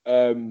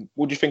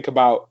 What do you think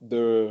about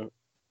the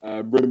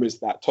rumours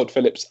that Todd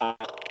Phillips and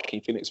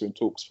Joaquin Phoenix are in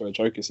talks for a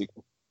Joker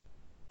sequel?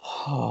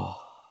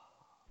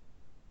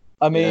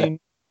 I mean,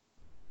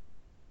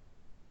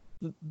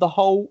 the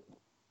whole...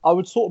 I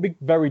would sort of be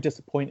very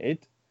disappointed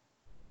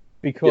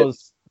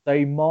because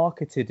they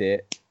marketed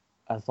it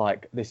as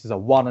like, this is a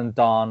one and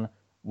done.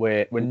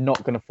 We're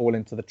not going to fall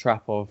into the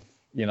trap of,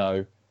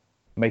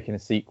 making a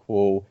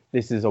sequel.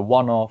 This is a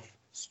one-off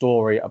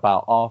story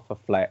about Arthur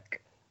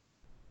Fleck,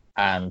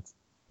 and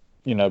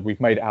we've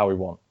made it how we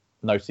want.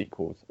 No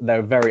sequels.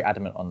 They're very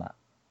adamant on that,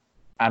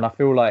 and I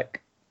feel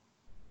like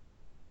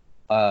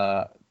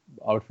I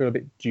would feel a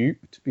bit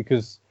duped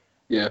because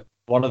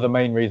one of the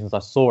main reasons I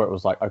saw it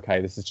was like,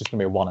 okay, this is just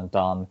gonna be a one and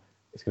done.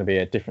 It's gonna be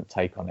a different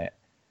take on it.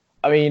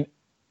 I mean,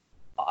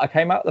 I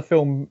came out of the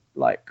film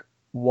like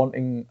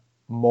wanting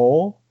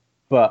more,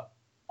 but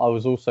I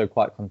was also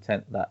quite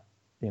content that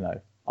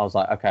I was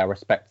like, okay, I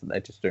respect that they're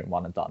just doing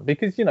one and done,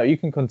 because you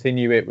can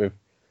continue it with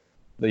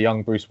the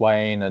young Bruce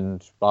Wayne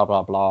and blah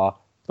blah blah,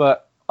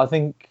 but I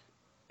think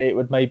it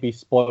would maybe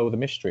spoil the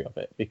mystery of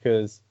it,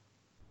 because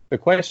the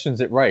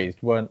questions it raised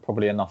weren't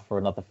probably enough for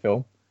another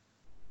film.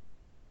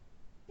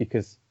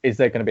 Because is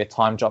there going to be a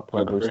time jump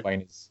where Bruce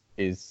Wayne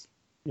is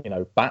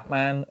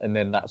Batman, and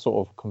then that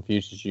sort of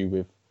confuses you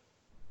with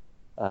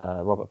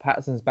Robert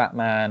Pattinson's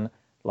Batman?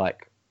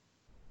 Like,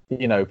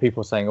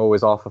 people saying, oh,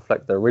 is Arthur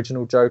Fleck the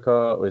original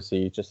Joker, or is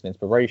he just an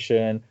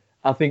inspiration?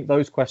 I think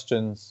those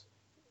questions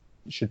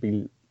should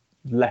be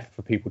left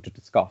for people to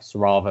discuss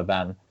rather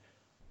than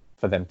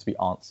for them to be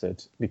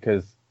answered,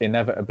 because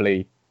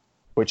inevitably,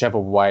 whichever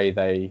way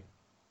they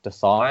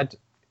decide,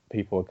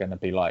 people are going to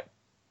be like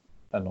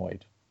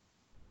annoyed,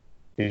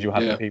 because you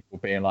have people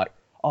being like,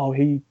 oh,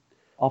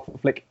 Arthur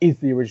Fleck is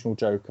the original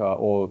Joker,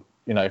 or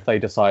if they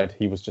decide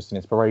he was just an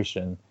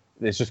inspiration,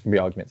 there's just going to be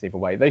arguments either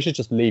way. They should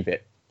just leave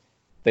it.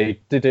 They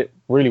did it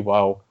really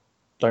well.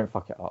 Don't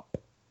fuck it up.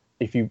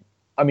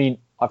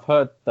 I've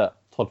heard that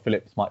Todd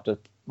Phillips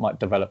might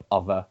develop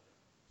other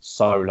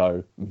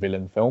solo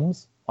villain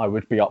films. I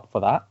would be up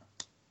for that.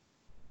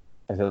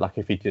 Is it like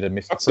if he did a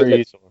Mr.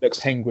 Freeze or a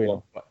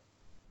Penguin?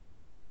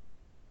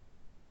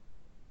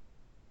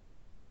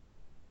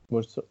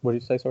 What did you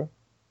say? Sorry.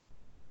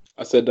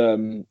 I said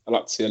I'd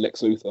like to see a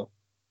Lex Luthor.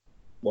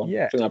 Well,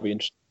 yeah, I think that'd be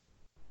interesting.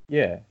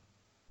 Yeah,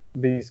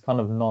 these kind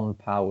of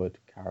non-powered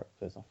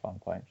characters I find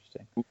quite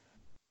interesting.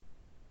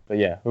 But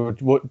yeah,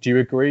 what do you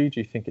agree? Do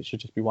you think it should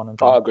just be one and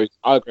done? I agree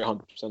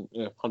 100%.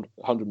 Yeah,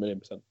 100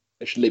 million%.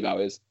 They should leave it how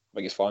it is. I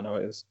think it's fine how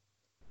it is.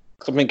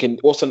 Because I'm thinking,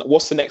 what's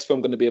the next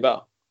film going to be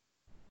about?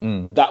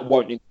 That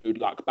won't include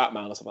like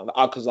Batman or something like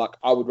that. Because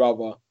I would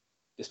rather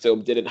this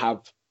film didn't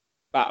have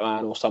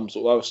Batman or some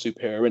sort of other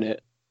superhero in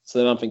it. So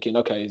then I'm thinking,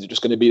 okay, is it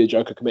just going to be the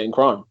Joker committing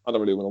crime? I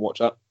don't really want to watch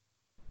that.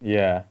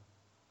 Yeah,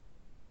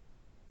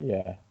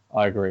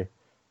 I agree.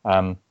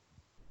 But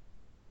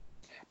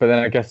but then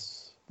I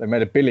guess they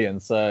made $1 billion,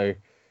 so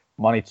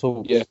money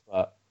talks. Yeah.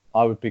 But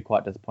I would be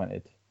quite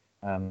disappointed.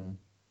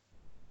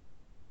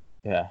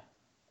 Yeah.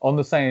 On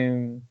the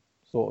same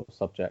sort of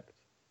subject,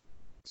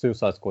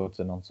 Suicide Squad's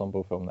an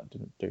ensemble film that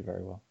didn't do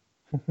very well.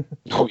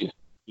 Oh yeah,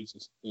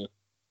 Jesus, yeah.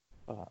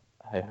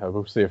 Hey,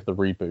 we'll see if the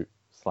reboot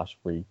 /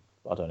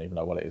 I don't even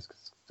know what it is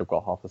because it's still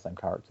got half the same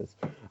characters.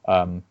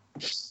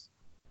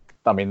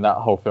 I mean, that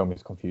whole film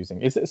is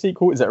confusing. Is it a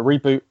sequel? Is it a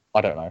reboot?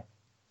 I don't know.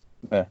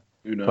 Yeah.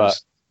 Who knows?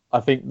 But I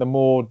think the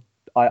more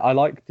I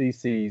like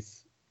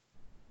DC's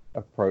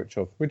approach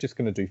of we're just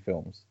going to do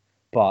films,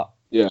 but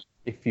yeah,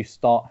 if you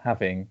start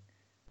having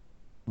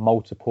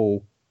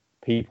multiple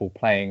people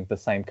playing the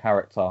same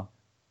character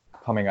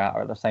coming out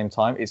at the same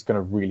time, it's going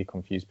to really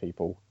confuse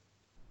people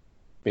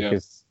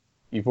because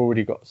you've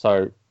already got.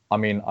 So I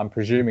mean, I'm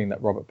presuming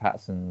that Robert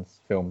Pattinson's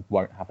film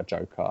won't have a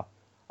Joker.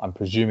 I'm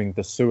presuming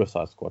the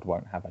Suicide Squad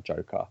won't have a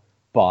Joker.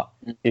 But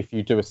if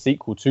you do a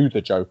sequel to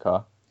the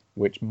Joker,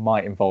 which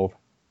might involve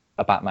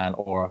a Batman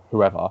or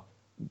whoever,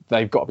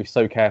 they've got to be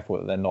so careful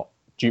that they're not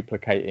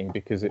duplicating,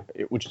 because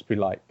it would just be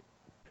like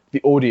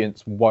the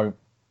audience won't,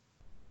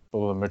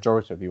 or the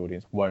majority of the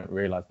audience won't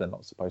realize they're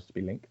not supposed to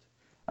be linked.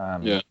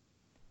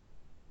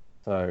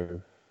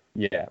 So,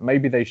 yeah,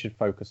 maybe they should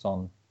focus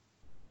on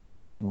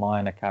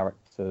minor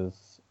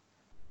characters,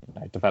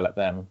 develop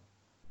them,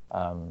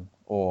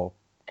 or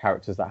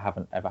characters that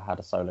haven't ever had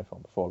a solo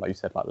film before, like you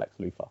said, like Lex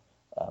Luthor.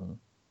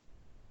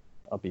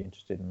 I'll be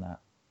interested in that.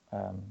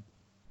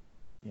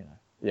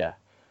 Yeah,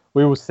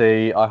 we will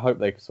see. I hope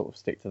they sort of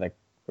stick to their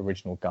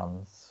original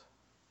guns,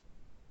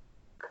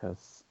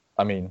 because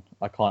I mean,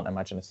 I can't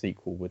imagine a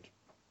sequel would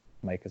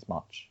make as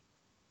much,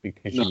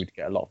 because you would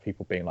get a lot of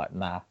people being like,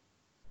 nah,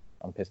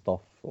 I'm pissed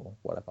off or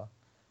whatever.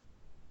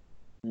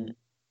 But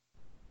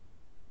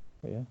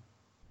yeah.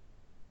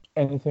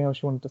 Anything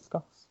else you want to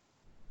discuss?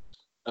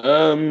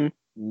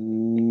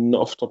 Not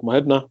off the top of my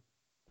head now.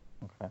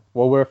 Okay.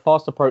 Well, we're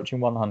fast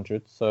approaching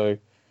 100, so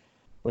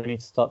we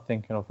need to start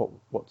thinking of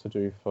what to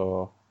do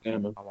for our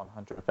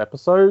 100th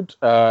episode.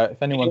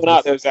 If anyone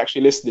out there is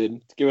actually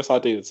listening, to give us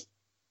ideas.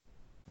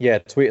 Yeah,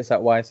 tweet us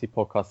at YSC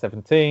Podcast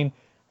 17,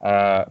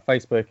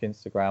 Facebook,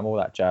 Instagram, all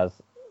that jazz.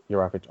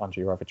 Under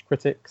your average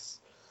critics.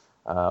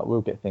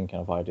 We'll get thinking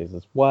of ideas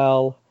as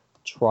well.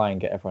 Try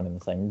and get everyone in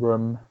the same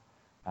room.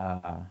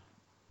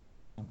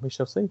 We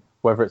shall see.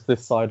 Whether it's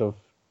this side of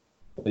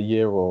the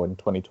year or in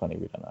 2020,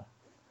 we don't know.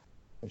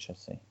 We shall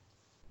see.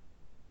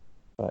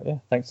 But yeah,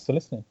 thanks for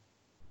listening.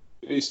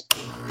 Peace.